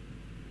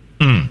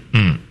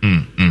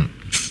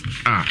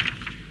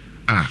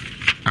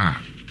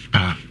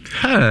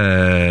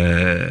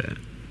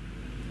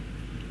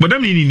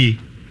 Bodam ni.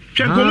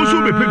 Hwe ko mo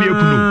so be pe bi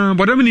ekuno.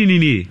 Bodam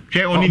ni.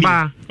 Hwe oni ni.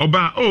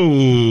 Oba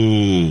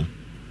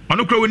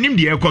Ono kro wonim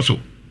de e koso.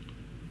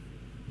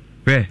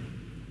 Hwe.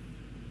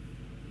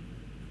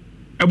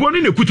 Ebo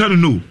ni ne kuta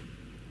no.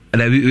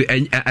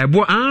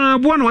 Ebo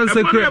no wan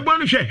sekre ebo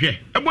no hwe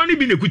ebo ni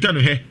bi ne kuta no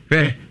he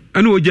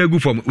anu ojagu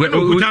form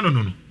kuta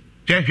no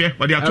hwe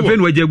wadi ato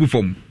afen ojagu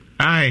form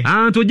ai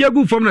to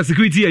ojagu form na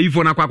security ayi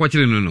for na kwa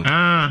kwakire no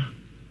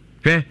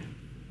hwe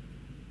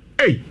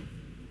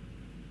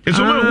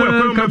eso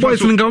mo ka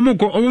boys nga mo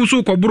ko o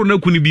so ko buru na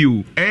kuni bi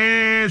o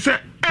se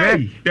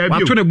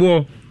wato ne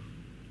bo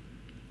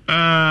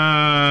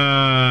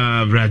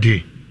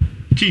brother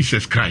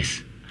Jesus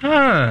Christ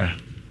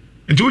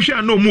nti wo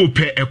hwa no mo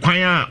pe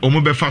ekwan a o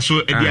mo befa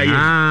so e dia ye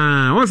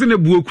won se ne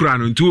buo kura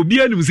no nti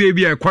obi anim se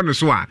bia ekwa no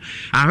so a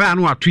ahwa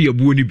no ato ya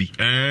buo ni bi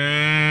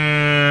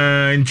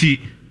nti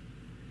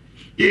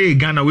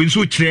Ghana we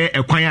so kire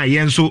ekwan a ye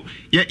nso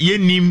ye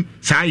nim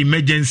sa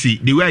emergency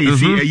the way you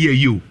see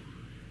aye o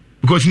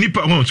because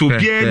nipa so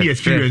pia the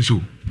experience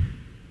o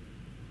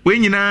we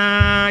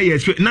nyina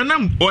yes na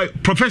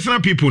professional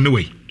people no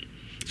way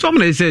some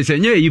na say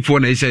nye yi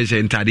for na say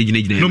ntade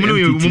gina no mo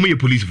ye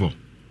police for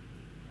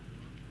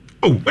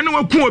when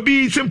we ku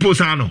obi simple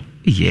sa no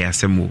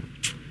yes mo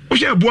o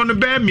she ebo no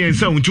be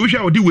miensa unti o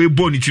hwa odi we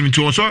bo ni tim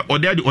to so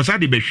odi o sa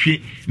de be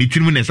hwe ni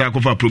tim na sa ko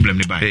fa problem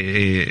ne ba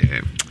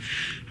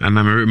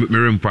ana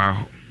me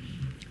mpa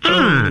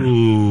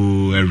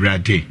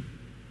Erade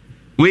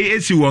we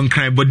esi won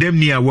kan bodam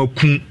ni a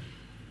waku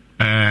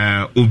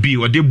obi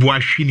odi bo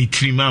ahwe ni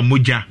tim a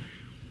moja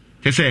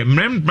te say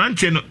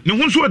mrante no ne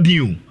ho so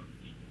odin o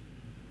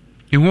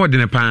ne ho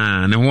odin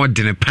pa o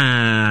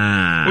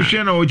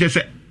hwe na o je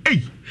say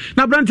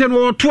na brante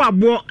no to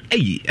abo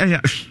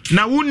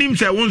na wonim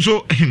se won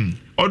so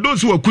odo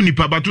so waku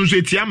nipa bato so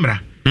etia mra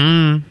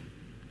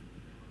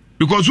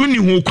because woni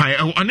ho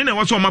kwan ane na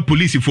waso ma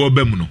police for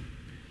obam no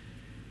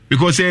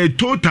because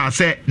total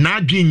say na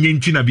adwen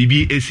nyenti na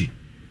bibi esi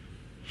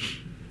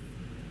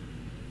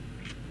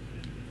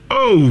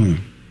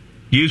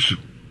Yesu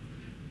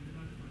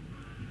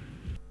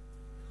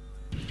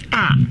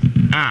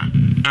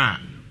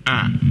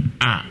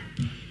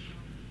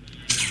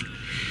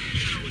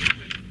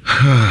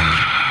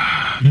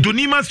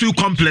Donima Steel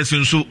Complex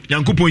nso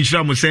Yankopon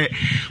nhyira mo se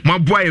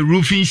maboa a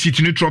roofing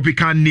sheet no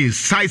tropical nails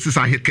sizes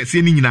a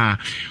kese ni nyina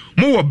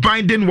mo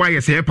binding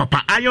wires here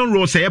papa iron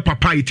rods here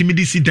papa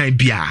itimidi si dan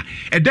bia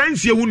edan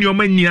sie hu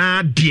nioma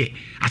nyina de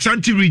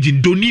Ashanti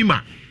region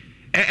Donima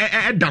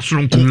da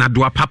soronko na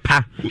do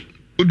papa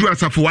odu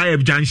asafo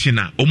YF junction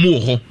a omo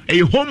ho a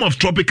home of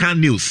tropical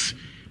nails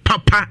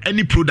papa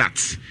any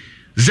products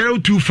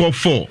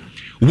 0244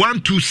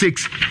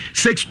 126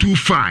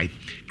 625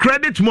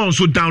 Credit More,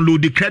 so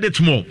download the Credit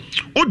More.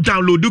 O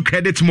download the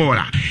Credit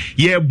More.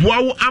 Ye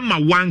boa ama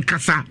wan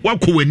kasa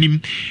wako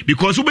wenim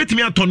because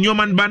ubetimi atonyo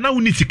man ba na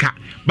unisika.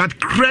 But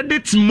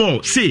Credit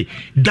More say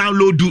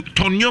download do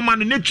tonyo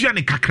man netua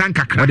ne kakran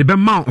kakran. The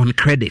amount on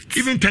credit.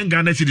 Even 10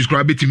 Ghana cedis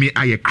describe it to me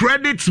aye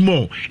Credit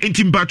More.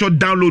 Intimbato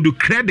download the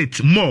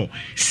Credit More.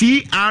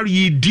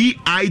 CREDIT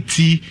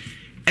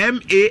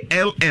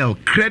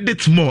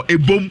Credit More a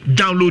boom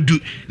download do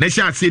na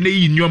sha say na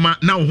yi nyoma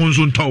na ho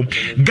nso ntom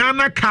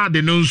Ghana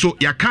card no nso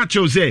ya ka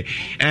che say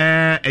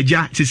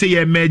eja say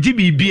ye maji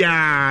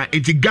bibia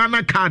enti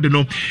Ghana card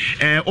no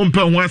umpe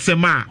ho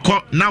asem a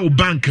ko na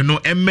bank no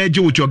emerge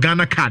with your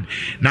Ghana card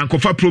na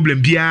nkofa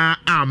problem bia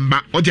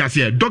amba o just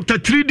say Dr.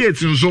 3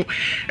 days nso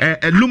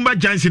Lumba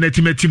Johnson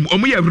etimetim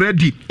omo ye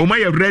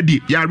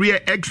ready ya re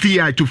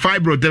XTI to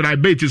fibroid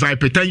diabetes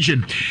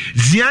hypertension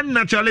Zian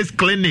Naturalist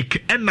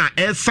Clinic na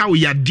Saw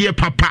ya dear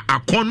papa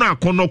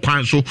akono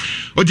kwan so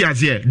o dia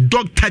say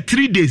Dr.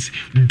 3 days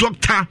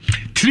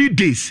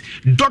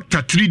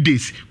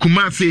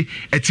Kumasi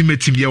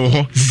etimetim ye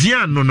ho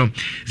Zian no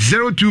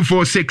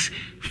 0246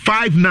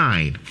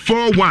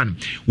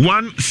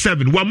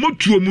 594117 wa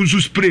motuo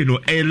munzu spray no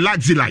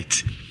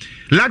Laxilite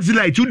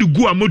you do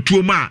go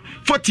amotuo ma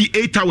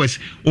 48 hours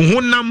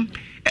ohonam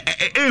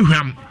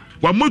ehwam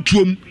wa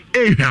motuo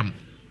ehwam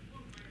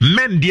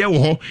men dear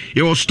wo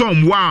your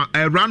storm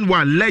run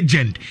one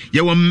legend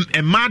your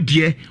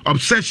madie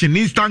obsession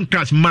instant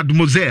crash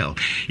mademoiselle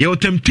your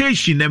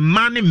temptation and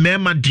money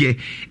mema dear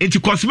into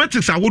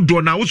cosmetics I would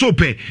do now also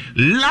pay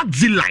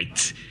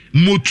Laxilite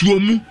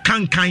motuomu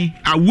kankan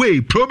away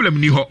problem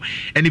ni ho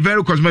and the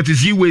very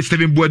cosmetics you waste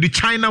 7 boy the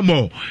China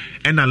Mall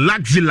and a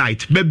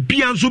Laxilite be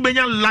bianso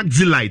benya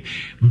Laxilite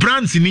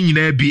brands ni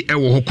nyina bi e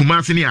wo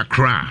Kumasi ni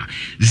Accra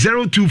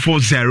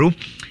 0240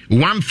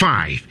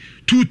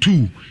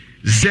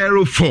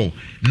 152204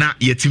 na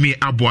yetimi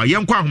aboa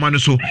yenkwa ahoma no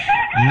so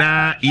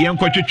na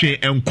yenkwa twetwe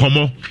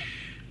enkomo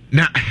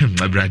na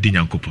abrade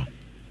nyankopon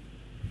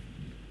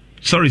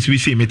sorry we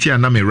say metia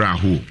na me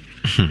raho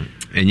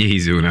enye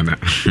hizo nana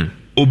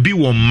obi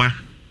woma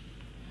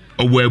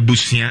owo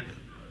abusia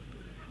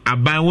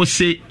aban wo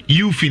say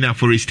youth in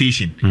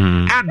afforestation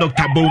a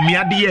Dr.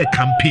 Bawumia de ye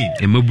campaign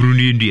emaburu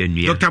ni ndu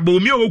anua Dr.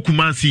 Bawumia wo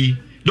Kumasi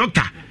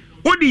doctor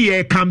wo de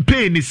ye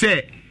campaign ni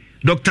say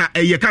Dr.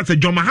 Eyeka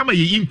John Mahama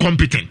ye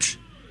incompetent.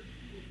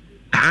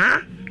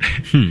 And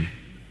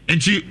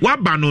she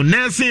wabano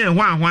nursing and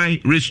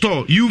why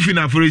restore youth in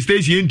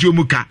afforestation into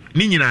muka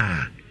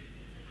ninyina.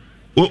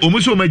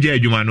 Omuso maje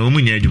adwuma no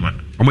omunya adwuma.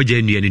 Omaje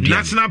enu enu.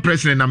 National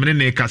President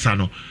Amene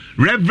Kasano.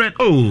 Reverend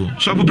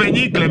so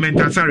Penny Clement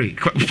Asari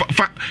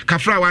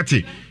Kafra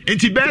Wati.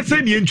 Enti be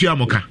se ni entu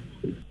amoka.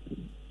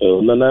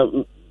 Nana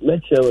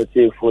let's share what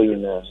say for you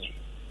now.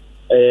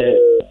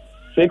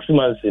 6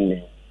 months in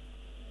me.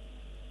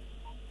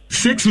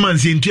 6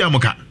 months in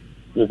Tiamoka.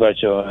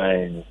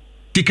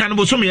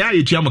 Tikano so me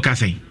aye Tiamoka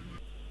say.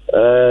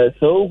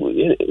 So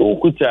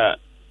ukuta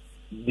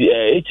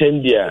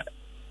HND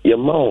your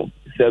amount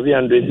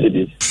 700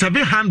 cedis.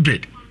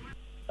 700.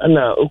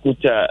 Ana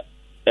ukuta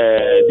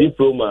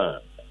diploma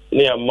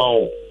ni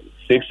amount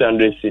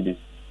 600 cedis.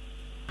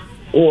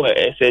 Or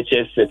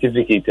SHS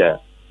certificate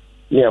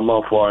ni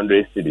amount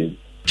 400 cedis.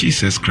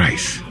 Jesus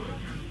Christ.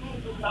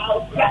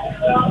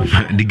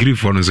 Degree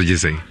for no so you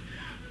say.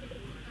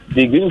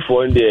 Degree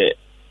for the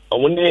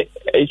only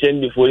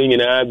HND for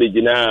in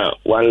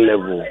one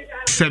level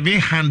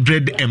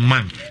 700 a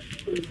month.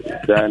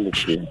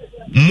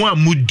 Mo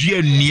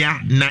amudia nia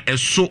na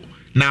eso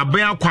na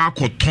aban akwa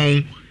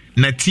akoton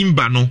na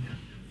timba no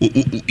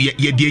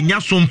ye de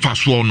nya so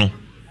mfaso no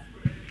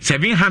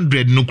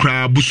 700 no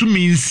kra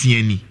busumi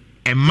nsiani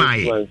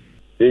emaye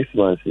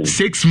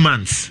 6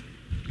 months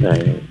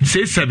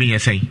 7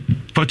 years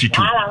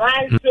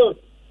 42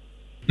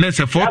 na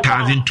say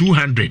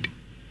 4200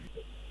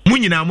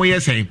 Munyina mo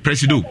yesen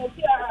presido.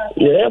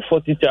 Yeah,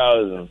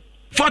 40,000.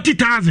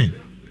 40,000.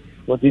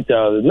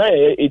 40,000. Na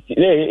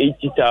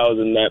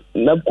 80,000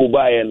 na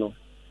kubaye no.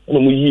 No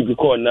mu yi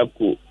because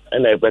napko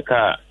and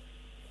Ebeka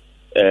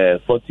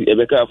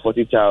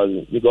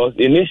 40,000 because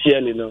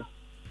initially no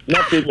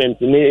na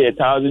payment me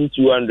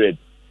 1,200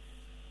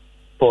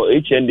 for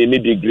each and any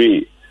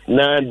degree.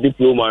 Na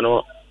diploma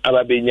no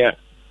abenya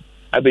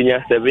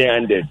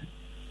 700.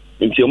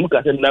 Nti omu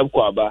ka se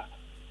napko aba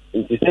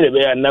nti se be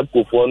ya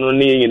napko fo no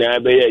ne nyina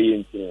be ya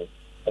yenti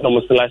na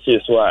mo slash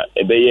so a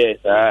be ye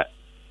sa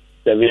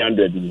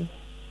 700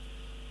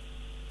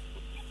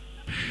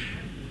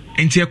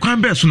 nti e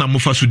kwan be so na mo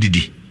fa so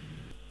didi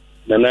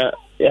na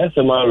ya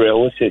sama re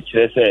wo se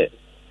kire se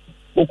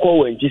ukọ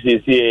wanchi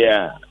sesi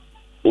ya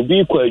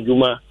obi kwa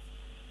adwuma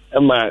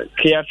ama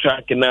care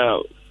track na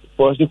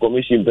policy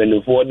commission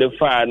pen for the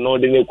far no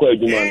de ne kwa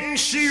adwuma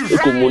no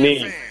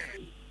komuni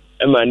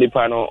ama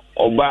nipa no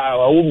oba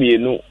wa wo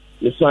mienu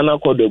Niswa na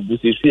kodo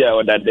busisi ya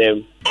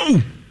wadadem.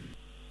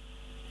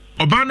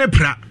 Oba ne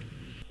pra.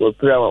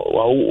 Wapra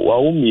wa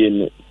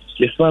umienu.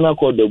 Niswa na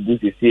kodo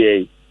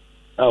busisi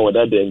ya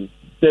wadadem.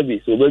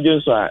 Sebi, so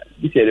bejo so a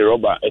bisi ya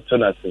roba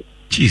etonase.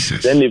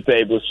 Jesus. Then ni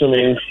pe ibo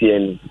sume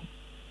nsieni.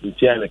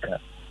 ntua ne ka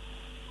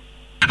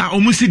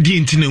almost di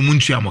ntina mu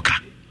ntua mo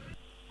ka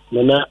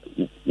na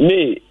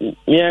me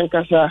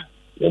ankasa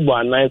e bo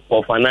anai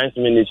for finance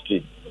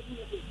ministry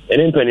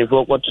ene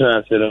penifo ko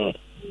transfer no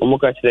omo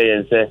ka kire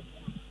yen se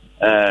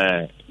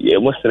ye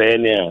mo sere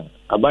ne a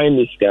aban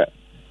niska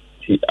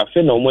ti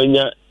afi na omo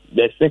nya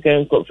the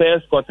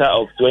first quarter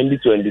of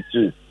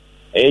 2022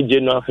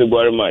 January,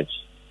 February, March.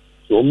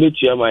 So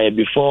meet you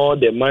before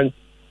the month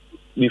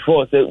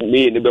before say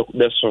me in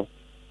the so.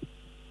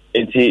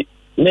 And see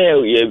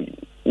now ye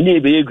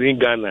be green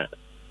Ghana.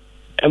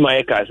 Am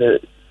I ka say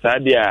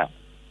sadia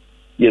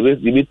ye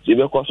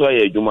be ko so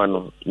ye adwuma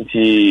no.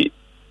 Nti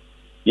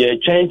ye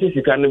trying to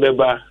sika no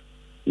beba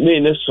me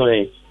ne so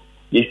ye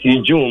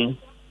see June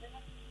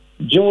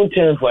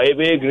 10 for ye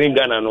be green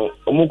Ghana no.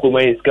 Omo koma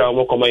iska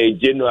omo koma ye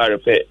January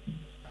pe.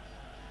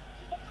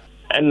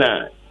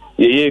 Ana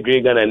ye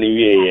green Ghana ni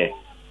wiye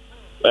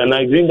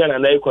na green Ghana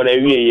na iko na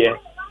wiye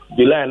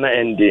July na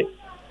end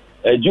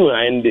June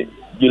end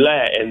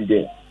July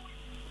end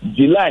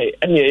July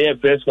any ye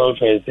press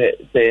conference say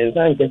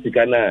insan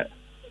kesika na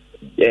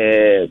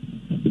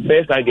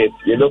first target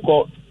ye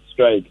local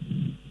strike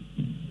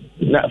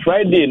na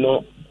Friday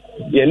no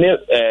ye ne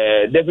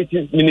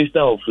deputy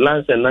minister of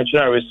lands and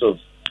natural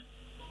resources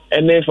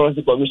and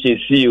forest commission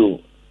CEO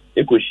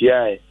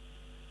ekoshia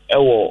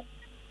ewo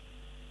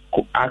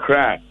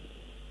Accra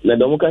na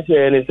democracy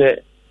ene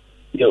se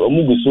ya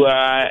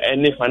omugusua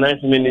ene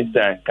finance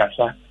minister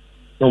kasa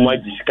no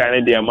magiska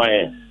ne de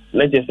amaye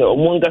na je se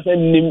omunkasa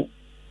nim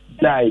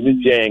dai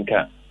bitia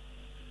enka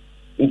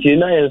nti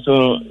na yen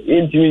so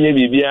intimi nye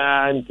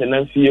bibia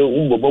ntena fie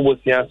umbobobo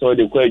sia so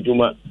de kwa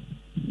adwuma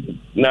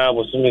na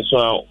bosumi so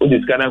a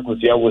odiska na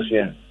kosia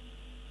bosia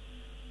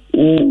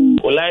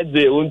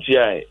olaide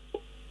untia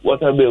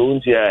water be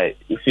untia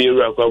fie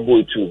ra kwa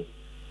go to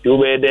you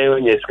be there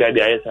when you sky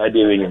the ayesa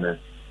de wenyina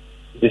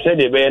they said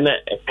they be na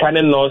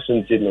canon nurse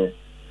ntino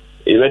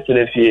e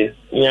betene fie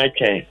nya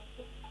twen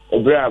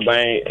obra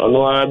aban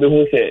ono a be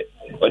hu se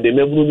o de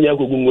meburu bia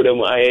kogungure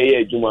mu ayeye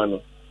adwuma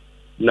no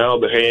na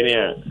obehwe ne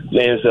a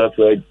na enso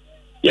afọ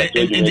ya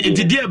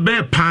it dey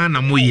be pa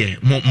na moye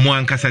mo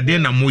ankasa de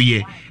na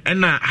moye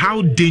and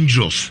how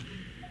dangerous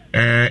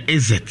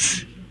is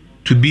it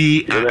to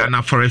be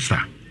an forester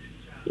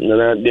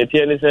na de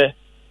tiene se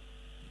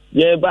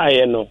ye ba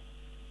ye no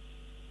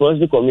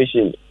Forest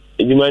Commission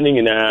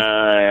demanding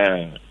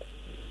na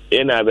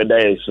ena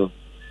abeda so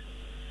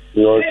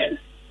because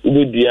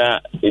ubi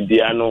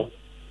dia no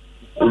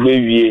ubi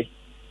wie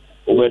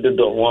ubi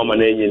do ho ama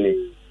na enyini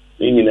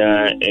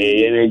nyina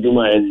ene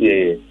djuma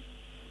ese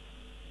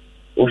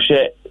o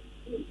she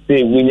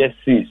say winya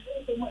sis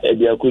e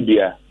bia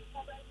kodua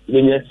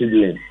winya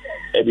sibling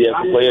e bia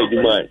ko ye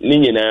djuma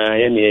nyina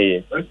ye ne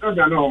ye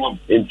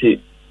enti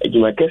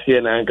djuma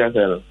kese na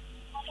ankasa no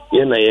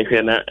ye na ye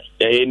hwe na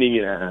ye ni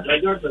nyina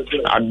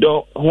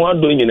ado ho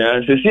ado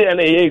nyina sesi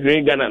na ye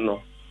green Ghana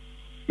no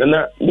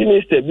na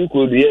minister bi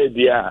ko dua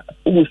dia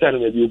ubusa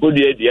na bi ko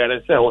dua dia na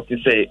say what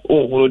say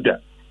o hunu da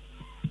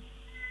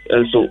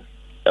so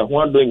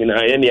ho ado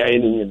nyina ye ni ye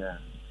ni nyina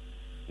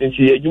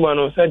nti adwuma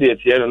no say de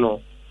tie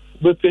no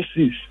be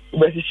persist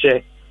be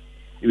hye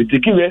if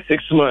it give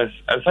 6 months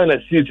and sign a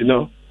seat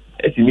no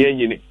etimi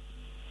anyini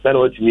na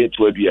what me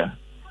to adua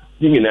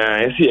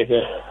nyina ese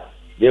ye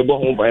ye bo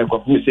ho ba ko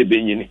fu se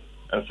benyini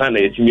ansa na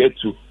yetimi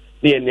atu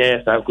ne ye ne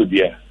ya sa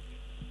kodua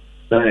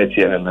na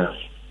etiere na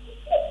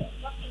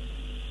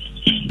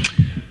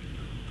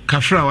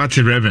Kafra what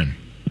Reverend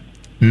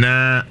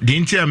na the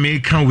inti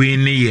American we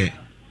ne ye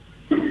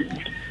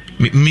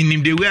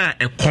minim de we a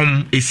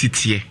ekom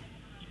esitie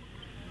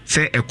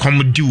se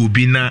ekom di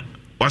obi na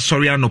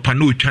wasori anopa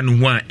na otwa no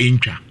ho a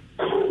entwa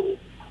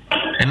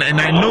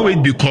and I know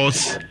it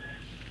because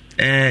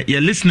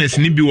your listeners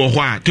ni bi wo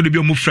ho a to de bi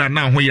o mu fra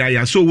na ho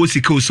ya so wo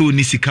sika o so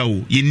ni sika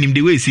o ye nim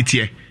de we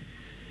sitie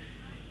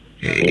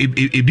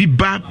e bi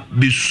ba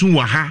besu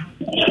wa ha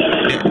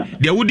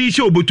de wodi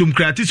she obotum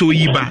krati so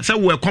yi ba se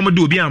wo ekom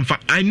de obi amfa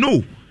I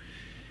know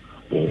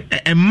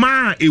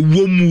ma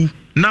ewo mu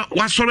na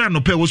wasori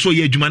anopa wo so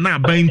ye adwuma na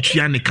aban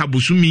tua ne ka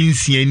bosu mi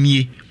nsia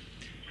nie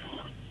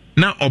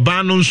na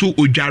oba no nso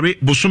odware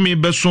bosome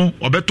beso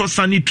obeto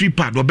sanitary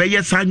pad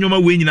obeye sa nyoma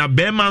we nyina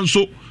be ma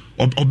nso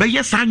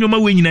obeye sa nyoma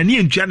we nyina ne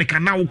entua ne ka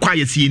na wo kwa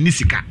yesi ni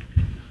sika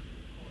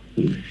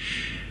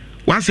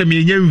wanse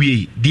me nya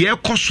wie de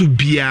ekoso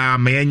bia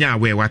ma nya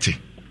awe wate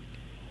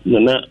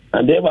na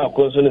ade ba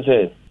ko so ne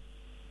se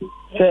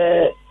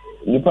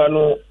nipa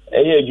no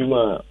eye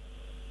adwuma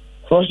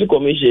Forest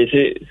Commission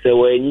se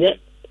we nya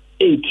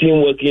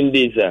 18 working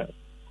days a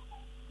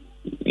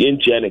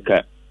yentua ne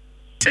ka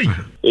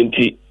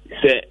enti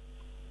se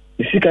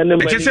sika ne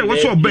ma say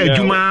what's oba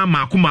adwuma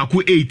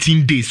maku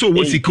 18 days so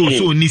what sika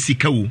so ni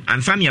sika wo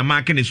ansa ne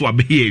mark ne so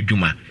abe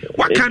adwuma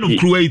what kind of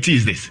cruelty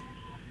is this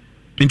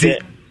enti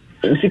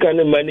sika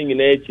ne ma ne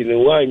nyina echi ne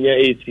wanya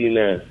 18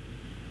 na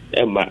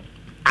ema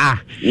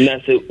na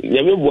se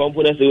nyame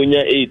buampo na se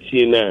onya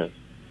 18 na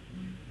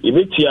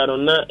ibetia no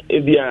na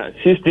ebia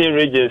 16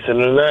 regions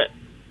no na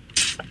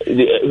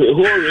the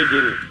whole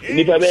region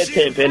ni pa be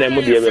 10 pe na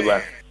mo de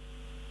beba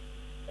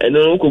and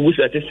no could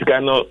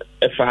statistics no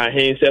if I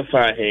hang so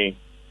far hang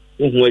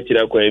who wait till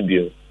I can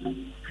be.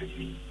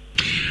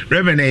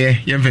 Reverend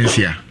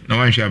Yemfensia, no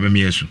one shall be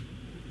me.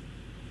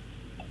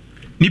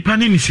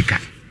 Nipani nisika.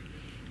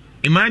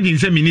 Imagine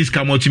say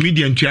miniska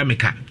multimedia and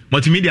Chiameka.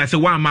 Multimedia say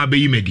one ma be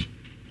you medi.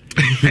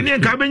 And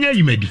then Cabanya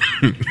you medi.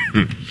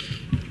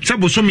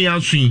 Sabosomi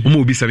answering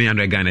mo be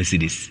 700 Ghana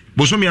cedis.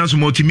 Bosomi answer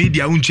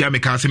multimedia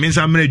unchiameka se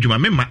mensa mrejuma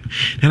memma.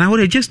 And I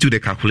would just do the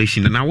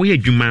calculation and now we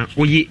juma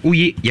oye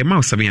your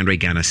mouth 700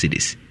 Ghana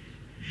cedis.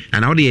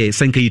 And now they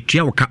sank you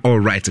all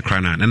right to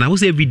crown. And I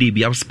was every day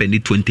be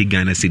spending 20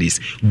 Ghana cedis,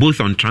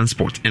 both on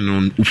transport and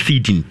on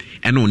feeding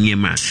and on near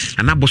mass.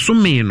 And I was so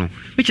many,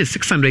 which is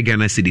 600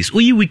 Ghana cedis.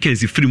 Oye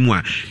weekends if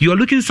more. You are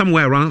looking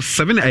somewhere around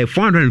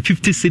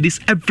 450 cedis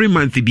every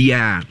month. Be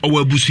our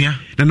busia.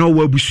 And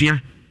our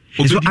busia.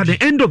 So at the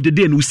end of the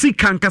day, we see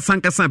kanka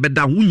sanka but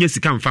that who yes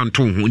can fan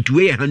to to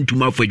a hand to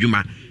mouth for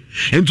Juma.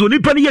 And so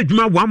nipa ni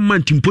adwuma 1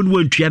 month impon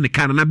wan tua ne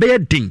kan na be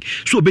ding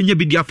so obenya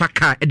bi dia fa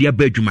car e dia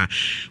ba adwuma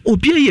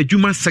obi ye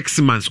adwuma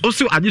 6 months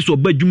also anye so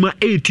ba adwuma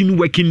 18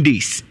 working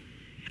days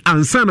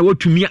ansa na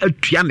watumi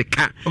atua ne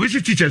ka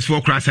obisi teachers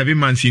for class 7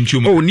 months in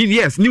Chuma. Oh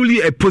yes,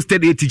 newly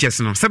posted 8 teachers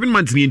no 7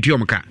 months in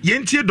Chuma ka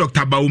yentie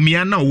Dr.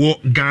 Baumia na wo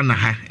Ghana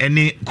ha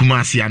ene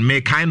Kumasi an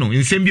me kan no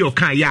nsem bi o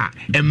kan ya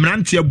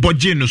emrante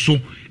boje no so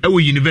e wo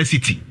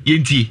university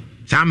yentie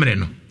samre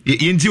no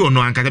yentie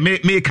ono anka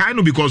me kan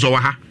no because o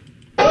wa ha.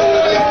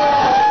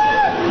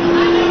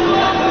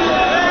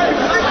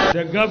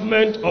 The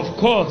government, of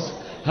course,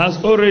 has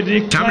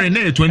already cut and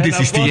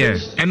abolished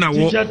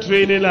teacher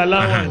training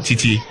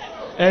allowance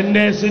and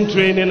nursing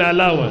training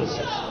allowance.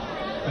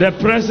 The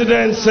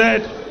president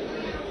said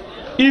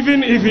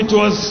even if it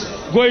was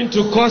going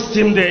to cost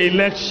him the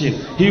election,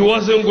 he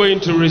wasn't going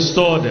to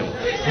restore them.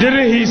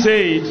 Didn't he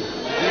say it?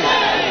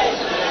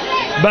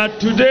 But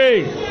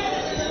today,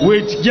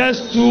 with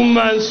just 2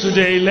 months to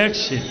the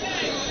election,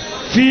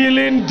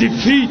 feeling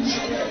defeat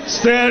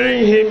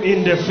staring him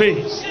in the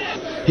face,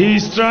 he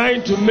is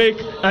trying to make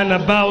an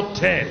about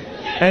 10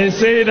 and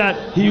say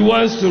that he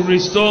wants to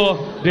restore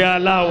the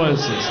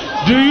allowances.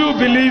 Do you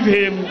believe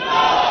him?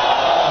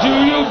 Do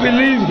you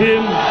believe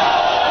him?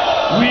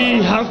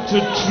 We have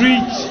to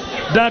treat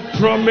that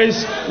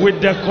promise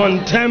with the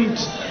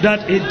contempt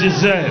that it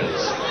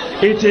deserves.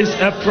 It is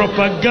a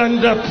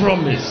propaganda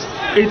promise.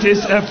 It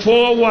is a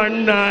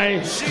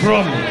 419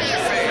 promise.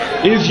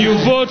 If you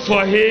vote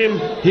for him,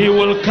 he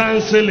will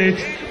cancel it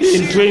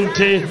in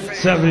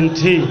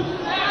 2017.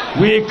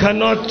 We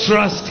cannot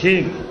trust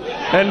him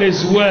and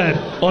his word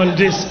on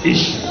this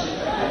issue.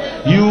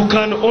 You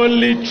can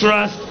only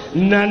trust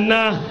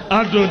Nana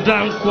Addo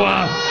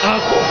Dankwa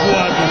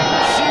Akufo-Addo.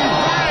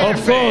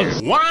 Of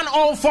course.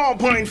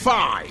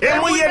 104.5.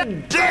 And we are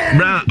dead.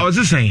 Bra, I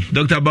was saying,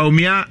 Dr.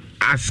 Baumia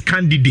as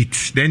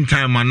candidate, then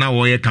time and now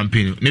we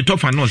campaign.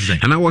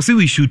 And I was saying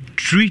we should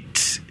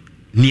treat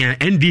near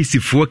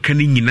NDC for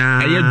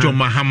Kanina. John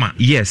Mahama.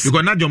 Yes.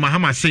 Because now John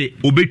Mahama say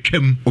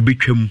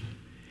obetwem.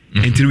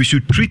 Until we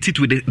should treat it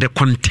with the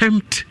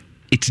contempt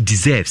it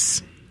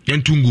deserves.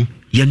 Yantungu.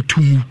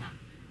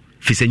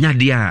 Fisenya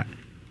dia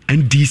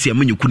NDC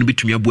amanyuku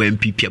betumi abo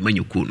MPP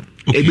amanyuku no.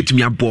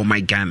 Betumi abo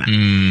my Ghana.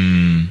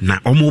 Na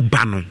omo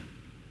ba no.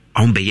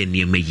 Ombe ye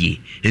niema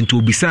ye. Enti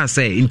obisa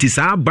say enti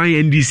sa ban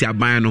NDC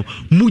aban no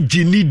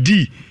mugini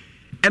di.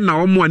 Ena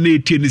omo na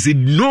etie ni say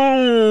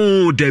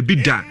no there be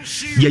da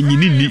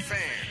yanyini ni.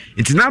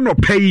 Enti na no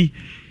pay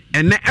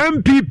ene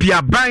MPP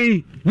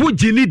aban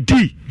mugini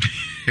di.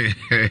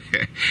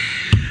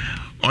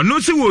 Ono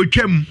se wo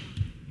twam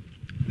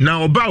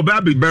na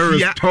oba be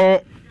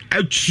to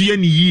atua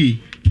ni yie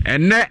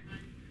ene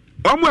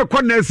omo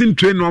ekọ nursing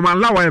train no ma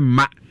lawa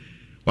emma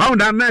wa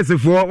da nurse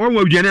for wa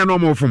aduane na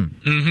omo fom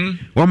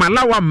wa ma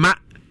lawa ma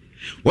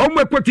wa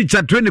omo ekọ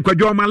teacher train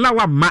kwadwo wa ma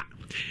lawa ma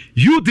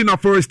youth in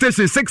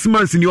afforestation 6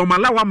 months ni wa ma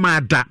lawa ma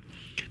da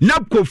na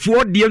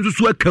kofuo de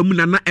nsusu akam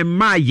na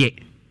emma ye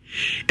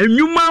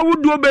enyuma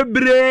wudo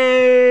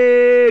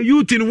bebre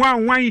youth in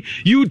one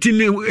youth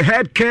in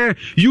head care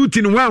youth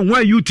in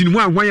one youth in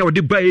one or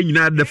the buy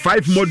nyina the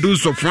 5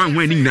 models of one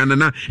nyina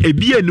na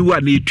ebi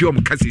aniwa na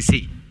etuom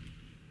kasese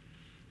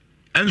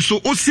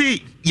enso o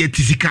se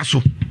yetisika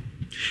so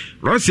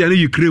Russia and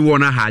Ukraine war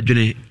na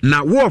hadwene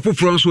na war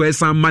foforo nso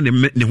esan ma ne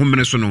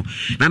homene so no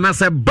na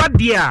se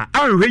badia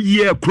anhwe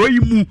ye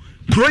kroyimu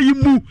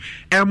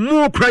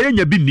emo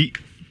kroya bi ni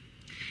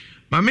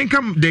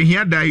Mamenkam den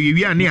here da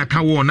wi ane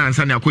aka wo na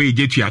ansa ne akoye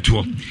jetu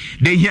ato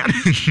den here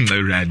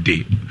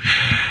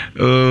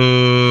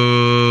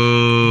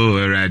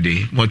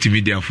already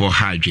multimedia for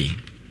hardware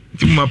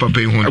Timma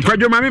papa hu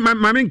kwadwo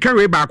mame nka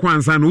we ba kwa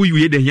ansa no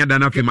wiye den here da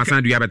na fe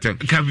masan dua betel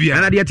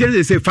na de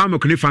atenze say farm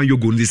ko ne fan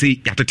yogo ni say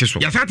yatete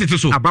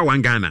so aba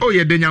 1 Ghana oh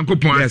ye den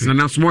yankopon yes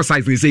na small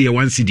size ni say ye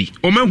 1 cedi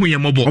o ma hu ye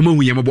mobo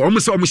o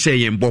se o mo share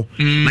ye mbo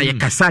na ye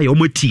kasa ye o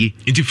matie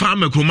nti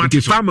farm ko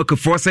mate so farm ko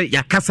for say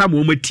ya kasa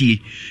mo matie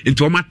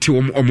nti o mate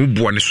o mo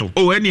bo ne so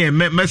oh ene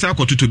mesa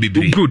akototo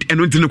bebre good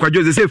eno nti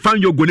kwadwo say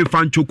fan yogo ne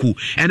fan choco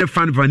ene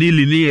fan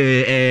vanilla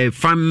ni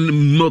fan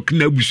milk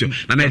na buso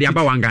na de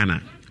aba 1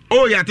 Ghana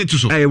Oh, yeah, to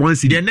so. One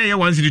city. Then you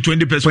 1 city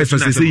 20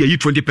 pesos. Say you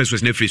 20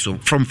 pesos ne free so.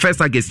 From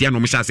 1st August, ya no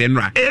msha say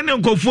nra.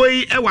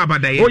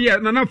 Oh yeah,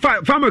 no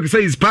farmer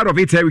say is part of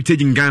its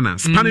heritage in Ghana,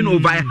 spanning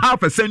over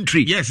half a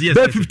century. Yes.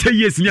 50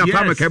 years in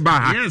farmer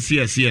keba. Yes.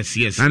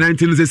 And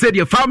until they said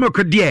your farmer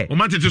could there. O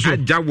mate to so.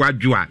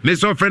 Jawadwa.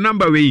 Let's offer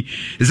number way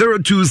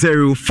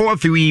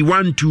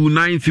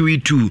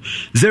 020431292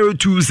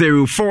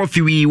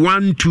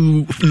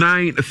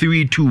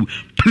 020431292.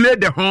 Play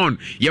the horn.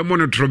 Ya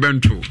monitor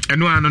bento.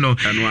 No.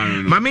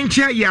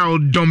 Mamincha yaw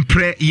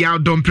dompre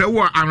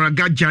wo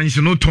Araga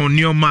Junction no ton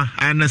nioma.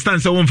 I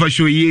understand so won fa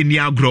show ye ni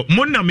agro.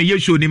 Mo na me ye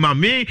show ni ma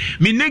me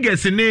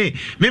niggas ne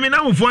me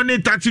na mo fo ne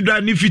taxi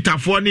driver ni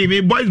fitafo ne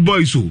me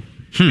boys so.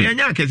 Me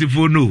anya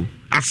kesefo no.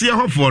 Ase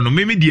ho fo no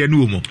me die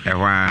no mo.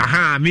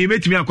 Aha me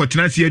metimi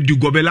akotena se adu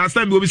gobe last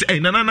time we be say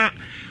na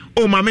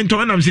oh my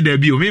mentor and I'm see there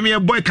be me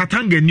boy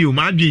Katanga new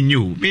my be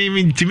new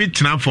me timid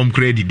from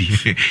credit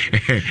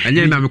and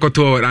then I'm got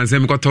to answer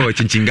me got to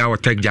chinchinga or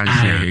tech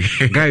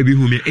junction guy be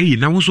who me hey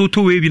now so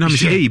to we na me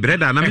say hey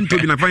brother na me to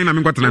be na fine na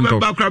me got na to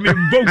back me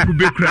bonku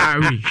be cry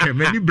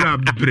many bra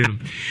brain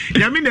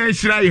ya me na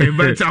shira ye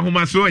but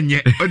ahoma so onye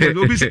o de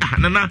obi say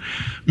nana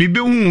me be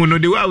hu no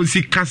de wa o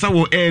si kasa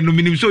wo no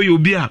minim so you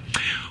be a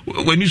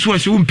when you saw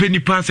you penny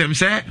pass him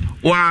say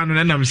wa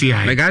no na am say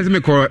hi guys me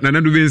call na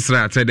do be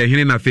insra said the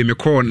hin na fe me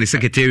call the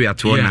secretariat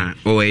to na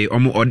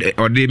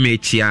ode me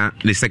chia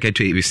the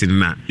secretary be sin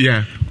na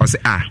o say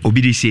obi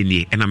di say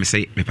ni and am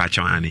say me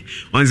pacho ani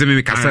on say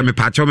me kasa me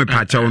pacho no me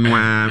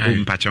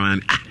pacho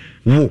ani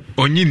wo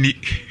onyi ni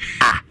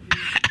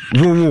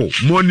wo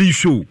morning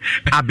show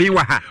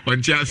abewa ha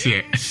onti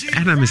ase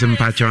and am say me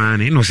pacho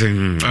ani no say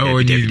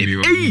ay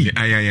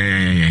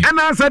and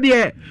I said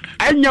yeah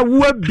anya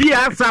wo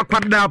bia asa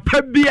kwada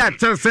pa bia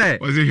che say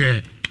o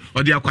say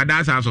or the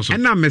akwada asa so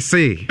and I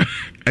say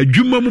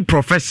adwuma mu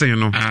profession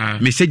no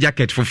me say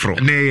jacket foforo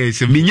me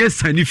nya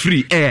sani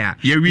free air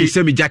me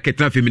say me jacket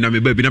na fe me na me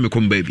baby na me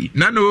kom baby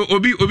na no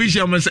obi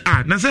share me say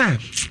na say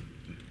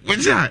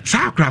when say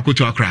sa akra ko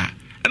to akra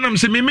and I'm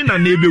say me na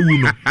ebe wu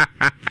no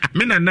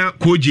me na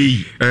koje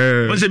yi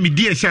on say me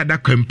die sha da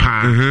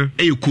kwampa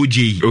e koje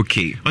yi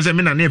okay on say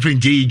me na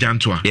friend je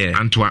jantoa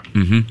antoa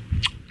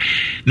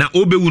na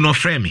obe wu no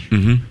frame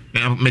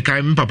me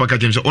kai me papa ka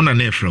jem say ona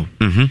na frɛ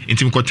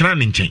ntim ko tena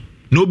ne nkyɛn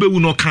na obewu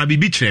no ka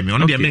bibi kyerɛ me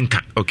ono de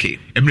menka okay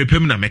emre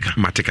pem na meka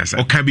matika sa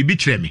o ka bibi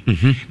kyerɛ me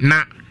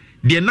na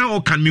de na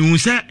o kan me hu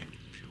sɛ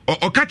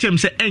o ka kyerɛ me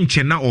sɛ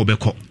enkyɛ na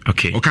obekɔ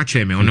okay o ka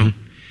kyerɛ me ono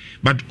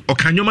but o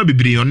ka nyoma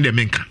bibiri ono de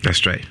menka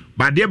that's right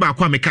but de ba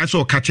kwa me ka sɛ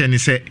o ka kyerɛ ne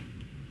sɛ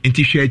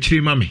enti hwɛ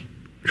akyire ma me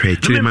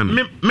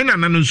me na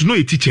no nso no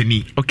e teacher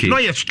ni no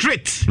ye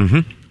straight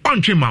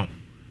on twema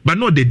but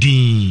no the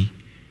din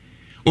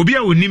obi a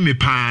woni me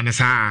pa na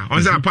sa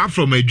on say apart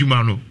from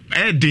adwuma no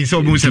din so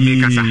obo se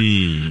me kasa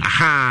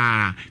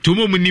aha to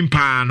mo nim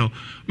pa no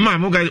ma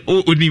mo ga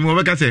oni mo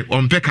be kasa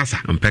on pe kasa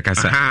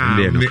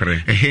nde no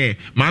kre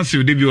ma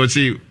so de bi o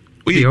say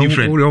o ye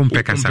different on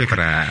pe kasa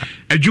kra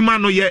adwuma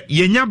no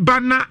ye nya ba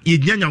na ye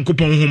nya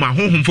nyankopon homa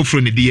honhom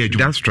foforo ne de ye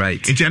adwuma that's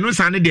right nti no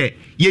sa ne de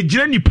ye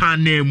gira ni pa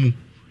na mu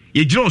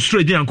ye gira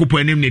Australia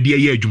nyankopon anem ne de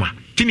ye adwuma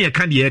tini e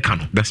kan de ye ka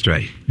no that's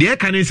right de ye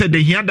kan say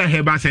the here da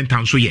herbal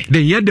center so ye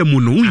the here da mu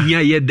no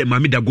unya ye de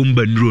mami da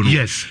gomba nduro no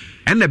yes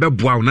and be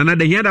boa na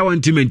the here da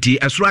wantimenti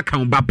asura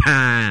kan ba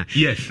pa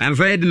yes and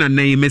say na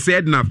nan me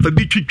say na fa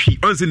bi twitwi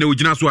on say na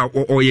ogina so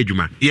o ye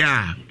adwuma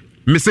yeah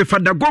me say fa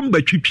da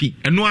gomba twitwi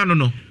eno ano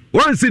no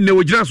once na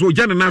ogina so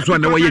ogina na so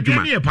na wo ye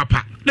adwuma ne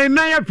papa na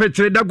na ya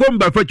fetere da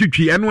gomba fa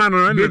twitwi eno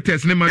ano na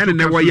test ne ma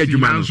na wo ye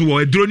adwuma so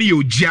wo edro ni ye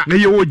ogia na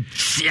ye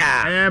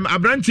ogia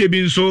abrantie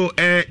bi nso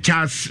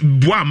Charles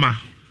Boama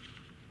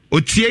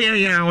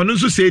otie yan ono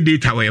nso say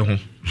data we ho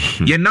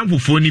ye nam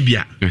fofo ni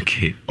bia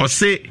okay or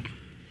say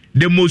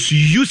the most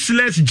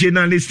useless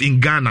journalist in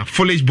Ghana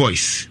foolish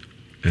boys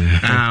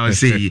I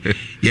say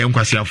ye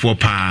nkwasiafo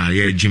pa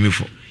ye Jimmy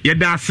fo ye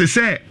da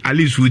se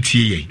Alice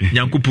wotie ye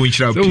nyankopon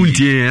kyira so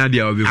wotie ya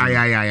dia obi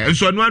ay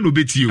nso no ano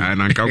beti o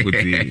na nka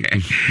gotie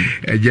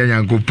eje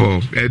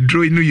nyankopon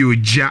edro inu ye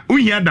ogia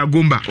uhia da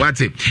gomba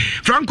wate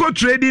Franco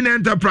Trading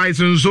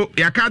Enterprise nso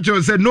ya ka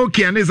cho say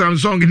Nokia ne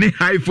Samsung ne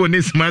iPhone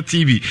ne Smart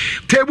TV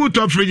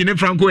tabletop fridge ne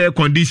Franco air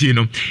condition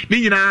no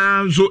ni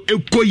nyina nso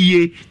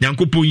ekoyie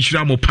nyankopon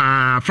kyira mo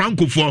pa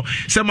Franco for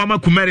say mama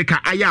Kumerica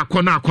aya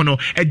akono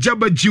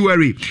ejaba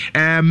jewelry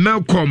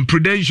Melcom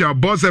Prudential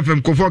Boss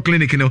FM Kofo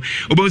Clinic no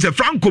say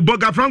Franco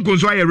Boga Franco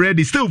so are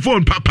ready still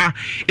phone papa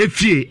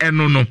efie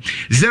eno no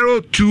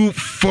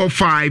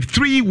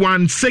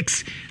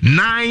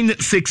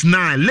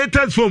 0245316969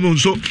 latest phone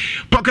so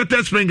pocket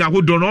spring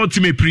who don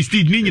ultimate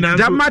prestige ni nyina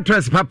the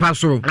mattress papa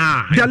so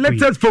the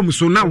latest phone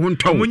so now won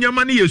to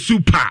munyama ni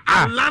super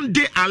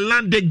alande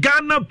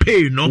Ghana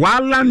pay no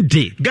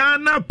walande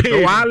Ghana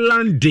pay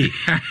walande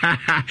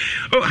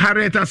oh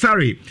Harriet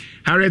Asari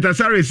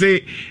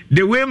say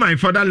the way my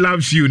father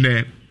loves you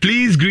ne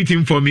Please greet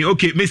him for me.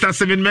 Okay, Mr.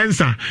 Seven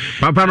Mensa.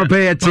 Papa no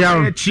pay a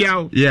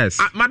chiao. Yes.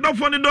 My dog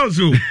for the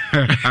dozo.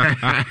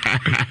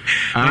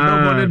 My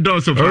dog for the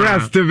dozo.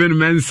 Steven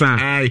Mensa.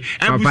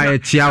 Papa a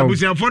chiao.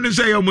 Was your phone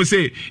say almost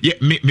say, yeah,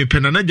 me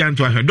penana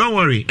janto. Don't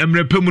worry, I'm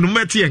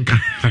repemumati enka.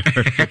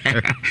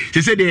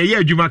 She said,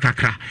 yeah, Juma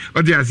Kakra.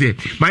 What did I say?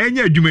 My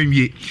enya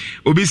Jume,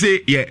 Obi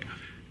say, yeah.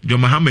 John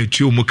Mahama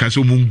Chu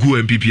Mukaso Mungu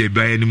and PPA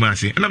by any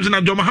massy. And I'm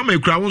saying, John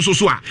Mahama crown so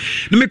swa.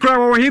 The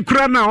Mikra, he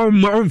crown now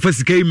on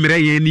first game,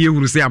 Ray, and you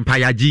will say, I'm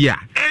Payagia.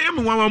 I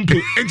am one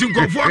put, and you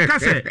go for a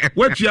cassette.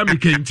 What you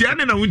became,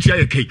 Tiana, and I won't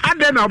share a cake.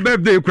 And then I'll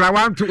birthday cry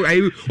one to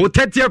a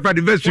 30th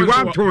anniversary,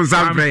 one to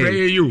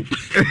Zambre. You.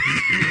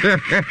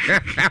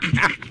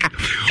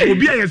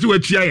 Obia is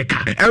what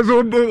Chiaka. As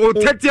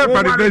 30th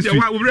anniversary,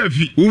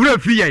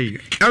 Urefi.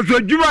 As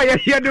what you are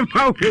here, the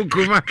power of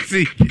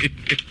Kumasi.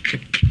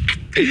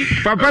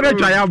 Papa de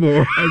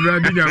Chayabo,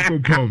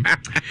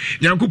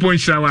 Yankupon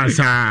Shawa,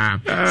 star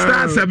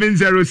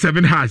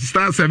 707 hash,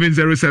 star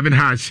 707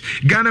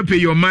 hash. Ghana pay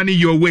your money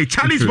your way.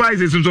 Charlie's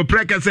prices so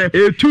prekase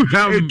a 2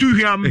 ham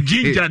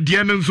ginger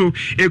dianon so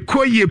a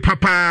koye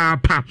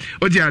papa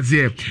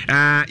ojaze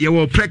you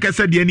will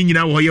prekase the ending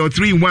now your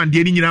 3-1 the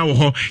ending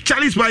now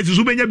Charlie's prices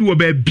so many do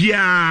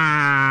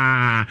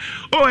bia.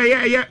 Oh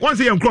yeah once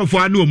you crop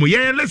for no more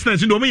yeah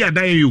listeners no me ya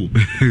die you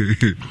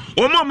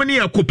o mo money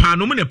akupa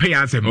no me pay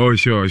asem. Oh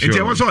sure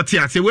it was what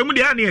ya say we mu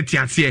dey na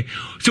tiase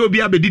so obi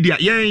abedidi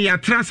yen ya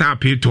trasa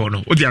apeto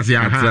no o tiase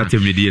aha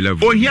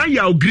o hia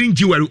ya green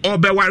jewelry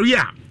obeware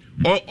a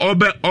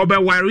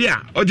obeware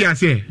a o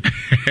tiase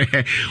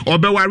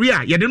obeware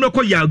a ye de no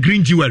ko ya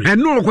green jewelry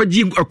eno ko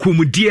ji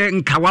akomudie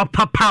nkawa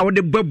papa o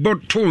de bebo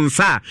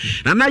tonsa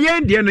na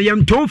yen de no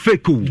yen ton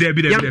fake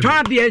yen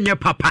ton de enya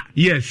papa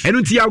yes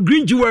eno ti ya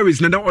green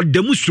jewelries na da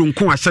odamu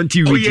sonko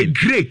ashanti region. Oh yeah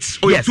great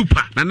oh yeah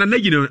super na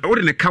you know o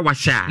de ne kawa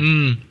sha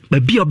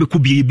baby obeko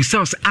bi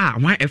ebisa us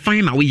why e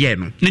fine na we ye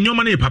no ne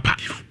nyoma na papa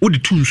wo de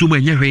tu nso ma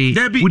enya hwe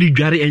wo de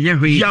dware enya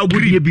hwe ya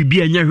green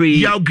bibi enya hwe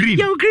ya green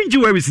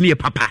jewelries ne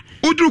papa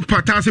udruk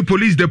patase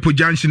police depot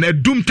junction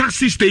edum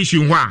taxi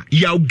station wa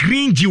ya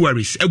green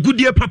jewelries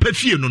agudie papa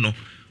fie no no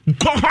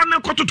ko ho na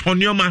kototo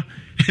nyoma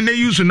na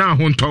use na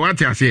ho nto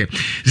what I say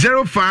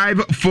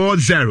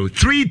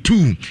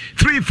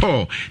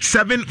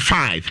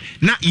 0540323475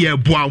 na ye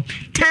boa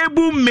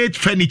table made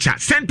furniture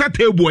center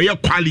table ye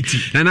quality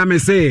and I may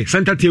say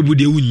center table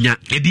de unya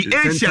the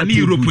Asia ni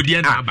Europe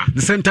de na ba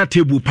the center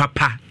table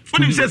papa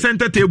when you say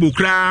center table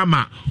kra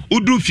ma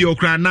udu fie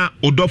okra na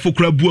odofo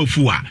kra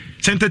buafu a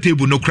center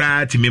table no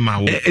kra timi ma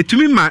wo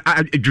etumi ma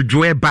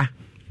dwodwo eba.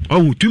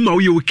 Oh, to my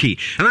okay.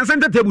 And I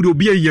sent a table to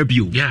be a year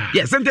view.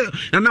 Yes, center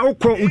and now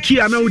call Uki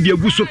and now the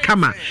Aguso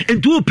Kama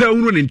and 2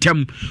 pound in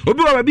Tem.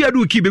 Oba be a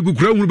do keep a good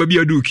crown, be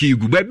a do key.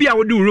 Baby, I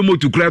will do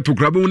remote to crowd to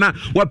Crabuna.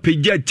 What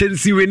page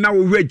Chelsea we now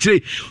reach.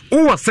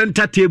 Oh,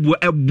 center table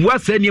a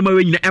was any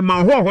marine and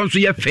my horse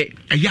ye fe.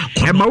 A yak,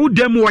 and my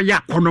dem were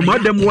yak on a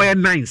madam were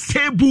nice.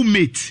 Table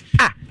mate.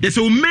 There's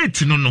a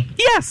mate, no.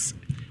 Yes.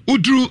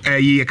 Udru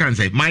ye can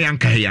say my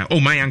anchor here. Oh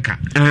my anchor.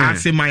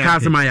 Kasi my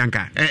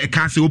anchor.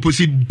 Kasi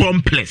opposite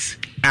Bompless.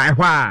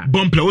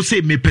 Bompless say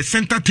me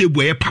percenter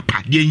table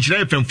papa. The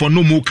engineer for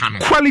no more can.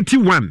 Quality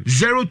 1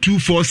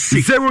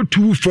 0246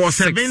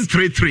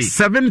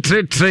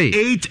 733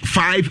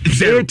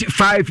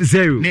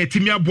 850.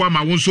 Netimia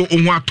Boama wonso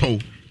onwato.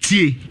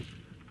 Tie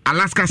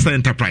Alaska Star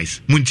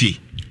Enterprise. Munti.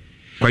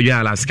 Kwa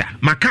Alaska.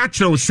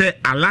 Makachro say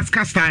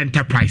Alaska Star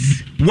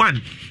Enterprise.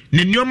 1.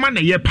 Ne nyoma na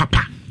ye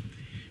papa.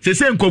 Se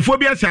se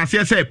nkofobia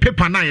se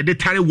paper na ye de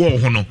tare wall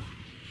ho no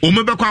o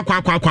me be kwa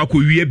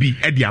wie bi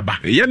e de aba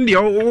ye ne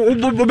o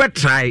be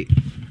try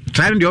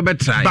de o be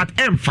try but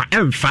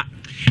emfa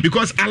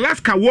because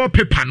Alaska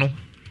wallpaper no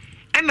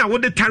and na wo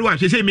de tare wa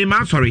se me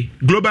ma sorry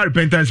Global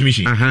Repentance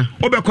Mission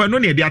o be ko no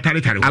ne de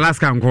tare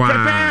Alaska nko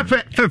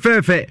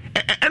fe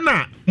and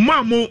na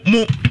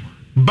mo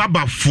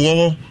baba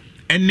fo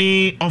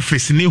any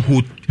office ni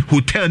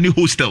hotel ni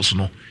hostels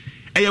no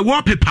e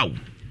wallpaper.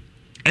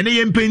 And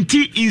they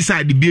painting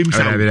inside the beams.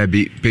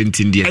 Be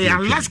painting the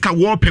Alaska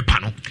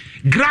wallpaper no.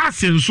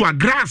 Grass and so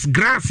grass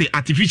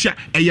artificial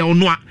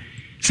no.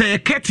 Say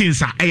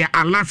curtains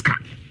Alaska.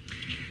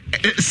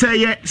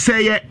 Say a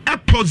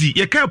posy,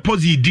 ye can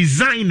posy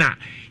designer.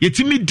 Ye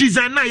timi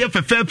designer ye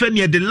fe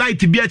near the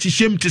light be a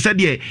shame to say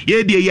ye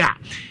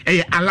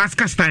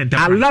Alaska Star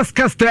Enterprise.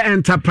 Alaska Star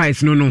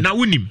Enterprise no. Na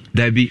unim.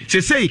 There be.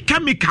 Say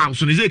chemicals,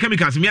 so say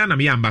chemicals me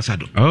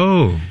ambassador.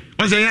 Oh.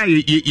 Once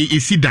ye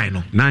see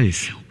dino.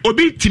 Nice.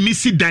 Obi timi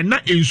si dan na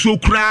ensuo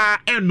kra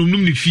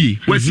enunum ne fie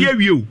wasi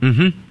awie o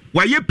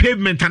wa ye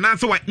pavement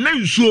anase wa na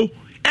ensuo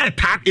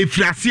eta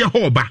efriase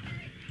hoba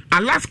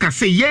Alaska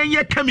say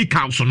ye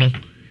chemicals no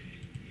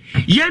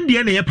yen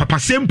de na ye papa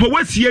sempo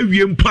wasi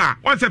awie mpo a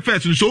once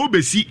first so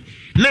obesi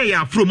na ye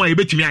afro ma ye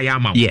betimi aye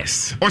ama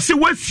yes o se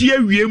wasi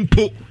awie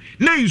mpo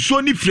na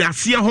ensuo ni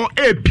friase ho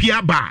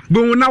epia ba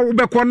bo na wo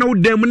bekọ na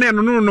udam na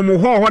eno no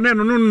ho na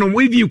eno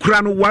no ivi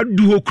kura no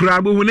wadu ho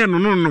kura bo na eno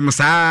no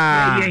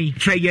sa ye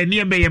frɛ ye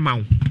ne be ye ma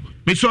wo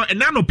me so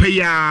ena no pay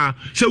ya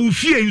se wo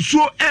fie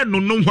nsuo eno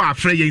no ho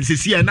afre yen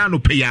sesi ena no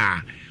pay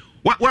ya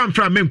wa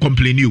amfra men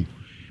complain you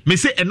me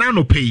say ena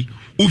no pay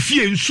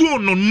ofie nsuo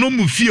no no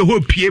mu fie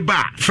ho pie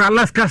ba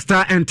Fralaska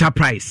Star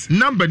Enterprise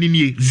number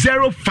ni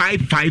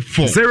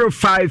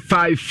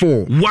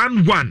 0554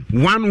 11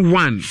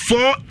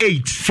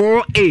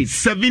 48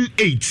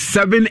 78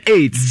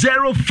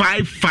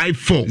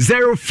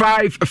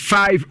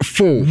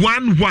 0554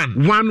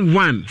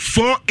 11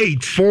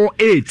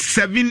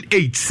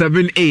 48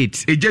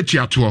 78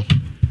 ejechiato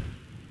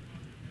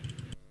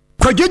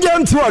Kwajeja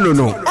ntuano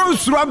no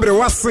onsuru abre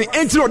wase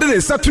enti no de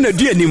ne sato na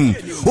duanim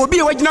obi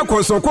e wagina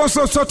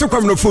konso soto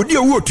kwamno fodi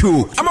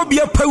ewuotu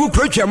amabia pawu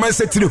protwa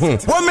mansatiri ho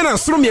wo mena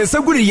soro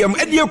miensa guri yam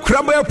ade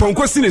akuraba ya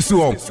ponko sine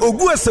suo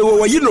ogu asewo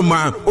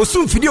wayinoma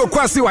osumfidi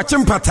okwase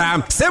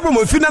wachempata sebo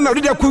mfina na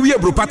ode akwawi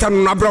abro pata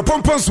no abro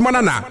pompons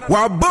manana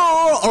wabo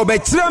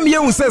obekira me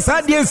hu se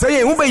sade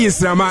ensaye hu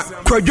bayisrama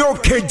kwadwo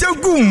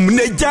kejagum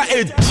neja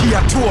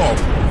etiato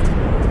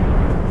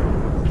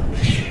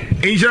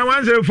Injira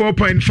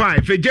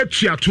 104.5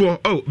 ejetua to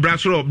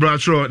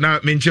brasro na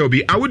menche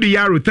obi awudi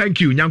yaro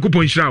thank you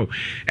nyankopon nhyira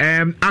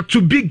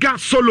Atubiga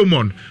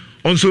Solomon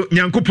onso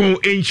nyankopon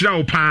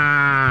nhyira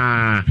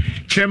pa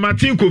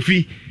Chematin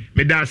Kofi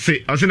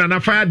medase osina na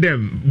fire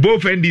them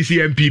both NDC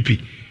MPP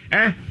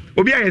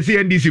obi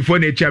ayese NDC for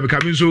na echa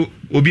become so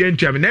obi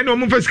entua me na no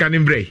mo first can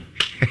embrace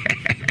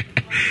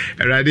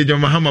Radio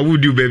Mahama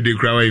would you birthday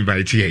crowd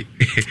invite here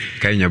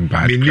Kenya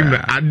bad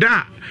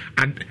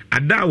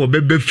ada wo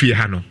bebe fie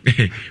ha no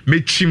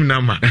mechim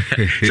na ma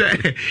so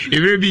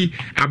maybe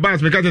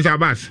Abbas make us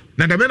Abbas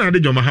na da na de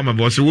Mahama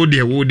boss wo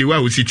de wa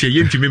wo si tie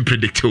yentimi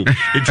predict o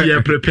enti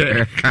ye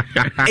prepare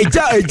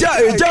eja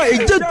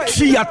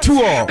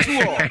triato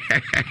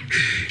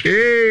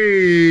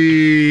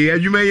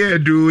adwuma ye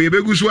do ye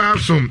begu so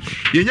asom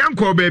ye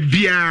nyanko ba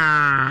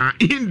bia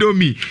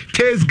Indomie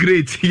taste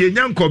great ye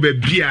nyanko ba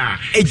bia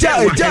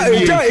eja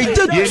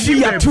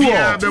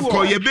triato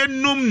be ye be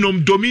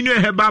num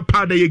Dominion herbal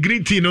powder ye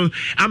green tea no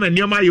ama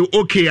nioma ye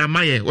okay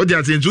amaye what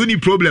just any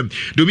problem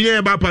Dominion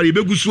herbal powder ye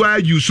begu so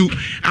ayusu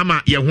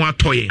ama ye ho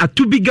atoye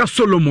Atubiga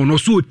Solomon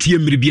also otie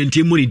mribie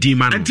ntie mo ni din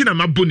ma no anti na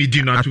maboni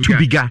din no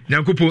Atubiga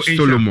nyankopon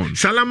Solomon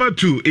salama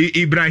to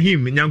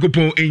Ibrahim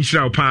nyankopon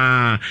enhyira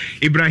pa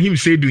Ibrahim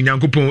Sedu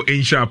nyankopon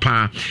enhyira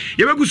pa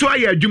ye begu so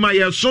aye adwuma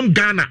ye som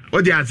Ghana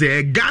what just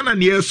Ghana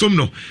ne ye som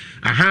no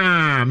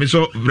aha me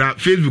so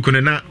Facebook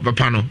na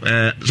papa no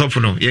so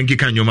for no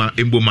yenkika nyoma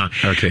emboma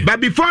okay. But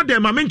before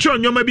them I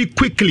mention nyoma bi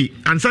quickly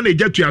and san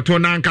ejetu ato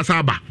na nkasa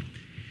aba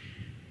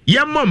ye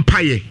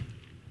mompaye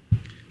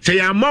say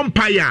ya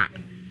mompaye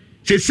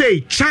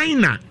say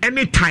China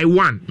any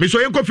Taiwan me so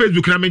yenko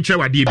Facebook na menche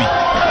wade bi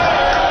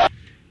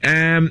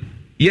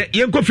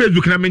yenko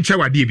Facebook na menche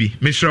wade bi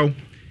me so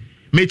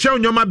me che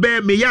nyoma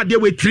be me ya de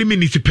we 3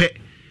 minutes pe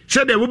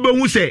say de wo be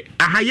hu say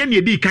aha ye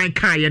ne di kan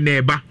ye na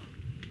eba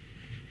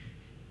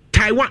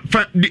Taiwan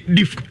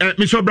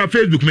me so bra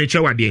Facebook me che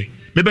wade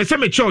me be say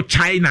me che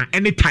China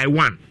any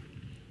Taiwan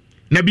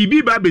na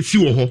bibi ba be si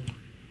wo ho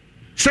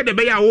say de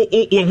be ya wo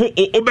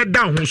be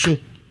down ho so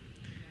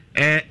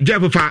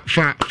Jeff fa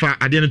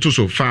ade to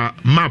so fa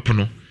map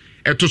no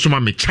to so ma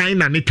me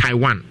China ni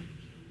Taiwan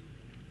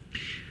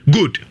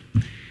good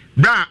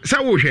bra say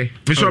wo hwe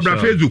me so bra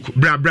Facebook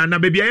bra na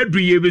baby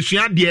adru ye be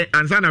sua de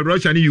ansa na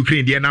Russia ni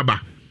Ukraine de na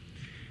ba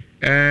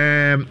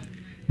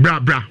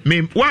bra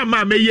me wa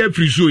ma me ye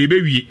free so ye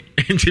be wi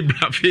nti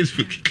bra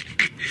Facebook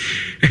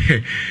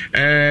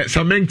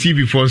Sameng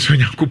TV for so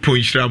nyakopon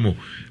hyiramo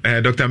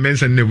Dr.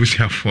 Menson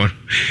Nebusia for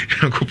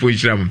nyakopon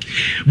hyiramo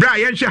bra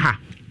ye nhwe ha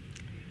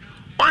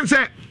on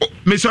say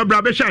Mr.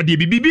 Brabesha de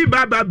bibi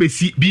baba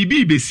besi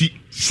bibi besi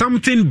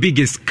something big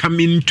is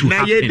coming to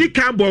happen. Na ye di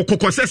kan bo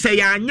kokose say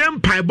ya nyem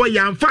paibo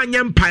ya mfa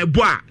nyem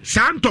paibo a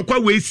sa ntokwa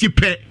we si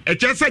pe e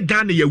che say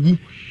Ghana yawu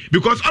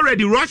because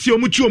already Russia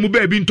omuchi omu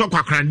ba bi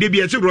ntokwa krande bi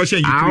e say Russia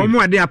and Ukraine.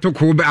 Omu ade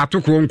atoko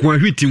nko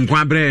ahwiti nko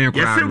abre kra.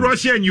 Yes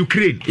Russia and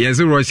Ukraine.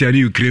 Yes Russia and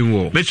Ukraine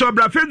wo. Mr.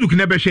 Bra Facebook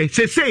na be hwe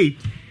say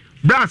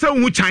bra say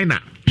hu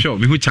China. Sure,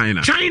 me hu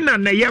China. China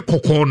na ye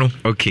kokko no.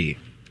 Okay.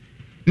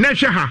 Na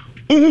hwe ha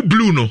Uhu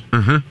blue no.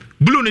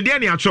 Blue no dey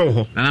na acho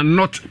ho. And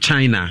not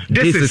China.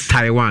 This is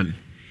Taiwan.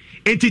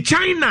 Enti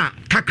China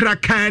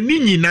kakraka ni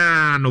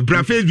nyina no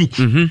bra Facebook.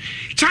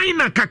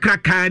 China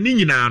kakraka ni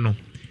nyina no.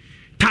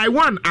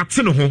 Taiwan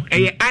ate no ho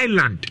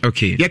island.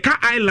 Okay. Ye ka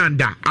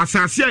islander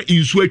asase a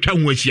insu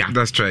atwa ho ahia.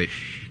 That's right.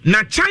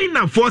 Na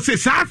China for say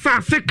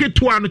asase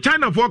ketua no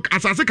China for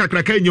asase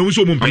kakraka nyom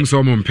so mumpe.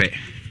 So mumpe.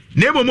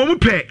 Na mo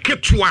pe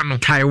ketua no.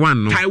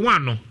 Taiwan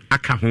no.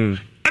 Aka ho.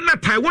 Na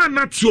Taiwan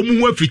na ti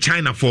omu afi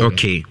China for.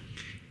 Okay.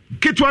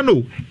 Ketwa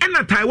no.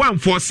 Na Taiwan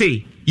for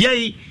say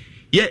ye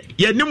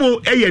nemo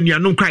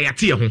nuanu kra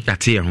yate ye ho.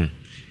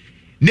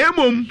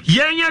 Nemom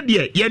ye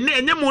de ye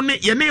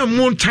ne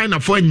mo China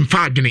for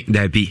mfa adwene.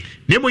 Da bi.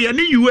 Nemo ye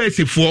ne US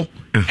for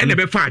ene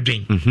be fa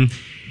adwen.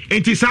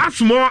 It is a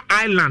small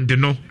island,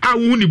 no. I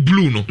won't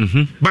blue, no.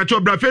 But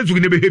your brother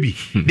Facebook never heavy.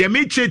 They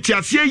may check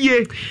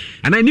ye.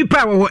 And I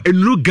nipa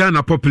in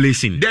Ghana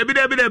population. Debbie.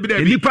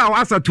 Nipa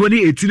was at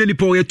 2018 and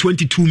nipa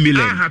 22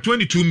 million.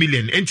 22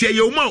 million. And tia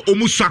yoma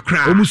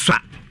omuswa.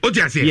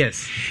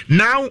 Yes.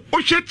 Now,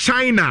 Oshe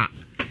China,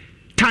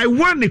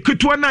 Taiwan, the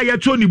Kutuana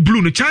Yatoni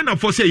Blue, China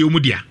for say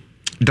Yomudia.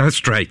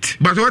 That's right.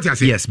 But what I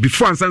say? Yes,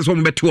 before I say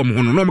some better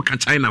no can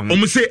China.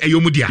 Say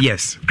Yomudia.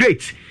 Yes.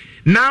 Great.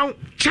 Now,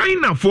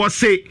 China for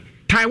say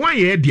Taiwan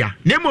yedia.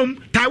 Nemum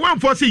Taiwan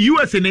for say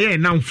US and air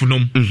now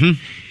funum.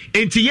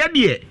 Enti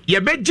yedie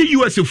yebeji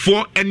US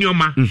for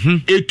enyoma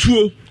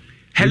etuo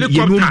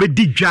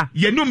helicopter.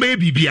 Yenu me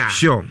bibia.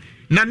 Sure.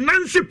 Na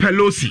Nancy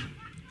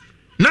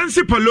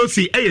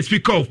Pelosi,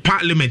 Speaker of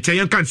Parliament, and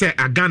you can say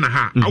a Ghana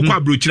ha, Aqua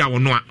Bruchira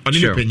or no, on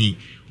the penny,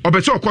 or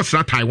better, of course,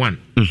 Taiwan.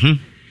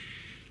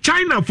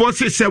 China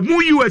forces a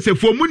mu US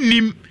for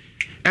Munim,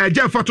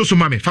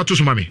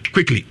 Fatusumame,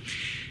 quickly.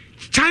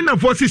 China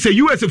forces a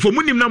US for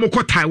Munim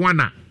Namoko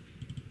Taiwana.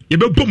 You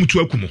be boom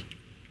to Akumo.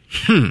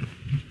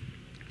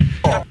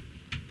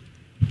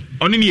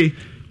 Onini.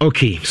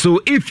 Okay,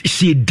 so if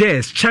she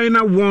dares,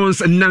 China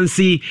wants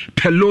Nancy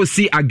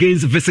Pelosi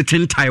against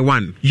visiting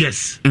Taiwan.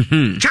 Yes.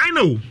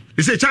 China,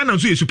 they say China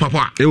is super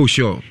power. Oh,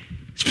 sure.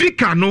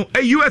 Speaker, no,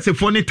 a US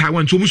for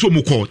Taiwan, so muso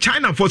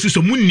China forces a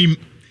munim.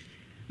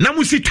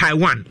 Namusi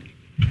Taiwan.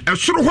 A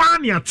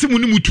Surwania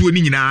Timunimutu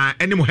Nina,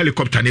 any more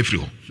helicopter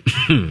nefrio.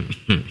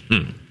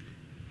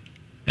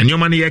 And your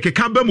money, I can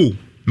Kambamu,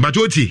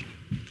 Bajoti.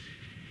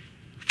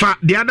 For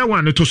the other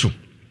one, the Toso.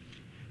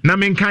 Na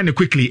men kind of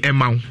quickly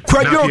Emma.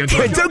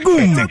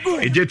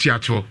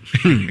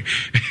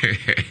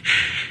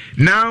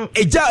 Now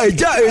US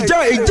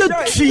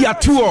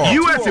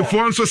if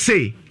also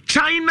say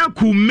China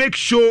could make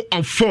show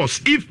of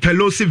force if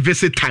Pelosi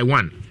visit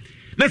Taiwan.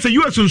 Let's say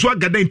US unso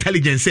gather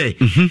intelligence say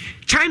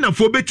China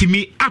for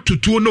betimi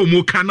atutu no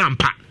mo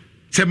kanampa.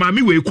 Say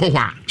mami we ko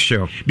hwa.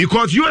 Sure.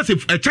 Because US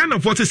if China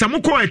for say some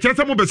ko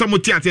some be some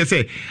tiate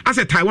say as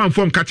a Taiwan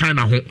form ka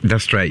China ho.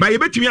 That's right. But you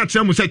betimi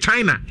atrem say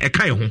China e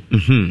kai ho.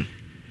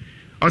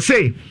 Or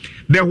say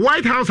the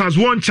White House has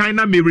warned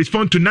China may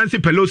respond to Nancy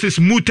Pelosi's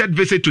mooted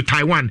visit to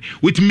Taiwan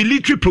with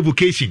military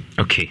provocation.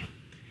 Okay.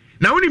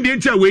 Now only the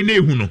entire way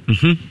nehu no.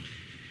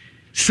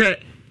 Say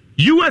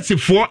US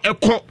for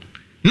echo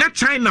not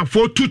China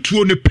for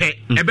tutu ne pe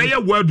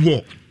ebeye world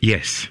war.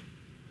 Yes.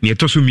 Ni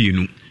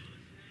etosumienu.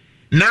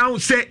 Now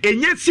say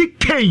enyesi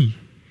ken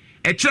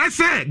e kire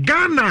say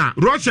Ghana,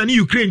 Russia and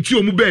Ukraine ti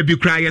omu ba bi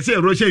kra ye say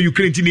Russia and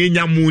Ukraine ti na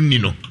enya mu ni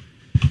no.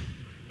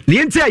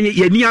 Niente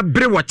ye ni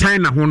abre wa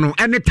China ho no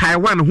ene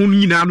Taiwan ho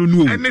nyina no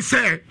no. Ene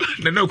say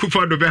na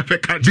kufa do be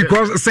afeka.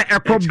 Because say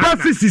ekoba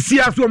sisi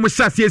aso mo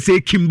sase say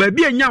kim ba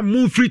bi enya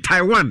mu free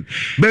Taiwan.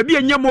 Ba bi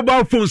enya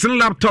mobile phones and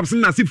laptops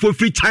na si for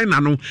free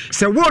China no.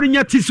 Say wor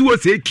nya tisi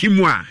say kim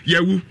a.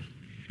 Yawu.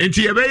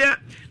 Enti ye be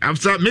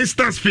after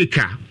Mr.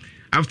 Speaker,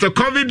 after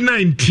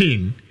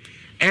COVID-19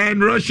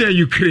 and Russia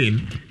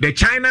Ukraine, the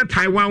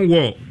China-Taiwan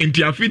war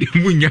into a feed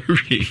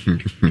munyari.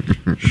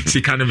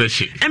 See kind of a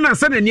shit. And I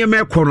said,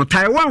 near corner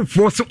Taiwan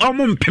force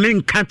almost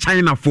playing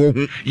China for.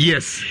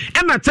 Yes.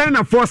 And a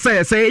China force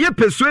say, you're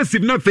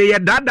persuasive, not fair,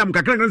 that damn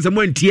Kakan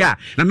someone here,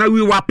 and now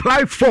we will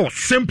apply force.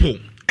 Simple.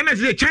 And I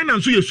say China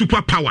and so your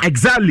superpower.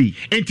 Exactly.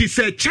 And he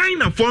said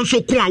China for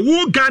so kwa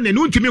wo Ghana and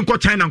untimi ko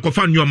China ko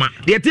fa nyoma.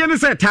 The atene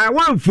say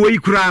Taiwan for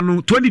ikura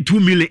no 22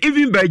 million.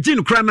 Even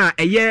Beijing kura na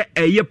eye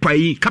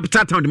pai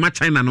capital town de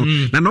China no.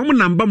 Na no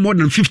number more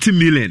than 50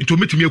 million. To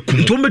metumi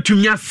akum. To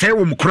metumi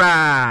asewom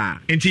kura.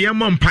 Enti ye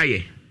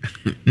mompaye.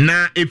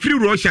 Na efiri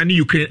Russia and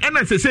Ukraine. And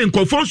I say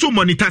nkofo so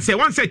monitor say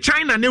one say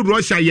China ne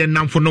Russia ye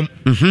namfonom.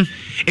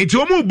 Enti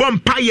omo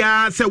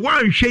bompaye say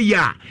wan hwe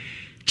ya.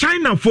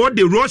 China for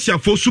the Russia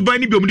for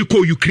subani be omdi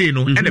ko Ukraine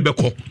no and be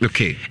ko.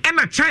 Okay.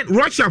 And China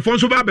Russia for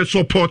so be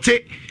support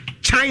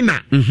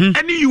China and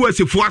the US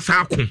for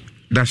asako.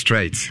 That's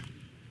right.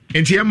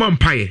 Enti e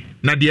mampaye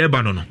na de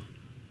eba no.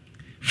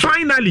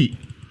 Finally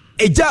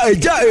eja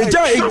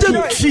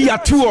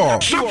chiato.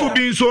 Sofo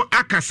bi so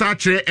akasa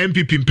kire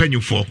MPP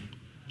mpanyufo.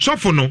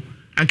 Sofo no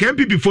anka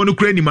MPP for no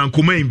kura ni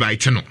mankoma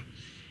invite no.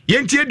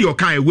 Yentie de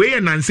okai we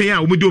na nsen a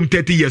omudi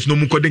 30 years no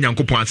mu kode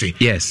nyankopon ase.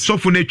 Yes. So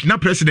for na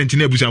president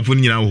na abusanfo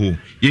nyina ho.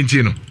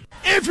 Yentie no.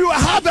 If you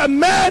have a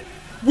man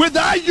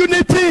without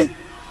unity,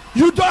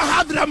 you don't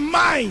have the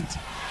mind.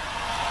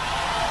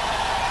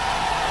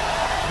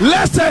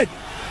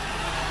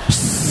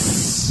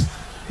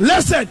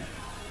 Listen.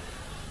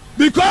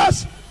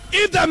 Because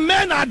if the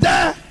men are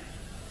there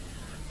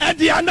and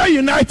they are not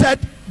united,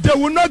 they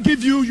will not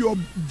give you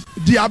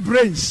their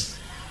brains.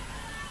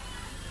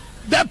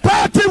 The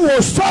party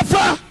will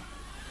suffer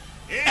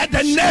and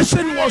the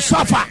nation will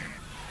suffer.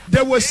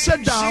 They will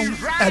sit down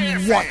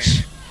and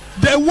watch.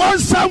 They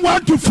want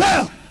someone to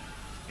fail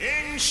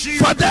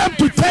for them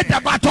to take the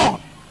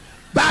baton.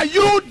 But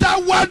you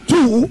don't want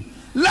to.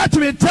 Let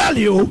me tell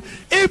you,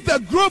 if the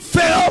group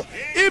fail,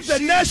 if the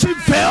nation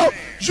fail,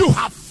 you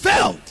have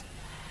failed.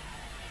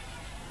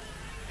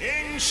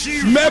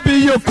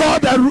 Maybe you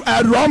called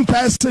a wrong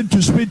person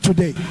to speak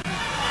today.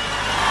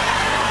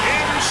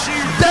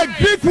 The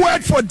Greek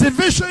word for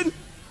division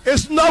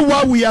is not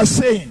what we are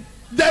saying.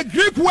 The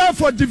Greek word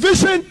for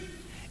division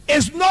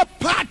is not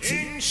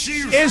party,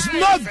 it's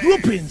not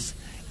groupings.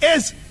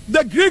 It's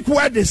the Greek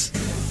word is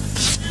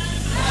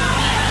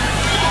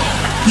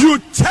you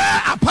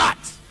tear apart.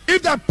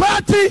 If the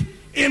party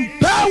in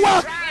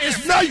power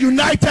is not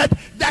united,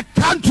 the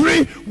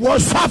country will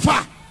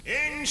suffer.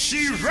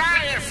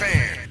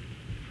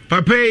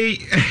 Papa,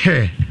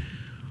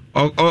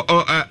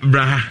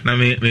 braha na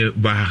me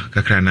ba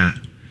kakrana.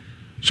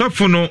 So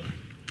for no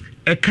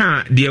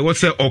eka de wo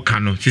se oka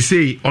no se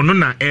say ono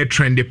na air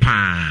trend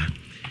pa.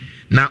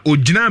 Na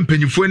ogina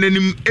mpanyifo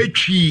nanim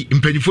etwi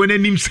mpanyifo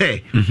nanim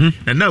se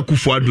na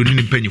akufo ado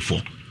ne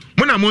mpanyifo.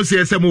 Mo na mo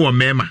se mo wo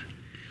mema.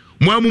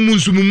 Mo amumu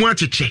nsumumu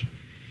acheche.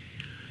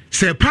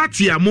 Se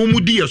party a mo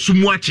mudi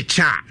asumu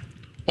acheche a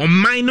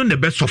oman no ne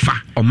be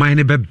sofa. Oman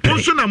ne be bre.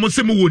 Onso na mo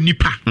se mo wo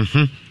nipa.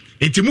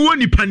 Enti mo wo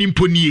nipa ni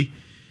mponie.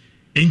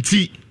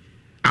 Enti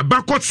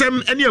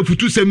abakosem ene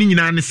afutusem ni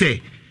nyina ne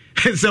se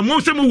mo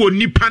se mo wo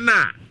nipa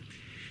na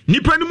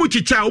nipa ni mu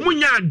chicha o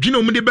munya adwene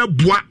o mu de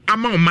beboa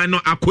ama oman no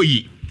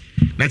akoyi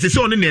na se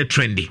one na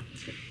trendy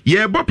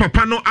ye bo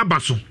papa no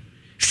abaso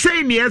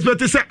say ni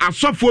expect say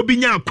asofo bi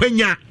nya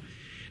akwanya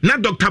na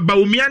Dr.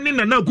 Baumia ne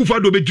na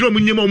Akufo-Addo bediro mu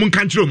nyema o mu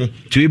kanchiro mu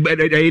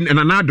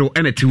na nado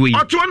ene tiwei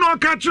oto no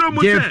kanchiro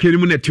mu se keri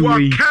mu na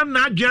tiwei kan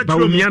na adwene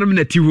Baumia no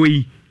na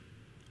tiwei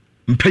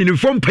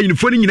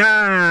mpanyinfo ni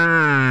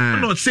nyina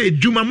no say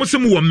djuma mo se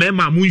mu wo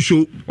mema mu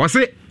nso o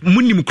se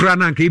munim kura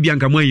na nka ebia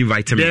nka mo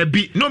invite me there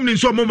be no me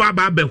nso mo ba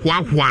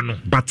hoahoa no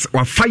but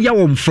wa fire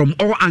them from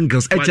all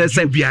angles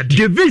HSM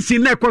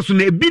division na ekoso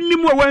na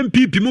ebinim wa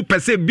MPP mu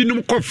pese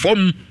ebinim kɔ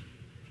fom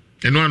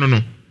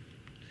no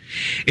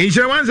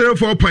Inja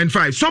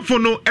 104.5 so for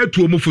no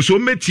etu omufu so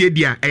metie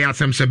dia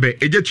eyasem sebe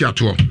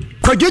ejetuato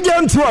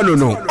Kwadwegya ntuano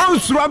no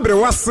onsuro abre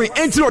wase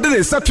enti ode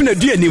ne satu na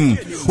duanim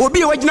obi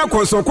e wagina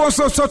konso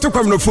so to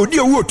kwam no fodi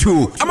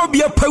owotu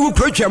amabia pawu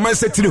krotwa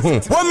mansatiri ho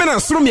wo mena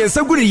soro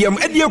miensa guri yam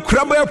ade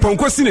akura boy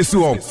ponko sine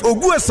so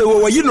ogu ase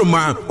wo wayi no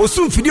ma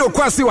osumfidi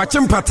okwase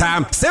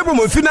wachempata sebo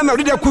mo fina na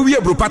ode akwa wi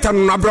abro pata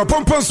no abro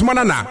pompons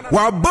monana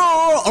wa bo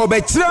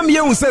obekira me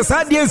hu se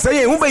sa de nsa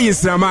ye hu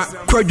bayisrama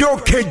kwadwo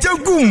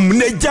kejagum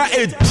neja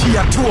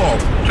etiato.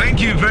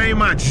 Thank you very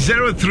much.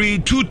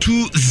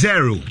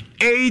 03220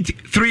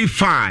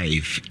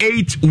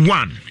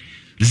 83581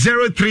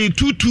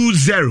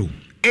 03220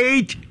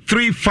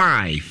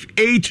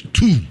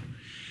 83582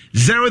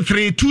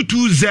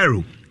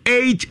 03220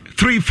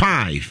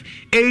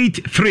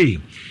 83583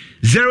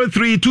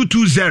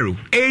 03220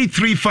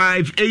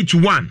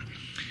 83581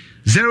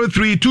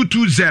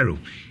 03220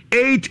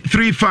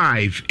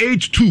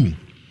 83582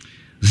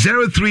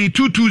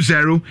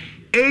 03220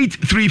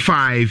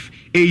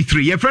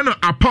 83583. Your friend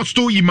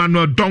Apostle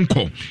Emmanuel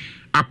Donko.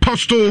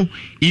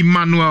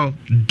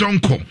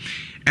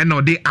 And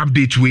now they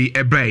update we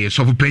ebre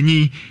so for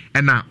penny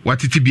and na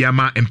watiti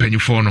biama and penny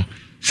for no.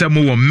 Some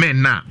more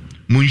men na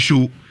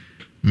munsho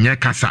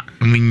nyakasa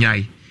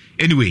munyai.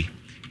 Anyway,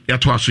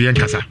 yatwaso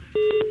yankasa.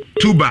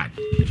 Too bad.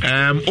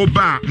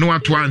 Oba no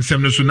watu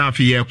ansem no so na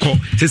afi ye ko.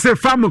 Se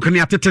famo kan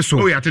yatete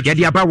so. Ya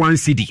de aba 1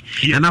 CD.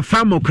 Na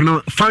famo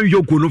kan fan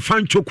yogo no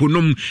fan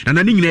chokonom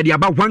na ni nyina de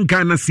aba 1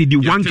 Ghana CD,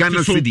 1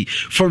 Ghana CD.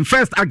 From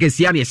 1st August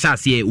ya ne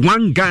sase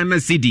 1 Ghana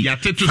CD.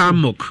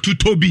 Famo to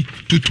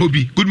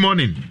Toby. Good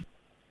morning.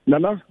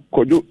 Nana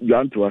kojo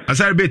jantua.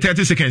 Asare be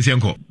 30 seconds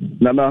yanko.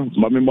 Nana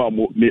mami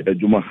mo ni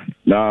ejuma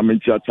na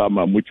mentia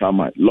chama mu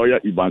chama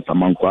lawyer Ivan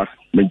Samankwa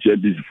mentia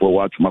this for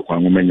what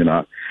makwangu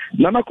menyina.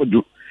 Nana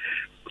kojo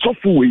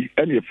sofu we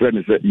any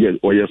friend say yes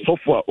or yes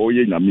sofu a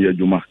oye nyame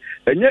adwuma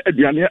enye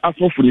aduane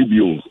asofu ni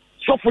bio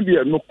sofu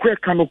de no kwe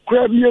ka no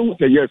kwe me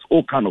say yes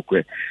o ka no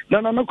kwe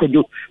na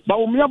kojo ba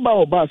o me ba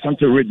oba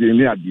Asante Radio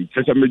ni adi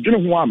cheche medwene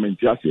ho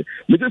amenti ase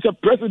me say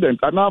president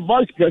and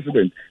vice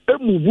president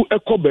emuvu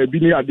ekoba bi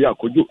ni adi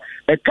akojo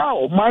e ka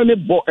o man ne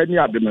bo any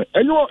ade no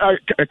enyo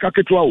e ka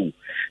ketwa o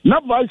na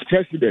vice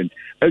president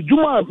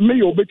adwuma me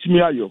yo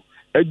betimi ayo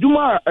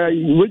Ejuma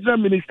regional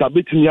minister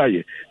betini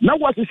aye na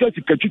wase se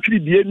tikatwitwiri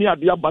die ni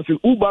ade abase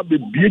uba be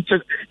bie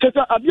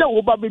cheta ade a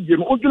uba be bie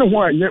no odwene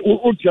ho anye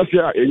otiase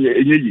a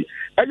enye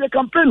eye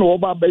campaign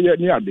uba be ye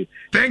ni ade.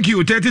 Thank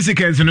you. 30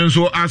 seconds no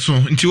so aso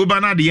nti uba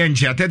na de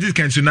enche 30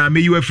 seconds na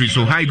me you free.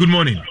 So hi, good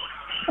morning.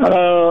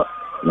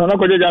 Nana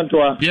ko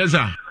jantoa. Yes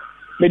sir.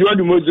 Me do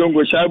adu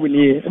mozongo shaibu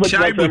ni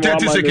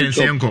 30 seconds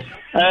yanko.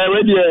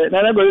 We die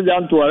nana ko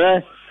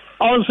jantoa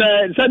on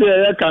say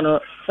de kanu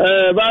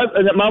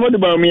Mahmoud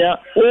Baumia,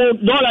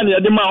 dollar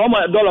near the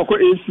 $1 ko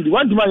AC, $1 ho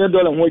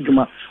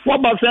adwuma. What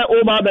about say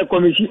over the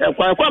commission?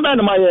 Kwa ba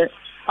na maye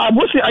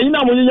abosi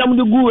ayina mo nyam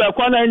de gu e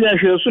kwa na nya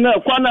hwe so na e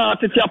kwa na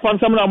tete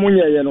apansam na mo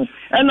nyeye no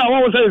e na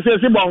wo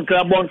se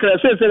bonkra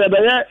se be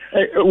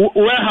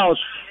warehouse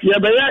ye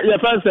be ye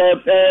fancy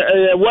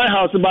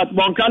warehouse but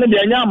bonkra ne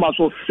de nya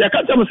amaso ye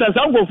ka tem se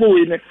san go fo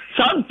we ne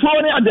san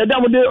to ne adeda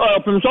mo de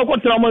pemso ko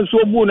tra mo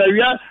so bu na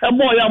wia e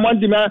bo ya mo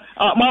ndima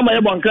mama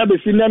ye bonkra be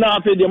sin na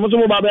afi de mo so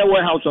mo ba be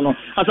warehouse no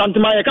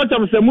asantuma ye ka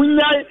tem se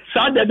munyai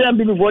sa adeda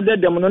bi before de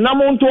dem no na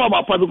mo nto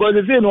abapa because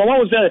they say no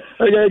wo se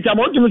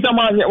jamo tumi se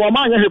ma wa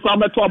he kwa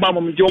meto aba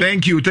mo.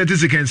 Thank you. 30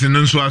 seconds in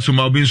Nunsu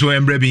Asuma Binso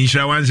Embrebi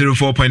Insha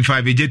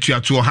 104.5 Ejetu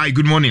Atu. Hi,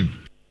 good morning.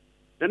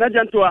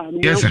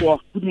 Yes, sir.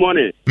 Good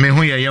morning. Me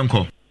hu ya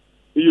yanko.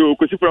 Yo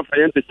kosi prof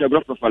ayente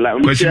chebro prof la.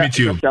 Kosi meet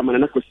you. Chama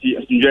na kosi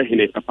asunje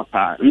hine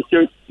papa.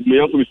 Mche me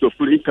yanko mi so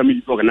full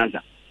income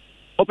organizer.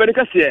 Opere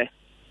ka se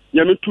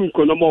nyame tu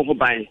nko no mo ho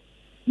ban.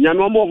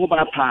 Nyame mo ho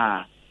ban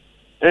pa.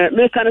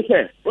 Me kan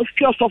se o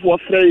skill soft for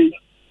free.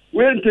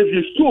 We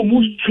interview so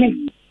much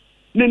too.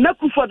 Ne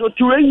nakufa do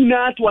tuwe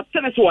nyina to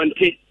atene so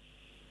wante.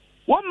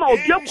 One ma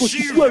obi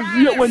akosuku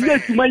awie wanya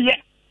tuma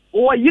ye.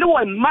 O yire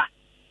wan ma.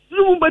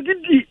 Lu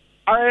mbadidi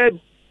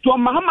to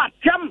Mahama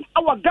Tam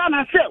our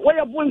Ghana say we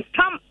are born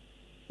stam.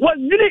 What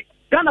yire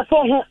Ghana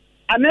for ho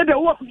anede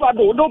wo kufa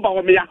do ba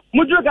wo me ya.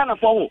 Muju Ghana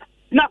for ho.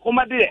 Na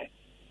komade.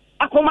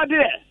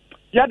 Akomade.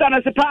 Ya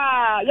dana se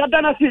pa, ya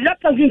dana se ya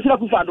tanzin sira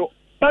kufa do.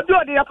 Ba bi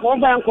ode ya ko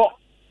mba yanko.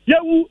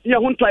 Yewu ye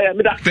ho ntoye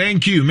me da.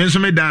 Thank you. Menso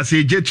me da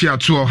say Jetu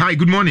Atu. Hi,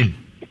 good morning.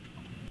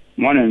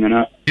 Morning,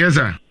 man. Yes,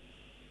 sir.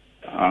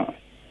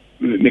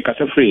 Me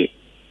kasa free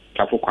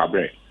tafu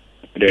kwabre.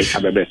 De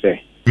abebe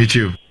say. Me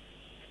too.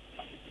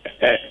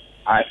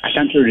 I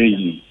shan't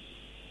read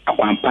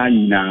akwampa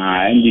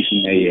na English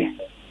na ye.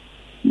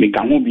 Me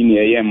kan ho bi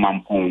na ye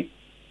mampon.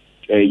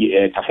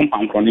 Tafu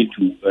pankro ni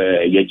tu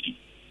yeji.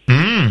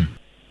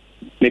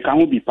 Me kan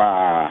ho bi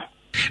pa.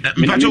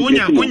 Mpacho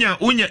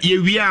unya ye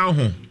wia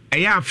ho.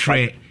 Eya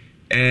afre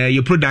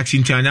your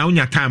production tina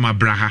unya time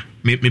abraha.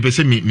 Me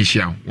pese me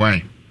share.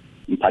 Why?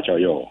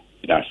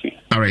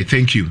 All right,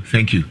 thank you.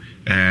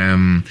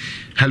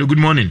 Hello, good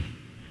morning.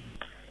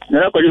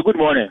 Good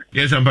morning.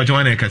 Yes, I'm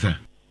Pachawane Kasa.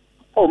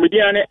 Oh,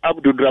 Mediane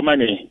Abdul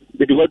Dramani,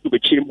 the devote to the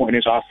chill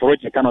morning, so I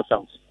forward the cannot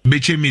sound.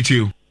 Beche meet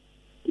you.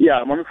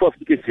 Yeah, Mommy for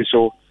the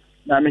so.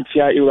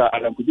 Namitia, you are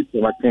Alan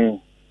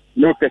Kuditin.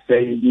 No,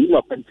 say you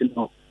are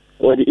Pentino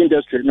or the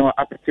industry, no,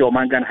 up to your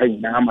mangan,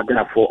 I'm a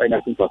gonna for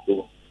anything for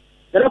so.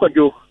 Then I got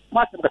you,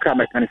 Master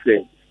Kama can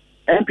say,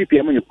 MPP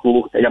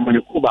Amuniku,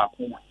 Yamunikuba.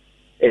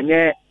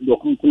 Enye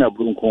dokunkuna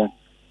burunko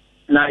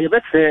na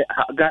yebese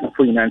Ghana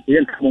for inance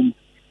yen kam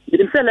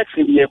yim se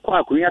election ye kwa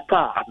akunya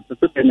pa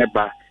asoso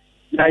teneba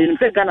na yim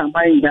se Ghana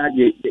mai da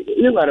ye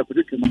ngara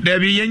kudutu there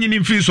be yen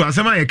nim fi so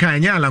asema ye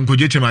kan nya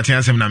alankoje temate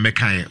asem na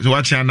mekan so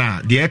what ya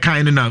na the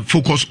kan na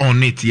focus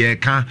on it ye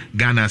kan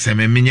Ghana asem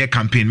menye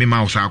campaign me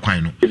ma usa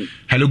kwan no.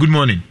 Hello, good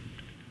morning.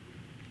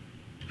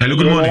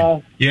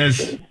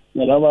 Yes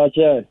madam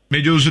chair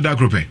mejo su da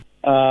krope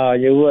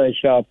you were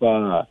sharp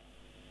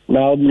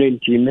now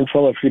team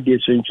for a few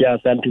days in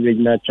Santa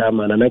Vigna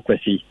Chairman and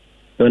Equity.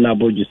 Don't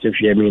about Joseph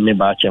Yemi in the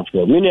batch of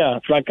floor. Minia,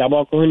 Frank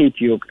about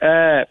community.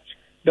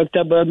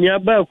 Dr. Bermia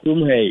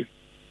Belkrum, hey.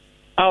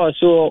 I was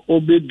so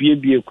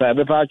obey crab,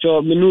 a patch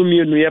of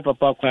Minumi and Ria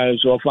Papa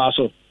Quires or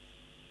Faso.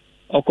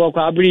 Or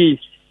Coca Breeze.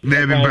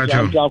 Never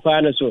patch.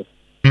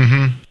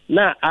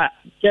 Now, I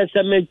just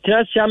make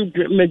Tassam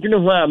Medina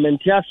and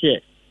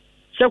Tassia.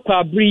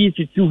 Sakwa Breeze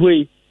is two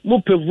way.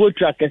 Mupe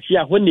votra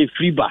Cassia when they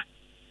free bar.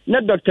 Na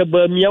Dr.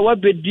 Bermia wa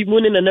bedi mu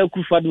ne na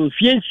kufa do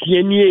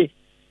fiensie nie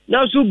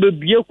na so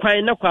bebie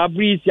kwan na kwa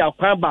breeze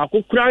akwa ba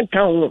ko kran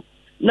kan ho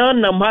na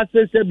na ma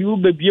se bi wo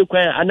bebie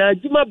kwan ana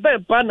adwuma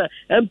ben pa na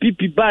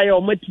MPP ba ya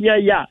o matia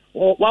ya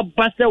wa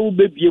basa wo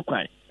bebie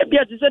kwan e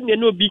bia te se ne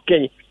no bi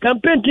kan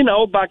campaign ti na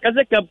wo ba ka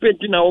se campaign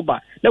ti na wo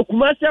ba na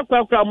kuma se akwa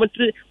akwa mo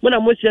ti mo na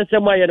mo se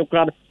ma ya no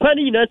kran kwan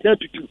ni na se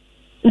tutu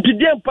nti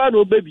dem pa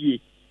no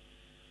bebie.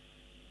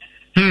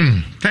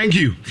 Thank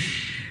you.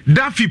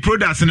 Daffy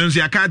products and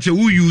ya catch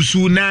who you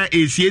so na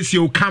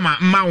ACSO kama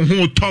ma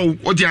ho to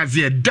what you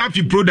say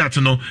Daffy products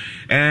no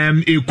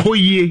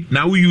ekoye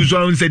na who use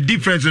on the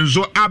difference and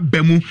so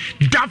abemu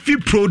Daffy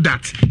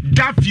product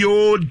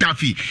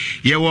Daffy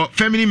ye wo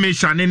feminine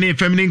measure ne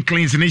feminine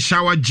cleanse ne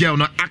shower gel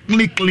no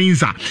acne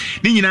cleanser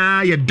ni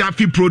nyina ye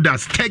Daffy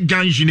products tech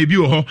junction e bi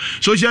ho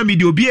social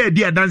media obi e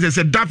dia dance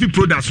say Daffy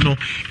products no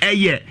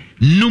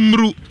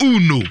numero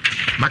uno.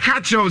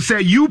 Makacho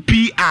say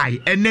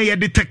UPI and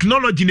the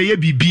technology na ye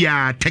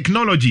bibia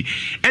technology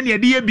and ye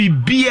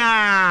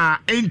bibia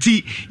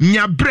enti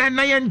nyabre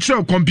na ye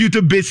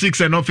computer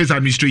basics and office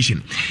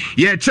administration.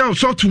 Ye tell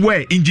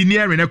software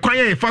engineering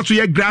acquire ye first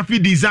ye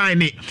graphic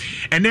design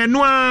and then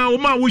no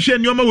ma wo hwe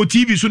nyoma wo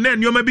TV so na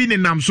nyoma bi ne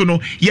nam so no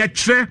ye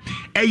kire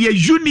ye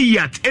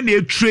Uniat and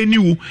ye train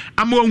you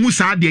ama hu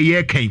sa de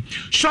ye kan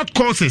short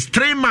courses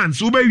 3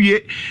 months wo ba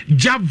wie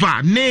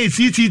Java na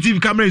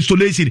CCTV camera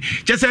installation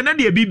just na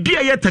de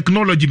bibia ye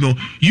technology no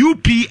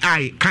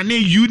UPI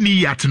kane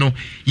Uniat no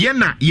ye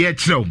na ye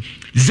kire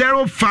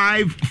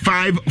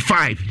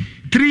 0555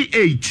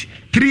 38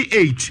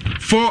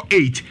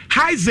 3848.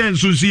 Hisense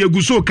so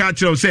yegu so ka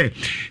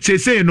kire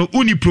say no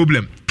uni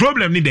problem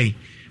ni den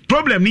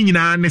problem ni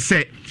nyina ne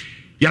say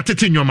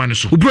yatete nyoma ne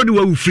so obro ni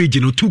wa fridge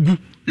no tugu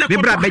ne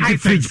bra beji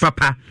fridge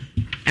papa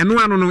eno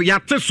ano no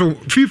yate so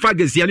FIFA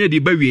gesi ane de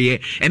ba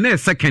wiye ene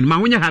second ma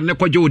wonya ha ne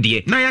kwadwo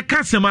de na ya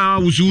kasema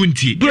wusu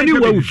nti bro ni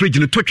wa fridge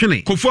no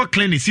totwene Kofo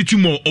clinic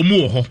situmo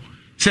omu ho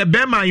se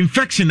bema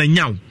infection na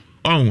nyaw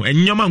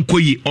enyoma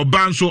nkoyi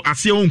oba nso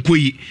ase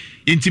onkoyi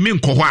intimi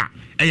nkoho a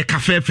eye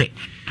kafefe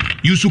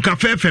yusu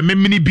kafefe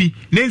memini bi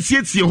na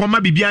nsietie ho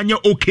ma bibia anya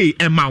okay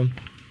emaw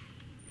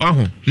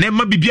na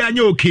ma bibia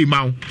anya okay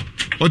maw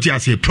oti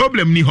ase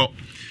problem ni ho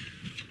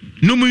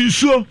numu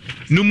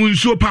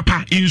nsuo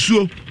papa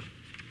insuo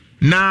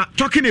na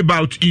talking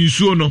about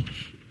insuo no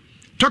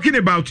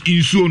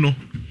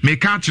me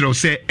ka tell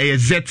say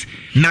Z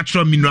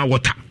natural mineral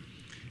water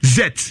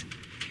Z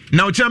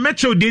now tell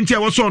metro denti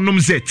was on num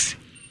Z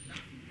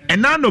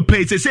and now no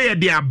pay say ye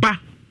de aba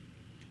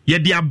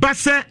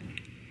say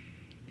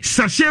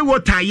sachet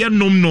water ye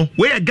num no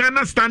we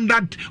Ghana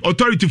standard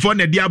authority for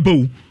na de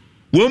aba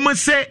wo mo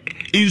say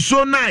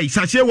insuo nai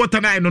sachet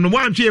water nai no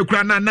wan twe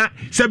ekura na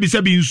sebi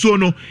insuo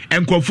no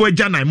enkofo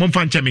agya nai mo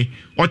mfa ncheme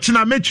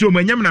ochina metro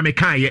mo nyam na me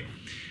kan ye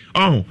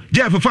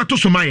Jeff Fato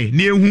Somaye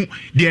ni ehu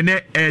de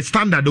ne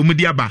standard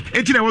omudi aba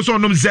enti na wo so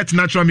onom Z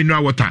natural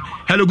mineral water.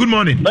 Hello, good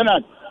morning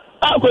Bernard.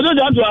 Kojo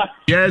Jantua.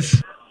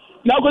 Yes.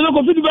 Na kojo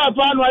ko fit ba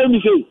pa no ayi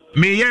mi say.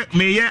 Me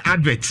ye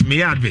advert.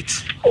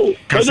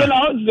 Kojo na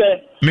ho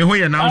say. Me ho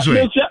ye na so.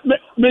 Me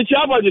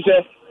chia bo je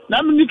say.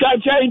 Na me ka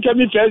chia in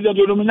kemi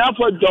president no me na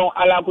for John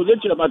ala kojo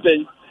chire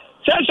maten.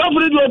 Say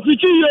sofri do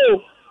pichi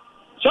yo.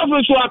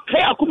 Sofri so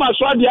akai akuma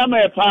so ade ama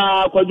e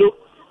pa kojo.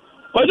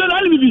 Kojo na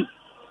ni bibi.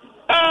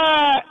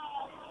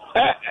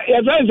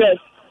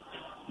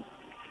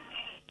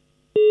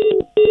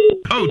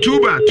 Oh, too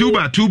bad.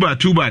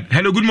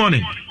 Hello, good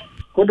morning.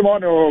 Good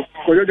morning,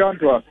 Kojo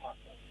Jantua.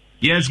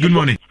 Yes, good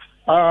morning.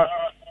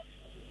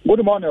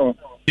 Good morning.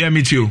 Yeah,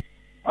 me too.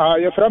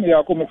 You're from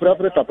Yakum,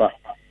 Papa.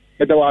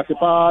 It was a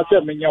pass,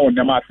 the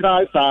master,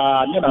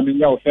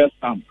 and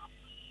first time.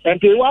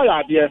 And the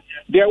wire, dear,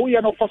 we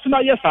are no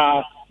personal, yes,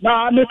 sir.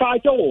 Now, if I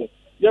told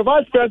the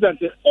vice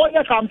president, all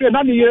your campaign,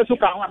 and the years to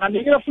come, and the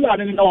year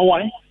flying in our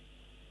wine.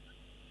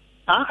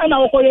 And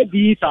our boy,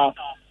 Dita.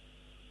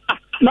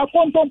 Now,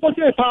 come to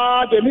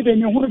the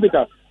meeting in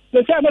Hurubita.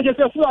 The same as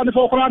a fool on the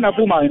Fokrana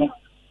Puma,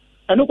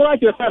 and look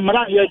like your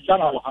family,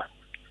 General.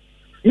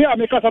 Me, I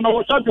make us an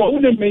hour,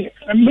 only me,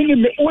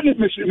 only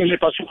Miss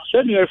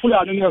send me a full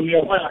on your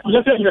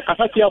let's say your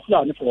Cassia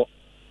flan for.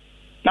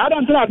 Now, I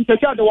don't try to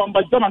take the one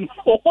by German,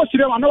 or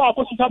possibly I know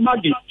opposite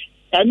Maggie.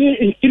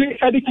 Any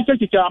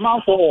educated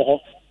amount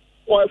for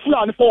or full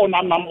on 4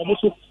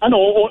 Namamusu and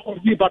all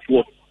be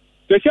backward.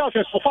 The church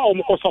is for power,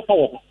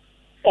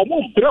 or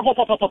move,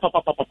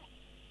 papa.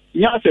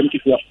 Yes, and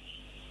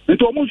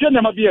to move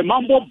never be a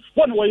mambo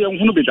one way on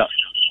Hunubida.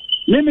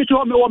 Mimi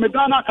to me or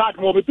Medana card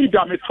or the big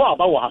damage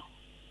for our.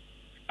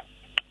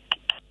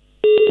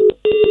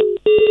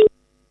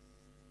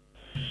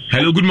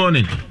 Hello, good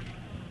morning.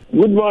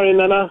 Good morning,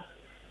 Nana.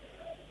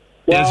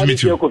 Yes, me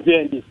too.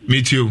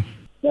 Me too.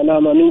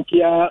 Nana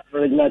Maminkia,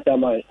 Regina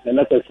Tamai, and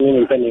not a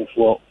swimming penny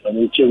for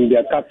Mamichum,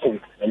 their captain,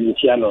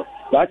 Mamichiano,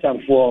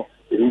 Bacham for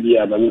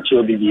India,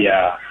 Mamicho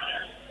Bibia.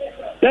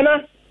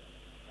 Nana,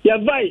 your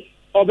advice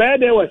of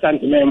there was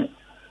sentiment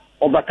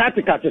of a cat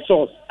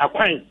sauce, a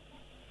pint.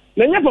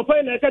 Then you papa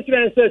in a catcher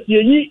and says,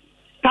 ye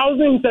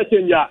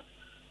 1,000 ya.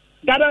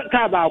 Gather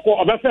Kaba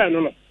or a fair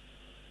no.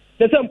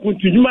 The same put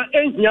to you, my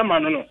ain't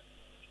Yamano.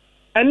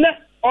 And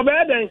that of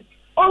then,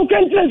 on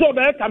countries of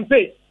a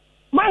campaign.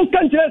 Man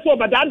country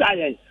over that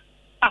dying.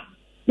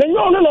 Then you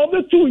know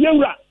the 2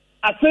 younger.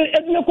 I say,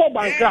 Edna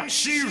Banka. A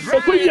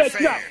 2 years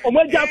now, or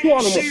my jack to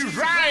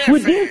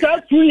within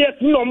 2 years,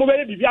 no more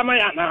baby,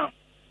 Yamayana.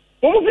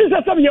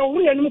 Almost some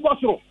young and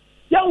Mukoso.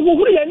 Young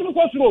Wuri and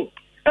Mukoso.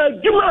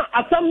 Juma,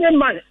 a some young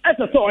man, as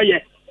a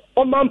toy.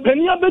 On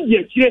Mampenia, the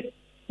year.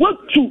 What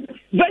 2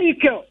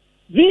 vehicle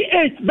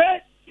V8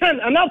 bed 10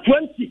 and now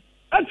 20.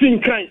 I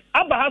think kind.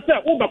 Abba has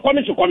said, over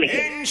commission.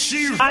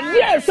 And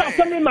yes,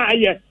 some in my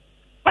year.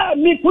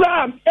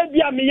 Mikura,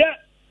 Ebia Mia,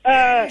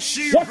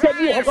 what have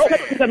you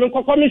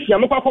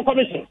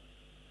commission?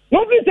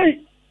 Nobody say,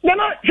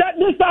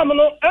 this time,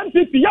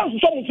 MPP, young,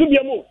 some to be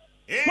a move.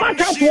 Man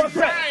can't work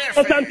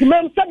a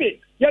sentiment,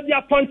 Sabi, yet they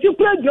are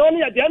particular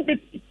journey at the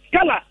MPP.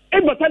 All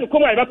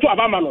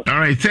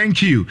right,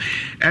 thank you.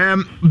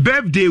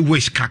 Birthday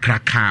wish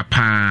kakraka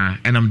pa,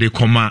 and I'm the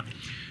comma.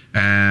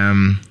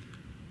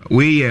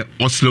 We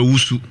Oslo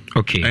Usu,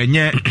 okay, and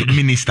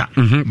minister,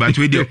 but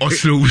we the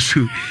Oslo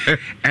Usu,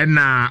 and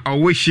I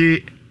wish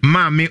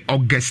Mami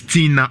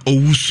Augustina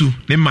Owusu,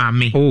 ne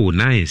Mami. Oh,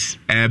 nice.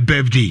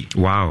 Birthday.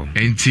 Wow.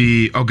 And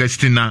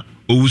Augustina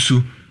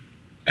Owusu.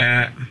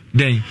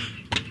 Then,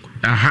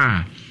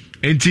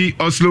 and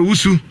Oslo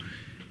Usu.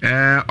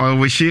 I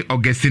wish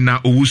Augustina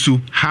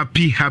Owusu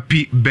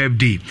happy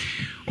birthday.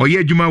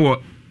 Oye Juma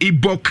wo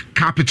Ibok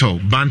Capital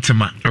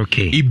Bantama.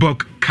 Okay.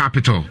 Ibok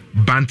Capital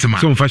Bantama.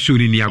 So on fashion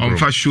ni agro. On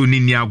fashion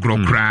ni agro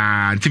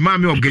kra. Nti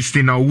maami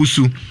Augustine na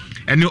Owusu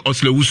ene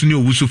Oslo Owusu ni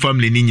Owusu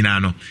family ni nyina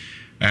no.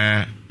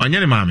 Onye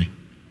ne maami.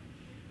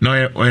 No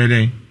oye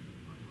den.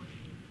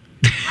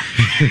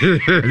 Yes,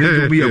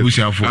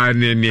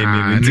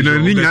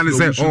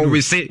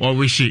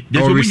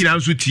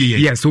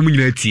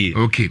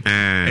 okay.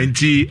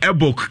 Enti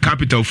Ebok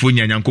Capital for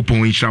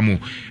Nyankopon Ishamo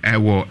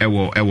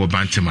ewo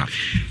Bantama.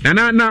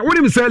 Na what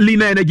him say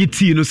Lina Energy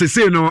tea no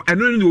say no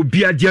eno no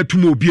obi agye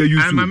atum obi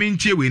ayusu. I'm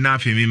ntie we na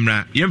afemi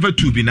mra. Yemfa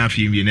tu bi na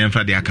afemi na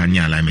yemfa de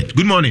akanya alignment.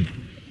 Good morning.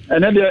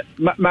 Ene de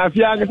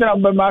mafia aketa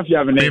mba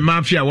mafia bene.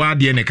 Mafia wa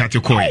de ne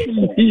katekoi.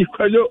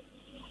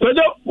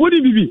 Kojo,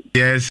 udi bibi.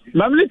 Yes.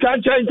 Mamli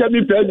kacha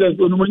interview president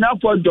onumunya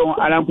for John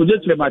Alankoje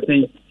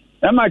Clematin.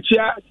 Na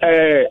machia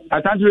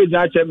Asante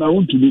Regional Chairman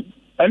Untuli.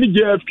 Ani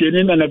JFK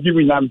ni na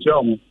bibi na mche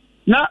omo.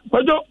 Na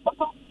kojo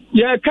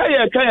ye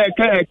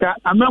ka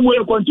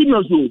amamwe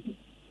continue so.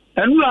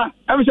 Enura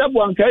amse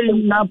bwanka yi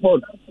na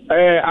port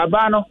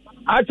abano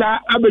acha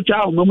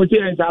abetwa omamute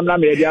ensam na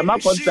media ama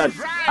contract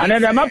and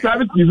then ama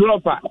private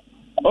developer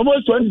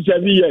almost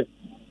 27 years.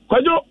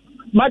 Kojo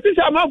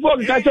Matisa Mafo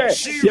Kase,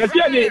 yes,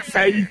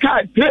 a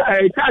cat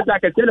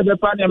like a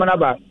telephone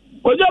manaba.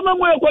 Ojo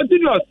Mamu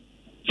continuous.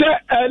 Say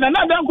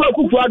another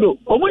Kufuado,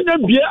 or when you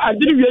be a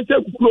delivery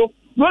pro,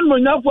 one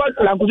month for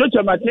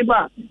Lankuja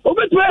Matiba,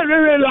 over to a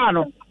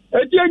Lano.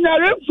 A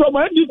general from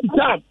a deep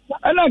tap,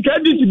 and I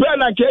can't be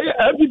bad and carry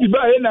every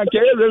buy and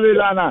carry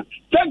Lana.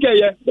 Thank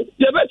you,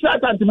 the best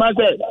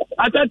Atantimase.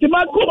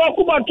 Atantima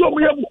Kuma told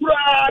me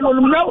no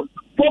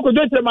for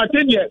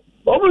Martinia.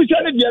 Omu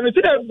chane dia me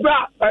tire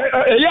ba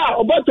ya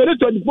oba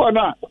 2024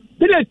 na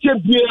tire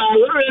chebia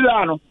we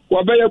no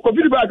wa be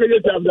covid ba ka je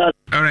tabda.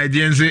 All right,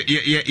 Jense,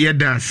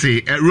 yeah,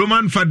 say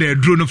Roman father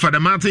drone father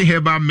Martin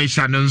Herbal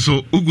Mission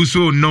nso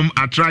uguso nom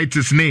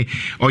arthritis ne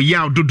or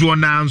ya dodo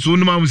na nso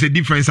no ma say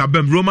difference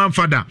abem Roman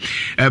father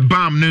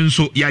balm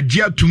nso ya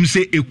gia tum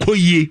say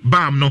ekoye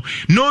balm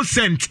no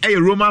scent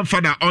Roman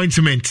father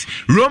ointment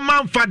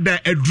Roman father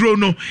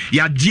drone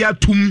ya gia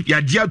tum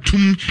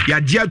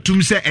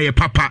say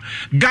papa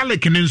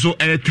garlic nso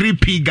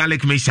 3p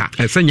garlic mesha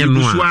esenya no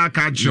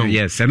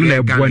yes eno na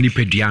ebo ani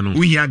pedua no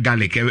we hear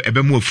garlic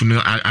ebe mu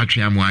ofunu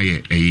atweamu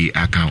aye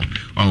account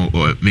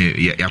me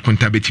ya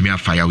konta betimi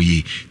afaya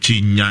we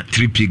chinya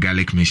 3p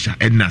garlic mesha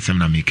edna asem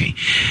na making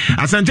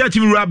Asante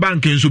Achimi Rural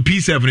Bank nso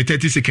P7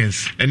 30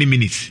 seconds any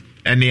minutes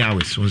any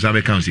hours on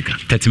sabe council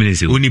 30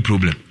 minutes only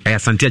problem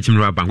Asante Achimi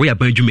Rural Bank we are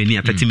ban dwumani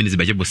 30 minutes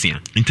beje bosia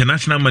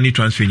international money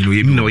transfer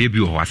no ye bi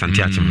ho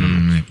Asante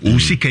Achimi o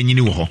sika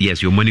nyini wo ho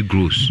yes your money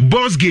grows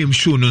boss game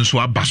show no nso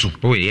abaso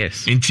oh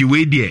yes nti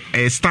we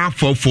there star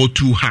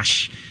 442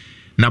 hash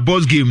na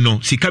boss game no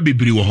sika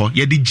bebiri wo ho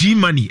ye de G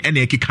money ena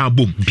ekeka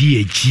bom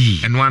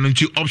BAG and one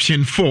into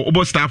option 4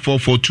 obo star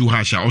 442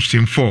 hash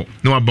option 4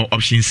 no about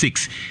option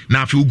 6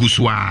 na afi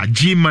uguswa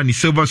G money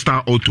silver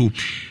star auto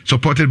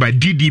supported by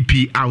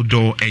DDP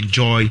outdoor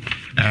enjoy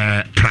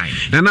prime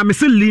na me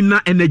say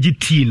Lina energy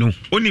tea no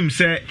onim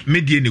say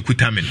medie ne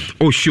kutamen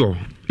oh sure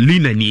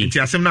Lina ni ti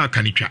asem na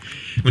kanitwa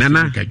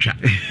nana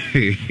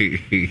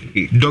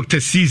Dr.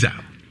 Caesar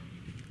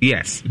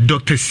yes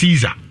Dr.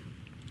 Caesar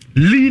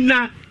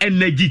Lina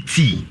energy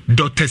tea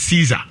Dr.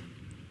 Caesar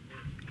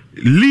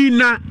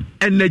Lina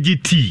energy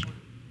tea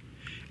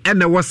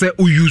and was say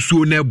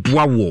uyusu na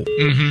boawo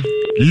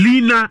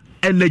Lina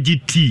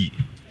energy tea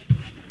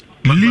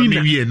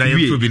Lina wie na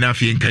yemfo bi na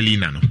afie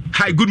Lina no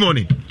hi good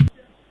morning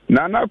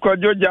Nana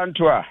Kojo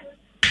Jantwa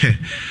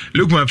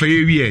look man for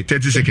you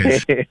 30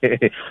 seconds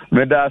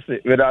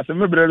medase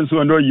me brere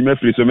so no yi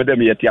mafiri so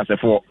medem yeti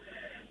asefo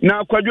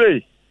na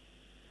Kojo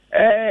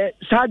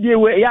sadie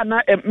we ya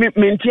na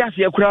menti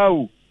ase akura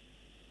o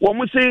wo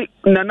mu se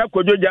Nana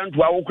Kojo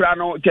Jantwa wo kura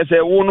no kese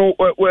wo no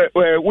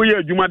wo ye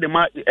adwuma de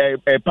ma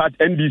part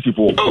NDC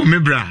fo oh me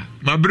bra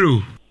my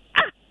bro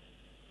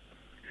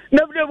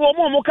na bre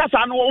wo mo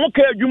kasa no wo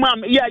ka adwuma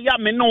ya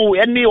me no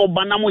ene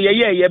obanam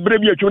ye bre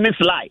bi atwo ne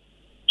slide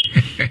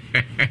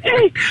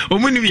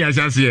omuni mi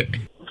asase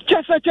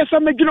chesa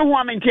medwene ho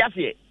amenti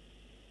ase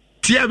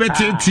tia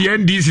beti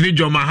TNDC ni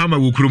John Mahama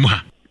wukurum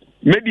ha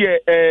me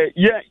de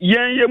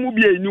ye mu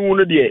bi eni wo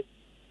no de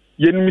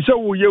ye nimse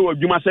wo ye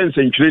adwuma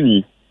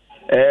sensentwreni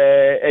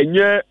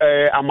enye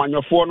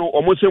amanyofo no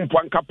omose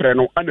mpoanka pre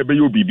no ana be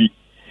ye obibi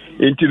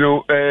enti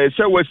no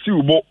se wasi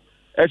ubo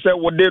ese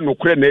wode no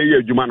kure na ye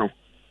adwuma no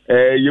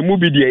ye mu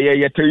bi de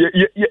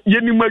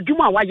ye nim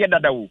adwuma wa ye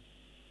dadawo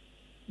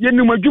ye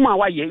nim adwuma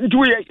wa ye nti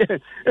ye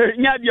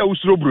nya dia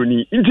usuro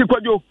broni nti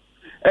Kwadwo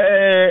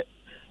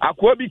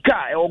akwa bi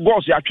ka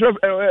ogos ya twere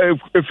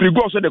free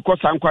gos de ko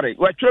sankware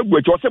wa twere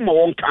gbuachi o se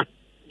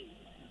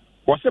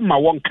ma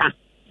wonka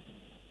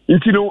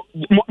nti no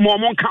mo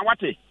monka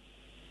wate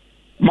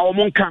ma wo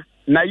monka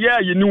na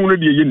ye ni wonu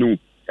de ye nu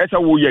esa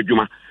wo ye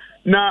adwuma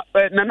na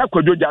Nana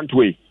Kwadwo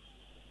Jantwe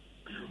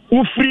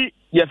wo free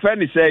ye fa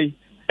ni sei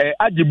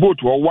agye boat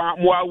wɔ wa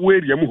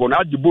area mu hɔ no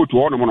agye boat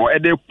wɔ no mo no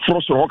ɛde foro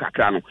soro hɔ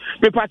kakra no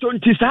me pato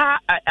nti saa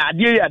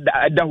adeɛ yɛ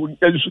da hɔ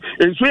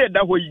enso yɛ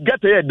da hɔ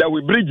gata yɛ da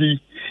hɔ bridge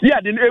yɛ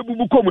ade no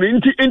ebubu kom no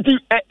nti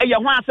ɛyɛ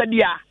ho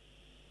asɛde a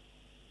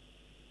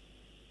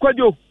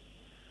kwadwo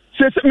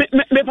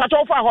me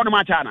pato fa hɔ no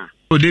ma cha na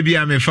o de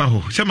bia me fa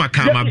hɔ sɛ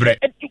maka ma brɛ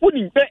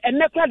woni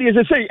enne kwa de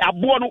sɛ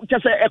aboɔ no kyɛ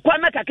sɛ ɛkwa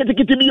na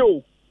kaketekete bi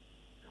o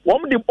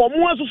wɔm de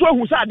ɔmo asoso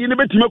ahu sɛ ade no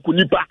betime kɔ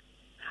nipa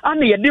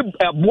ana yɛde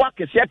boa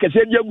kɛseɛ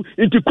de agu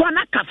nti kwa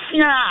na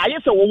kafea a ayɛ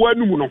sɛ wɔwɔ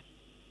anum no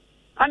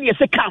ana yɛ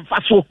sɛ ka mfa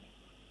so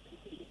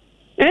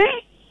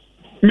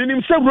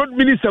minim sɛ road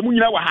minister mu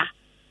nyina wɔ ha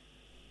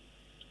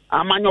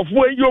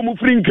amanyɔfoɔ yi ɔmo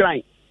firi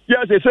nkran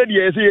yɛ sɛ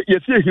deɛ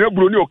yɛsi ehina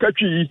buroni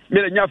ɔkatwi yi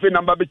mena nya afei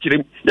namba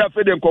bɛkyerɛm yɛ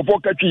afei de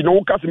nkɔfoɔ katwi na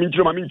wo kase me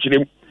nkyerɛ ma me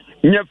nkyerɛm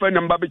nya afei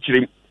namba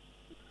bɛkyerɛm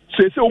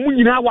sɛ ɔmo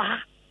nyina wɔ ha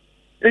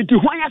enti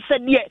hwan asɛ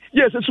deɛ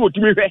yɛ sɛ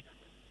ɔtumi hwɛ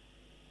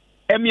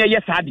ɛmeɛ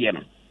yɛ saa deɛ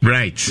no.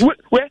 Right.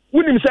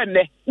 Wunim sɛ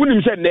nnɛ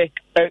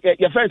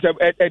yɛfɛ sɛ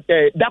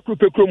dakoro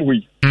pekrom hɔ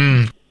yi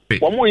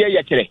ɔmo yɛ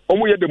yɛkyerɛ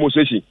ɔmo yɛ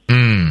demonstration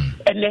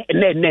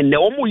ɛnɛ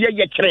ɔmo yɛ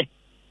yɛkyerɛ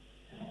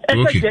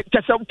ɛsɛ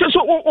kyɛ sɛ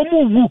ɔmo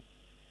wu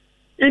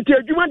nti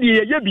adwuma deɛ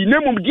yɛyɛ bi na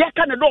mmom deɛ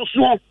aka ne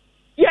dɔɔso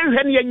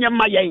yɛnhwɛ ne yɛnyɛ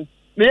ma yɛn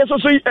na yɛ so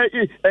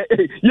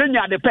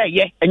yɛnya ade pɛ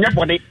yɛ ɛnyɛ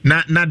bɔde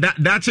na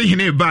daakye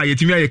hene ba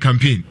yɛtumi ayɛ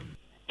campaign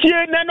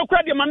tie na no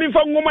kra de ma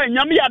memfa ngoma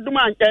nyame yɛ adom a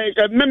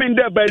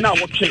memenda ba na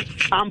wɔtwe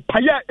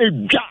ampaya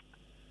edwa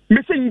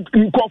mese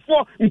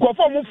nkɔfo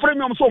mo frɛ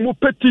me om so mo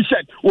pɛ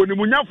t-shirt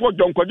onimunyafo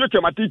jonkwadwo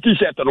temati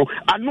t-shirt no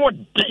ano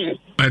den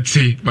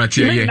mati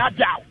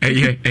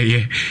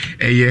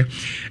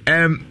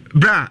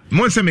bra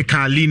mo se me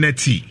ka Lina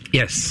T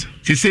yes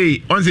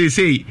say on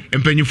say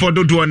empanyifo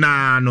dodo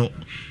na no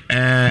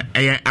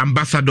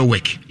ambassador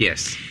work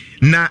yes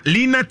na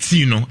Lina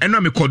T no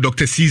eno me call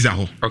Dr. Caesar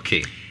ho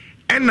okay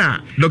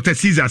ena Dr.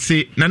 Caesar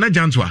say Nana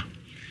Jantwa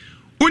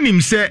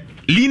unim se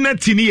Lina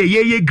T ni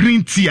ye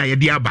green tea a ye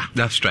de aba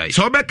that's right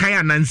so be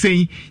kan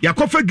anansen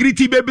yakofa green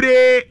tea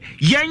bebre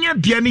yenya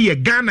de ne ye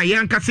Ghana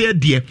yankasa ye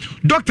de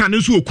doctor no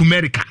so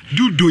America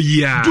dudo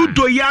ya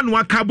no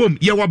akabom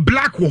ye wo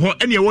black wo ho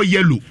ene ye wo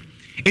yellow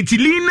enti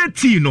Lina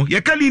T no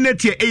ye ka Lina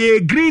T e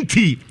green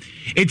tea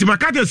enti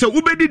makate se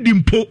ubedi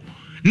dimpo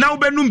na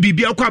ubenum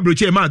bibia kwa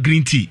abroche ma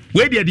green tea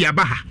we de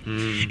aba ha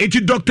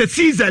enti Dr.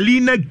 Caesar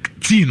Lina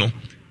T no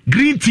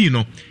green tea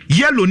no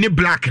yellow ne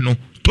black no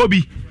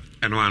tobi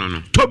eno ano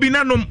no tobi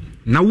nanom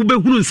na wo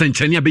behunu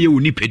nsankyane abeye wo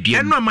nipadua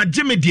eno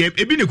amageme de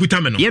ebi ne kuta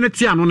me no ye ne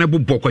tea no ne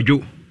bobɔ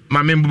kwadwo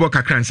ma me mbobɔ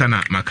kakra nsa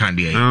na maka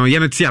de ye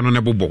ne tea no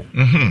ne bobɔ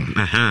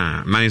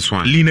nice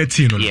one Lina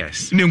tea no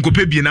yes ne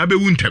nkope bie na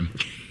abewu ntam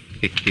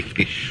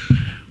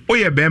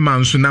oye be ma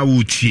nso na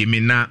wo tie me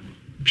na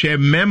hwe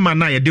mema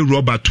na ye de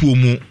rubber tuo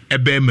mu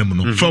ebe mem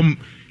no from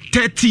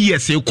 30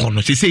 years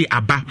ekono say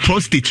aba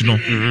prostate no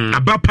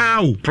aba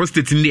pao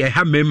prostate ni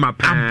ha mema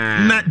pa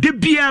na de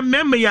bia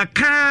mema ya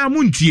ka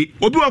muntie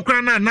obi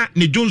okra na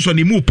ne Johnson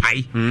ni mu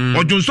pai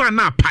o Johnson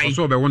na pai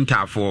so be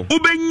wontafo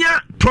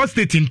obenya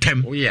prostate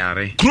ntem o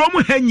yare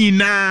krom ha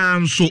nyina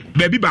nso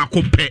ba bi ba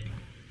ko pe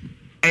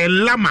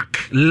lamak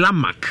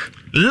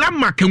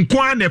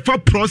nko na fa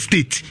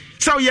prostate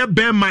so ye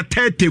be ma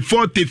 30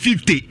 40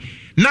 50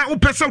 na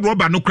upesa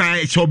rubber no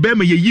kra so be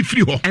ma ye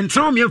yifri ho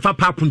entro me mfa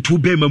papuntu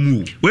be ma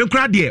mu we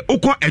kra de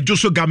ukọ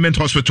Ejoso government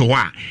hospital ho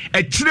a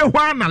kire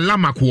ho na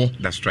lamakwo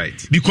that's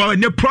right because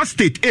ne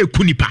prostate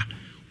kunipa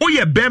o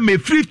ye be ma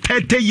free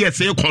 30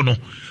 years ekono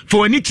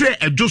for any kire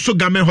Ejoso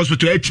government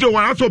hospital kire ho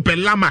aso pe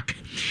lamak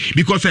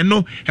because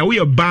no we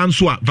your ban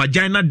so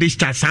vagina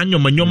discharge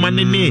sanyoma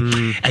ne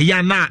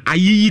eya na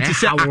ayiyi ti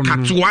se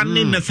akatoa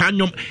ne na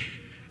sanyom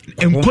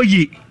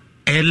enkoyi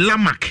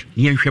lamak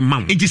yenhwe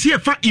mam nti se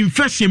fa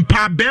infection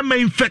pa bema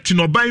infection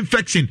or ba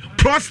infection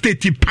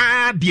prostate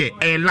pa de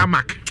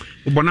lamak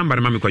ubo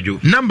number mama kwadwo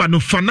number no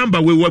fa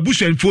number we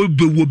wabusanfo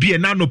wo bi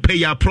na no pay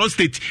ya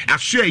prostate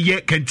asure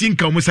ye kantin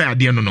kan musa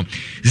ade no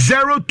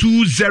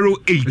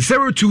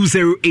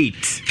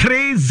 0208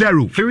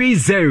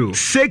 30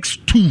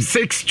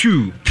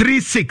 62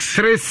 36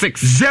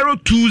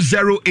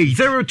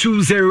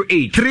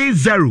 0208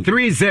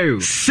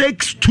 30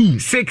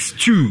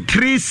 62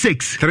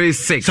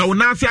 36 so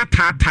now say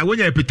atata when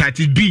your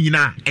hepatitis B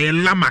na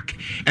lamak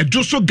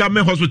Ejoso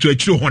government hospital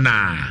akiro ho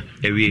na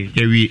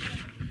ewie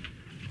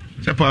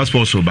se power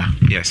sports oba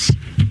yes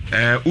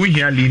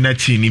uhia Lina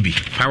T ni bi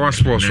power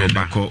sports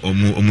oba ko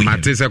omu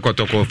matese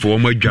kotoko fo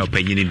omu adwa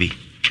panyini bi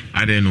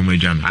ade no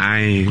madwa no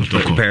ai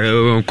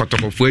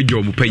kotoko fo adwa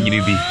omu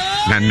panyini bi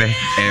na ne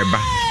eba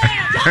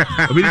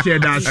obi say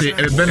that say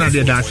Bernard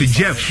that say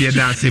Jeff here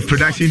that say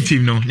production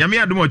team no nyame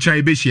adom o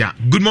chai be hia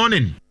good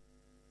morning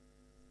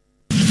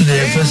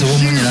the first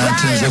woman in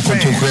Athens, a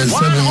Kotoko,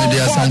 7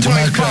 media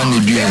Santana Crown,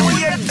 a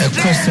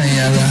question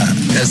yala,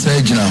 a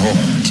surgeon,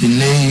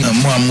 Chile, a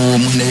Mamu,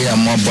 Mune, a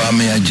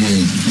Mabame, a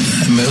Jane.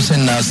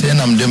 Melson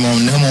Nasen, I'm demo,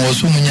 Nemo,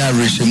 Sumia,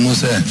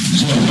 Rishimusa,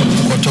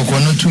 Kotoko,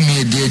 no to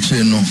me, dear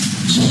Chino,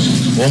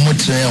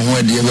 Omotre,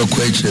 where the ever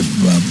question.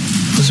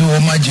 So,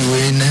 Maji,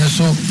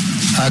 so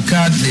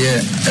aka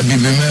de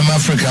bibimem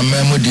Africa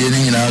memo de ni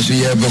nyina so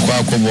ye bekwa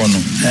akobo no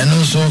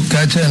eno so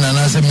ka che na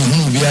na se me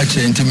hunu bi a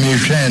che nti me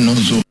hwe no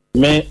so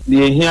me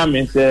the hear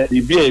me say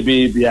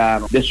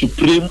the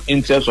supreme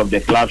interest of the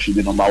club should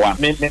be number one.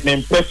 Me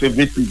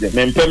favorite season.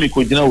 Me me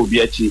kojina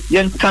obi achi.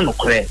 Yen kan no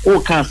kre.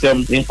 O kan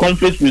sem in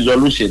conflict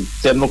resolution.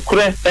 Say no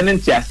kre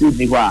tenant asi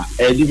ni wa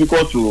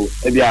difficult to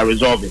be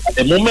resolve it. At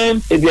the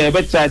moment e be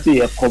try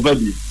to cover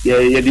bi.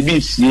 Ye the be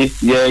see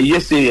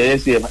yes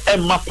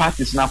Emma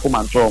parties na come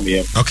and throw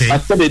me. Okay.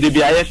 But say the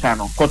be aye kan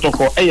no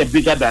kotoko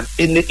bigger than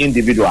any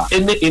individual.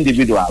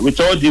 With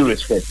all due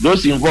respect,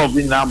 those involved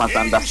in now must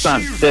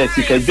understand that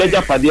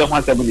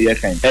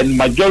and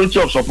majority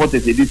of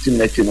supporters in this team,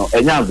 go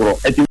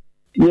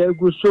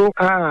so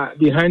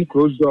behind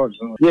closed doors.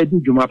 Yeah, do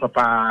Juma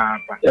Papa,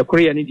 a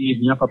Korean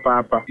Indian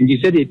Papa. And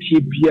he said a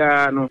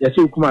piano,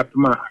 Yasu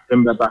Kumatuma,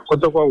 remember,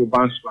 Kotoko will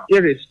bounce back,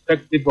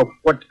 irrespective of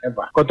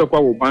whatever.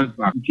 Kotoko will bounce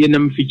back. If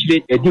you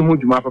feature a Dimu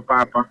Juma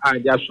Papa, I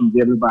just from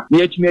Derriba.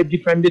 Yet me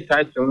defend the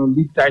title on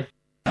this title.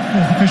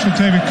 Official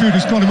David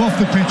Kudus got him off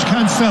the pitch.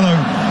 Cancelo,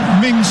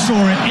 Ming saw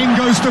it. In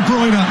goes De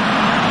Bruyne.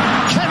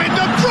 Kevin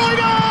De Bruyne!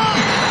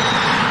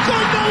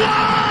 Number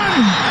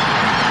one!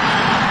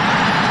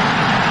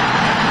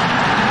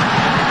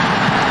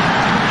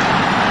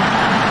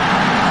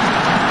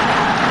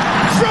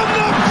 From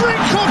the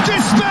brink of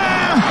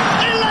despair,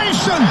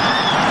 elation.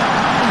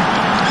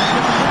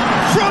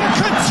 From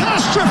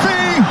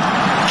catastrophe,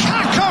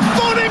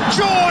 cacophonic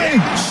joy.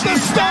 The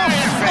stuff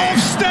of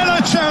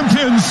stellar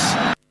champions.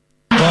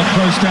 Well,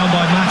 closed down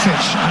by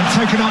Matic and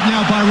taken up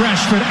now by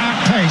Rashford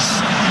at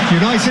pace.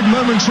 United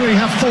momentarily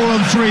have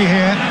 4-on-3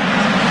 here.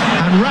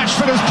 And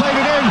Rashford has played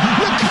it in.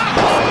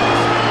 Lukaku!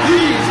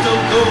 Please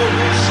don't go.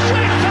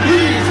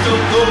 Please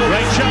don't go.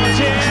 Great chance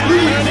here.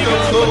 Early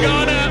goal for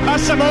Ghana.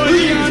 Asamoah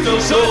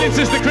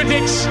silences the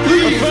critics.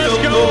 The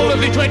first goal of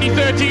the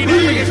 2013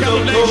 Africa Cup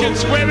of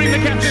Nations, wearing the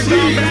captain's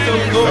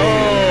armband.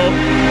 Oh,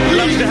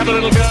 loves to have a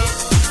little go.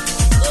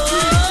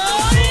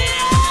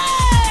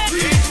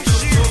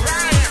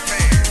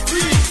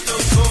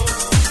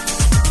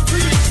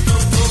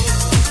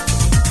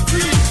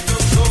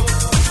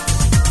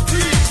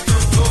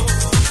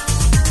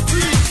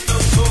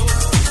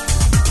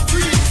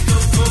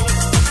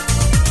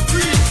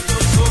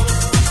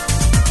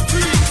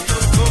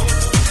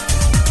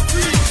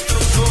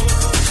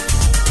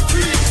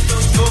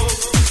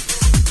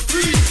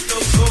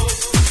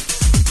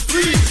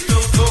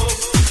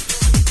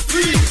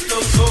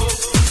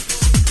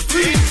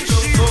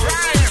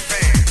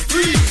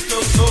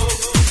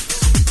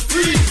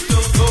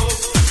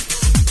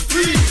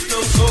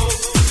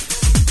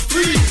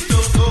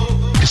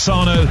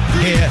 Cassano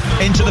here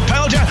into the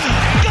penalty. Goal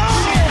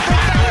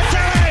from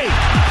Balotelli!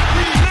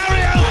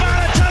 Mario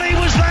Balotelli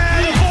was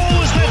there. The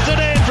ball was lifted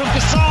in from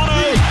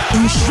Cassano.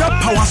 Insure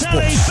Power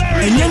Sports.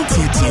 And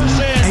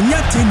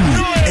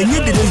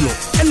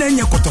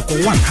Kotoko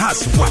One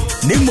has one.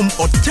 Name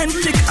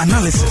authentic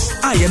analysis.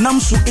 I am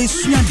so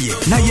esuadie.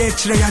 Na ye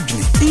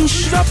chireyadwini.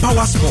 Insure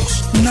Power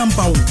Sports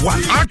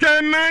 #1.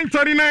 Okay,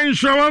 9:39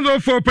 show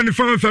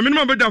 104.5.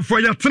 Minimum beda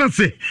for ya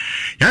tenase.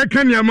 Ya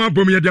kan ya ma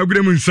bom ya de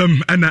agudem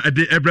nsam ana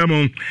ade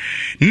Abraham.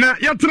 Na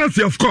ya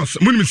tenase of course.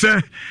 Munim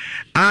say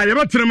ya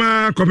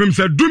batrema kopem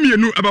say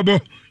dumienu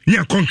ababo ni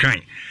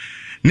akonkan.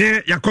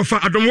 Ne yakofa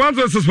Adom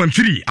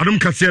 106.3 Adom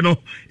kase no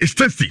is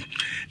tasty.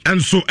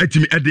 And so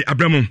etimi ade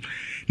Abraham.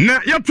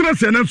 Na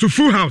yatrase na so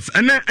full house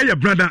and na your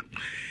brother.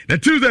 The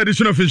Tuesday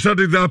edition of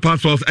Inshadi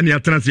Passports and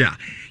yatrase ya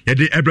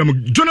de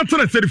Abraham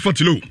Jonathan said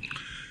 40 low.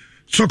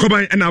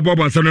 Sokoban and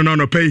Abobo and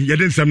no pay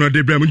yedin sam no de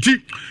Abraham nti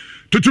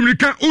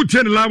tutumrika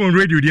utien live on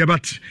radio there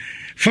but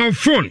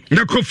phone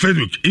na ko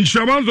Facebook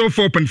Insha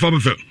 104.5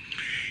 FM.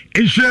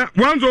 Insha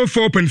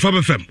 104.5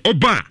 FM.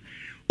 Oba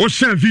o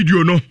share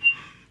video no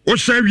o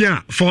share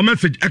ya for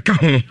message eka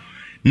ho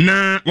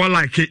na wa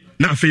like it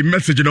na fe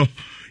message no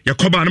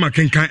yakoba na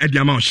makenkan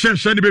ediama share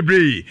the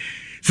bebre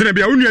se na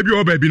bia onua bi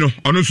oba bi no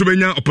ono so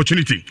benya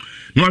opportunity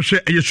no ahwe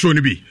eye show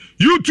no bi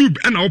YouTube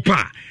and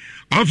opa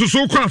also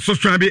so kwa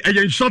subscribe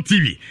eye Short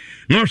TV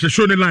no ahwe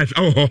show no live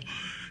ho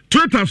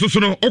Twitter so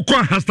no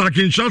okwa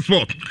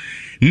 #InShotSport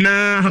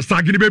na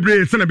 #ni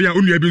bebre se na bia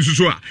onua bi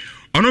nsuso a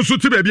ono so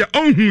te ba bia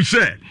onhu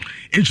se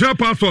Insha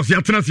Passports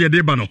ya tena se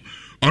de ba no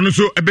ono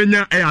so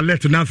ebenya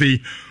alert na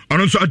fe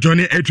ono so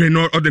adjoine train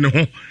no odene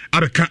ho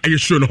abeka aye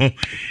show no ho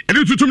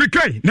edi tutumi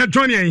kai na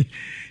join yen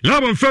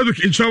lab on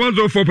Facebook Insha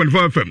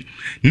 104.5 FM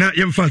na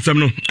yemfa sam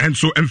no and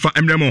so emfa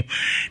emremo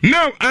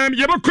now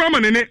yebakoma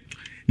ne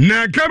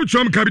na gabi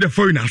chom kabi da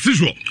foina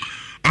sisuo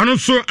ono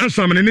so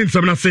ansam ne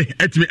nsam na se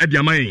etimi edi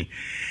aman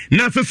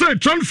na se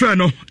transfer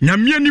no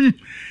nyamianim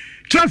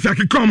chance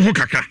akikom ho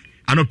kaka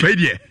anopa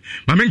die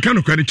ma menka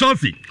no kwani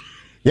Chelsea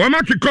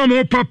Wama ki come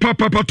ho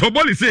papa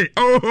toboli say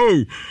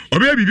oh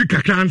obi bi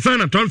kakra ansa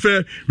na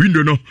transfer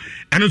window no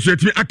eno so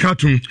etimi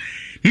akatum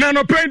na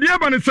no pay dia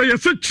ba ne say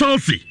yes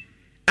Chelsea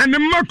and the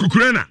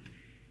makukurena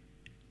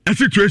a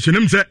situation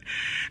him say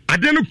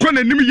ade no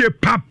kona nim ye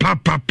pa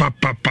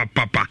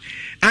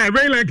I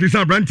very likely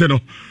say Brante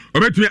no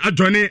obetumi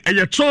adjoine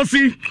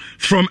Chelsea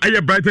from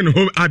Brighton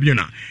Hove Albion.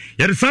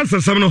 Yet Sansa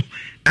Samno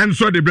and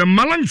so the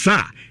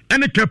Malangsa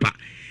and the Kepa.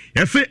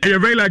 Yes,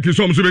 very likely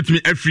so bet me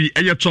free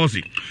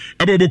Chelsea.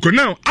 Aboboko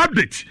now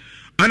update.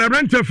 And I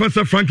rented for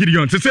Frankie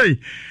Dion to say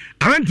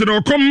I went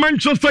to come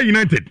Manchester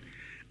United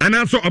and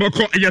also about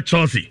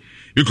Chelsea.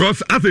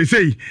 Because as I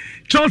say,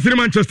 Chelsea and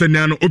Manchester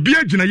Nano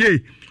Obia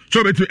Jinaye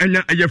so bet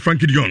me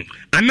Frankie Dion.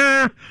 And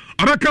now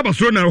Abaka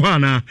Barcelona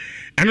Wana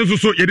and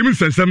also Yedimin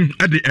Sensem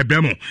at the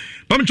Ebemo.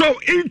 Pamcho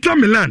Inter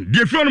Milan, the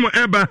Fiono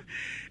Eba,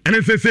 and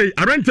as I say,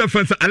 I rented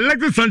for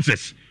Alexis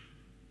Sanchez.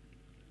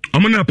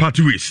 Amona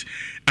Patrice,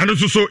 and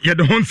also you had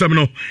the Hon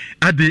Samino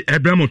at the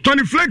Abramo.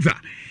 Tony Flexer,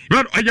 you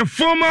had a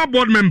former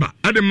board member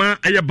at the Ma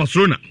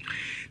Barcelona.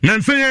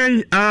 Nancy,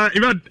 you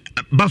had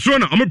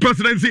Barcelona, I'm a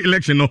presidency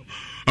election, no,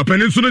 a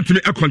peninsula to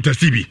me a contest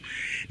TV.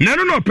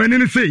 Nano no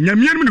penny say,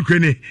 Yamian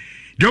Minukene,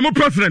 the Omo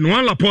president,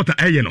 one Laporta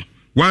Ayeno,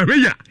 while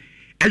here,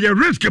 a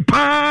risk a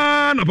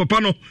pan of a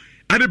panel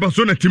at the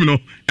Barcelona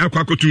Timino, El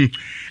Quacotum,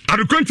 at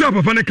the country of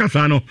Papane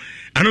Casano,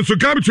 and also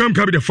Garbage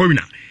Cabi the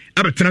foreigner.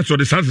 Abe transfer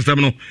the Sansa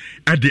Samino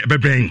at the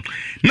Bebang.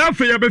 Now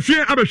for your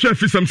fear, Abe Chef,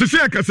 some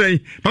Sisia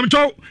Casay,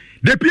 Pamcho,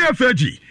 the PFG.